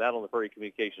 We'll have that on the Prairie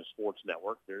Communications Sports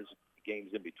Network. There's games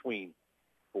in between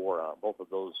for both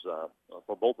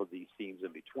of these teams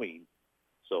in between.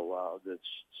 So the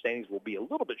standings will be a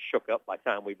little bit shook up by the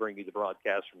time we bring you the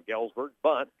broadcast from Galesburg.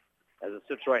 But as it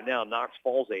sits right now, Knox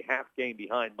falls a half game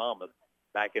behind Monmouth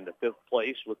back into fifth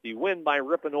place with the win by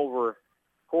Ripon over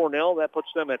Cornell. That puts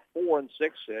them at 4-6,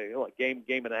 a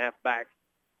game and a half back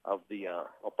of the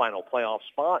final playoff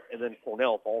spot. And then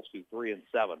Cornell falls to 3-7.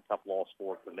 Tough loss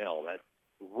for Cornell. That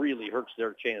really hurts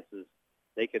their chances.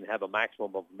 They can have a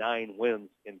maximum of 9 wins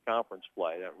in conference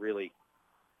play. That really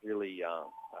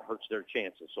hurts their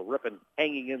chances. So Ripon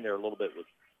hanging in there a little bit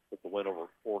with the win over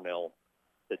Cornell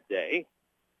today.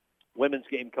 Women's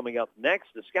game coming up next.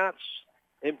 The Scots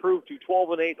improved to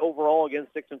 12-8 overall, again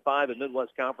 6-5 in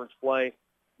Midwest Conference play.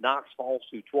 Knox falls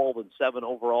to 12-7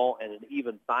 overall and an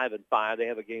even 5-5. They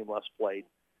have a game less played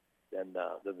than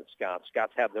the Scots.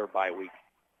 Scots have their bye week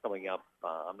coming up.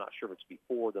 I'm not sure if it's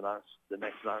before the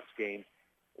next Knox game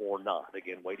or not.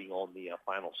 Again, waiting on the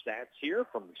final stats here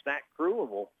from the stat crew, and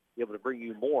we'll be able to bring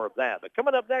you more of that. But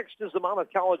coming up next is the Monmouth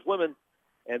College women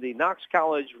and the Knox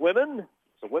College women.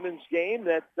 It's a women's game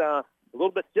that's a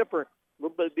little bit different.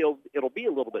 It'll be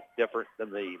a little bit different than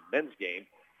the men's game,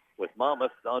 with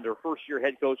Monmouth under first-year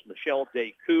head coach Michelle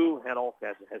Descou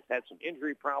has had some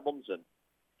injury problems and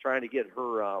trying to get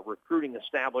her recruiting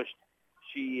established.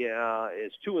 She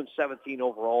is 2-17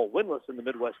 overall, winless in the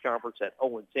Midwest Conference at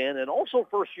 0-10, and also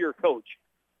first-year coach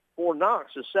for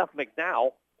Knox is Seth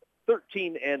McDowell,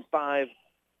 13-5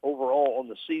 overall on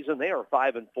the season. They are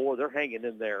 5-4. They're hanging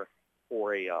in there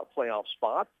for a playoff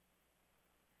spot.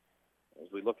 As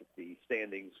we look at the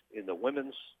standings in the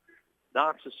women's,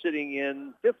 Knox is sitting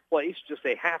in fifth place, just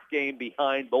a half game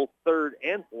behind both third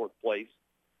and fourth place,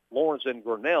 Lawrence and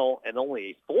Grinnell, and only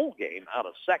a full game out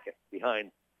of second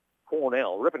behind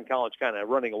Cornell. Ripon College kind of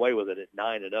running away with it at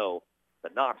 9-0,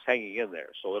 but Knox hanging in there.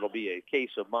 So it'll be a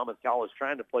case of Monmouth College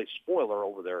trying to play spoiler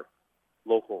over their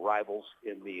local rivals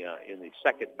in the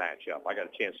second matchup. I got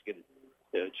a chance to get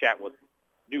to chat with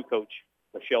new coach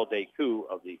Michelle Descou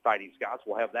of the Fighting Scots.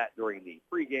 We'll have that during the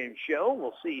pregame show.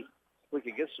 We'll see if we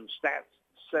can get some stats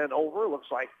sent over. Looks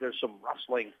like there's some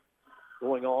rustling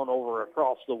going on over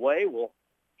across the way. We'll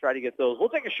try to get those. We'll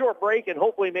take a short break, and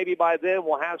hopefully maybe by then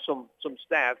we'll have some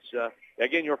stats.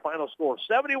 Again, your final score,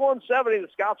 71-70. The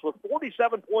Scots with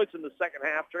 47 points in the second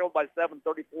half, trailed by 7,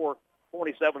 34-27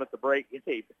 at the break. It's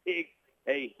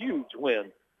a huge win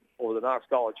over the Knox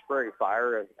College Prairie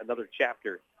Fire, another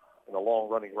chapter in a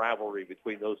long-running rivalry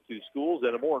between those two schools,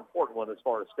 and a more important one as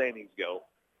far as standings go.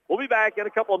 We'll be back in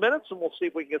a couple of minutes, and we'll see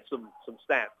if we can get some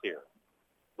stats here.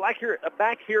 Back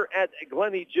here at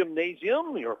Glennie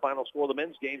Gymnasium, your final score of the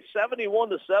men's game,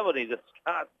 71-70. The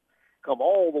Scots come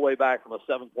all the way back from a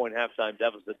 7-point halftime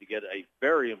deficit to get a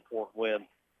very important win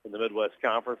in the Midwest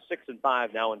Conference.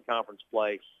 6-5 now in conference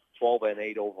play,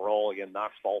 12-8 overall. Again,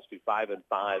 Knox falls to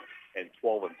 5-5 and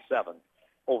 12-7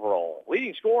 overall.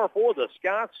 Leading scorer for the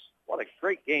Scots. What a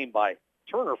great game by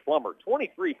Turner Plummer,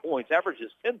 23 points,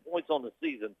 averages 10 points on the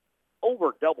season,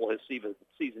 over double his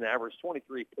season average,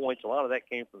 23 points. A lot of that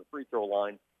came from the free throw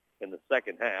line in the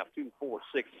second half. 2, 4,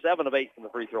 6, 7 of 8 from the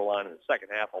free throw line in the second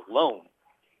half alone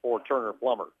for Turner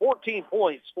Plummer. 14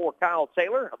 points for Kyle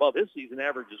Taylor, above his season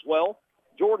average as well.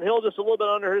 Jordan Hill just a little bit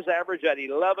under his average at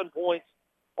 11 points.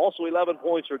 Also 11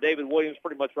 points for David Williams,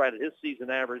 pretty much right at his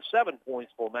season average. 7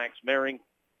 points for Max Mehring.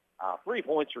 3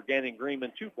 points for Gannon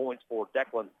Greenman. 2 points for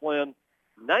Declan Flynn.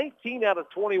 19 out of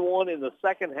 21 in the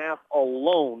second half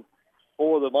alone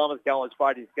for the Monmouth College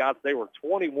Fighting Scots. They were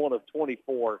 21 of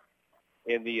 24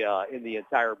 in the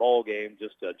entire ball game,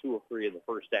 just 2 of 3 in the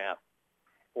first half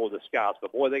for the Scots.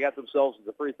 But boy, they got themselves to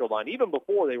the free throw line even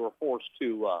before they were forced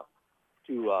to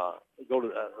go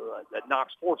to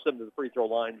Knox forced them to the free throw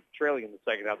line, trailing in the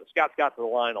second half. The Scots got to the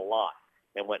line a lot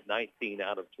and went 19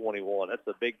 out of 21. That's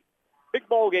a big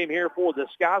ball game here for the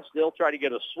Scots. They'll try to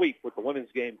get a sweep with the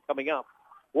women's game coming up.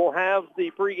 We'll have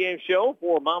the pregame show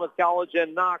for Monmouth College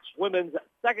and Knox women's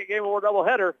second game of our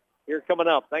doubleheader here coming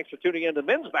up. Thanks for tuning in to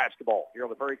men's basketball here on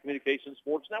the Prairie Communications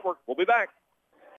Sports Network. We'll be back.